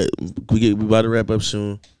 All right, we about to wrap up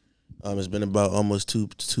soon. It's been about almost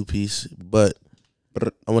two piece, but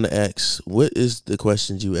I want to ask, what is the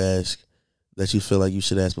questions you ask that you feel like you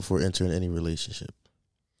should ask before entering any relationship?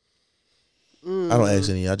 I don't ask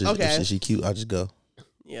any. I just Okay. if she cute, I just go.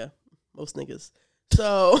 Yeah, most niggas.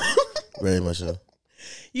 So Very much so.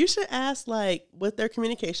 you should ask like what their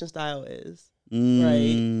communication style is.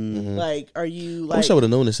 Mm. Like, are you I like? wish I would have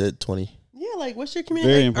known this at 20. Yeah, like what's your Very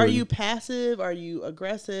communication? Are important. you passive? Are you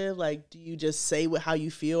aggressive? Like, do you just say how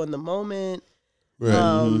you feel in the moment?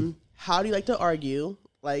 Right. How do you like to argue?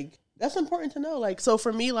 Like, that's important to know. Like, so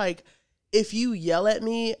for me, like, if you yell at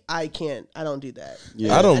me, I don't do that.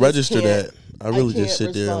 Yeah. I don't just register can't- that. I really can't just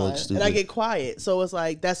sit there and look respond. stupid. And I get quiet. So it's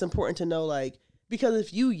like, that's important to know, like, because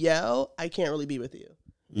if you yell, I can't really be with you.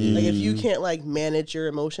 Like, if you can't, like, manage your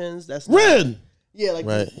emotions, that's not, Red. yeah, like,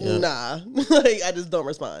 Right, yeah. nah. Like, I just don't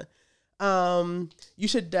respond. You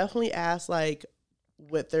should definitely ask, like,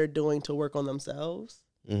 what they're doing to work on themselves.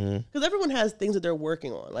 Because everyone has things that they're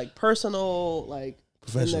working on, like personal, like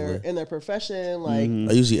Professionally. in their profession, like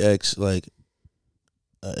I usually ask like,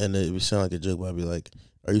 and it would sound like a joke, but I'd be like,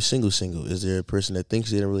 "Are you single? Is there a person that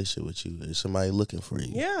thinks they're in a relationship with you? Is somebody looking for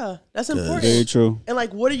you?" yeah, that's important. Very true. And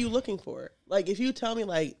like, what are you looking for? Like, if you tell me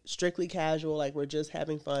like strictly casual, like we're just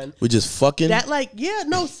having fun, We just fucking. that like, yeah,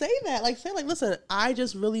 no, say that. Like, say like, listen, I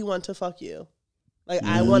just really want to fuck you. Like,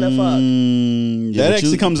 I want to fuck. Yeah, That but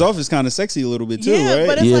actually you- comes off as kind of sexy a little bit too, Yeah, right?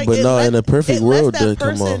 but it's Yeah, like, but it no, let- in a perfect it lets world, that they come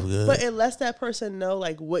person- off good. But it lets that person know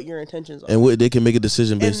like what your intentions are, and they can make a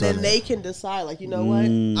decision and based then on they that. can decide like, you know what,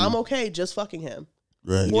 I'm okay just fucking him.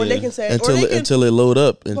 Right. Or they can say until it load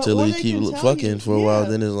up, until or they they keep can tell fucking you, for a while.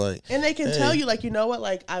 Then it's like, and they can tell you like, you know what,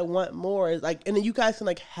 like I want more. Like, and then you guys can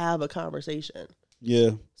like have a conversation.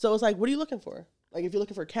 Yeah. So it's like, what are you looking for? Like, if you're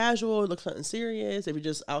looking for casual, look for something serious. If you're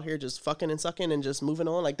just out here just fucking and sucking and just moving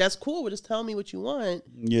on, like that's cool. But just tell me what you want.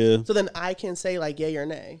 Yeah. So then I can say like yay or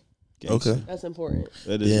nay. Okay. That's important.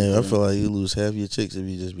 That is yeah, important. I feel like you lose half your chicks if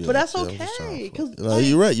you just be. But like, that's okay, because no,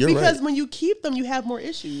 you're right. You're because right. when you keep them, you have more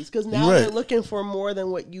issues. Because now You're right. they're looking for more than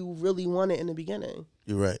what you really wanted in the beginning.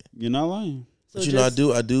 You're right. You're not lying. So But you know,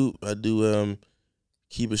 I do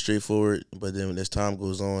keep it straightforward. But then as time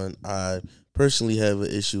goes on, I personally have an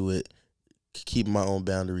issue with keeping my own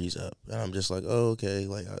boundaries up, and I'm just like, oh, okay,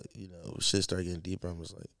 like shit start getting deeper. I'm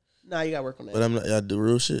just like, nah, you gotta work on that. but I'm not. I do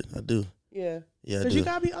real shit. I do. Yeah. Yeah, Because you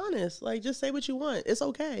gotta be honest. Like, just say what you want. It's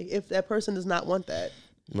okay if that person does not want that.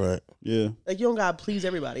 Right. Yeah. Like, you don't gotta please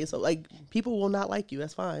everybody. So, like, people will not like you.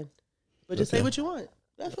 That's fine. But just say what you want.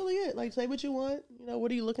 That's really it. Like, say what you want. You know, what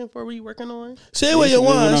are you looking for? What are you working on? Say what you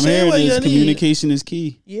want. Say what you need. Communication is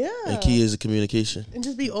key. Yeah. And key is the communication. And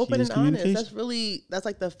just be open and honest. That's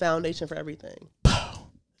like the foundation for everything.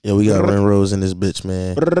 Yeah, we got Ren Rose in this bitch,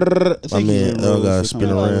 man. My man L got to spin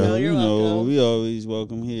around. You know, we always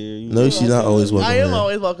welcome here. No, she's not always welcome here. I am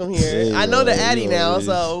always welcome here. I know the Addy now,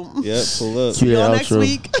 so. Yep, pull up. See y'all next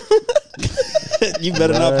week. You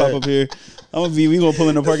better not pop up here. We gonna pull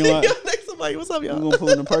in the parking lot. Next somebody, what's up, y'all? We gonna pull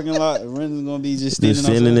in the parking lot. Ren's gonna be just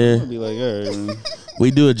standing there. Be like, all right, man. We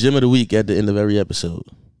do a gym of the week at the end of every episode.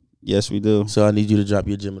 Yes, we do. So I need you to drop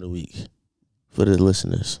your gym of the week for the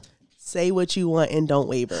listeners. Say what you want and don't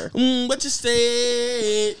waver. What you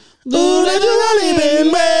said? Ooh, that you really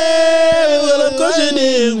been mad. Well, of course you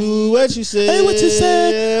did. Ooh, what you said? Hey, what you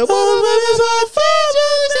said?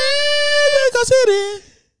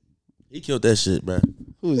 He killed that shit, bro.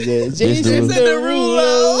 Who's that? Jason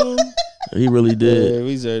Derulo. He really did. Yeah,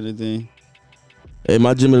 we said the thing. Hey,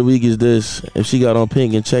 my gym of the week is this. If she got on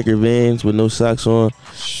pink and checker Vans with no socks on,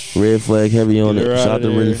 red flag heavy on it. Shout out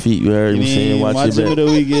to Ren Feet. You heard me saying, watch my your gym back. of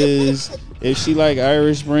the week is if she like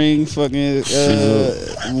Irish Spring, fucking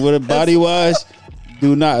with a body wash.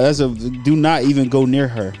 Do not even go near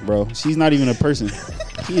her, bro. She's not even a person.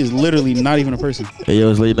 She is literally not even a person. Hey,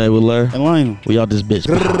 yo, it's Late Night with Lur. And Lionel. We out this bitch.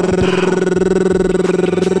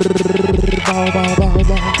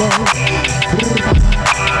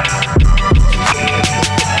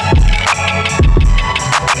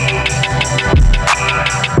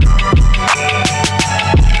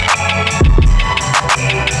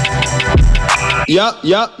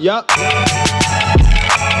 Yup.